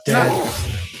knows he's dead.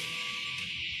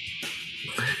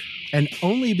 And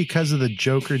only because of the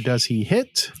Joker does he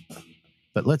hit.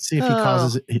 But let's see if he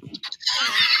causes it.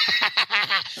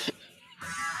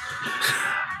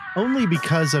 Only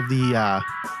because of the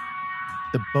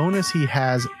bonus he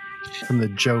has from the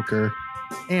Joker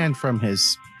and from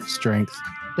his strength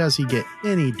does he get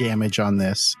any damage on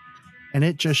this. And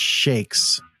it just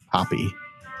shakes Poppy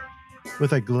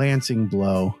with a glancing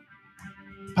blow.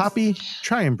 Poppy,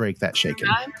 try and break that shaking.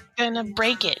 I'm gonna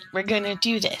break it. We're gonna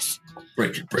do this.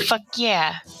 Break it, break it. Fuck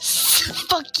yeah.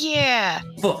 Fuck yeah.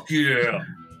 Fuck yeah.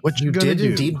 What you You gonna did do?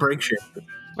 indeed break shit.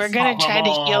 We're gonna try to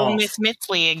heal Oh. Miss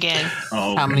Mitsley again.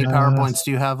 Oh, How many Uh, power points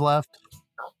do you have left?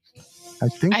 I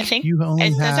think you only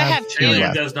it says I have have two Failure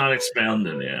left. does not expound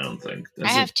any, I don't think. I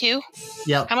have 2.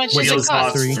 Yep. How much Wait, does those it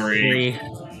cost? cost 3. 3.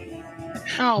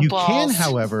 Oh, You balls. can,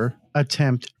 however,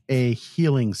 attempt a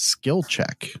healing skill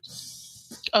check.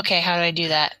 Okay, how do I do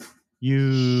that?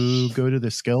 You go to the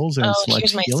skills and Oh, select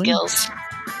here's my healing. skills.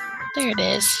 There it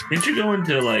is. Didn't you go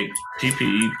into, like,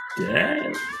 TPE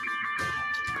dead?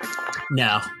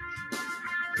 No.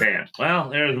 Damn. Well,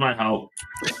 there's my hope.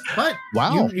 But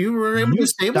Wow. you were able You to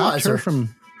stabilize stopped her her.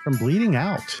 from bleeding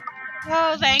out.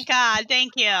 Oh, thank God.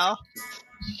 Thank you.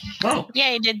 Oh, Yeah,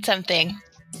 I did something.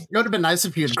 It would have been nice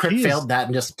if you had crit Jeez. failed that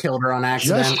and just killed her on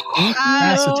accident. Just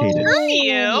incapacitated. Screw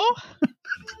you.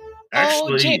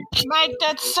 actually, Mike,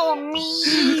 that's so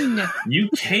mean. you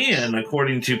can,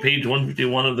 according to page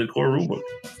 151 of the core rulebook.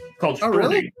 Called Oh,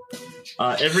 really?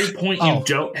 Shorty. Every point Oh. you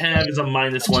don't have is a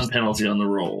 -1 penalty on the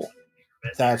roll.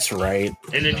 That's right.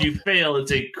 And if you fail,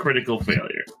 it's a critical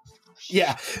failure.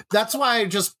 Yeah, that's why I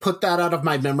just put that out of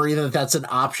my memory that that's an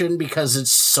option because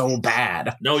it's so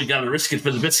bad. No, you gotta risk it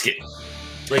for the biscuit.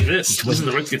 Like this. This is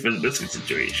the risk it for the biscuit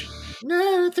situation.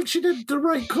 Nah, I think she did the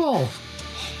right call.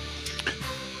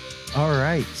 All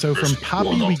right. So from There's Poppy,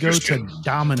 one we off go Christian. to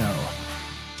Domino.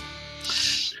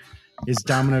 Is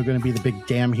Domino going to be the big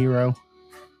damn hero?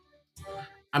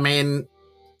 I mean,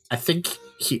 I think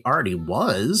he already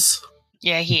was,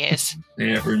 Yeah, he is.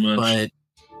 Yeah, pretty much. but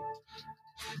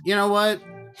you know what?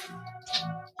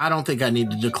 I don't think I need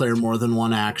to declare more than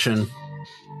one action.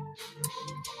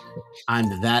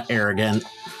 I'm that arrogant.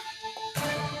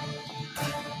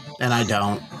 And I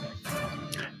don't.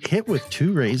 Hit with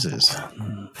 2 raises.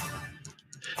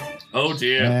 Oh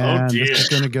dear. And Oh dear. this is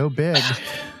going to go big.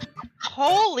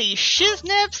 Holy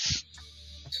shiznips.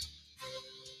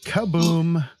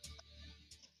 Kaboom.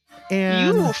 And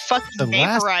You the fucking last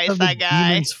vaporized of the that guy.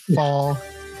 demons fall.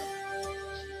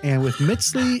 And with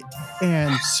Mitsley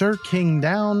and Sir King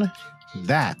down,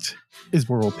 that is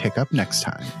where we'll pick up next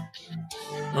time.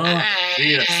 Oh,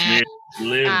 yes, man.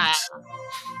 Lived.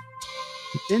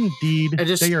 Indeed, I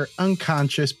just- they are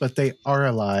unconscious, but they are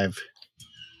alive.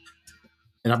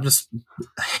 And I'm just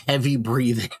heavy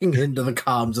breathing into the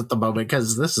comms at the moment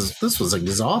because this was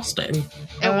exhausting.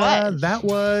 It was. That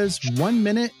was 1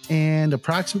 minute and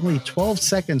approximately 12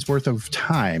 seconds worth of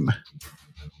time.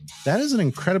 That is an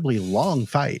incredibly long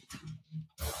fight.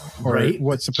 Or Right?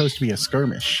 what's supposed to be a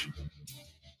skirmish.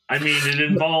 I mean, it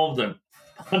involved a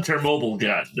Hunter mobile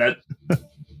gun. That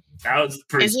was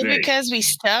pretty Is it big. because we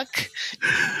stuck?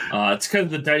 It's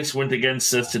because the dice went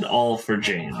against us and all for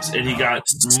James, and he got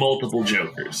multiple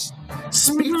jokers.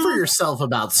 Speak for yourself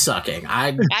about sucking.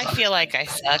 I feel like I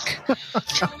suck.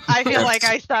 I feel like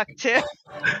I suck too.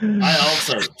 I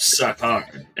also suck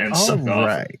hard and All suck off.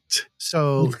 right.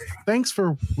 So thanks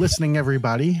for listening,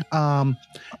 everybody.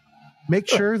 Make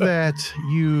sure that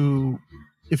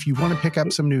if you want to pick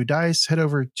up some new dice, head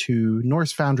over to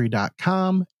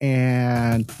norsefoundry.com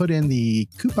and put in the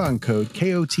coupon code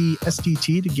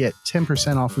KOTSDT to get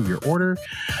 10% off of your order.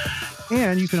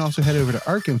 And you can also head over to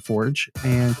Arkenforge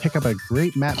and pick up a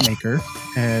great map maker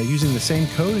using the same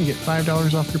code and get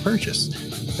 $5 off your purchase.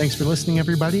 Thanks for listening,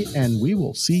 everybody, and we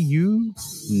will see you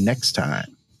next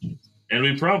time. And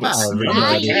we promise Bye, none of the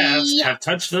everybody. cast have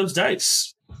touched those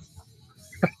dice.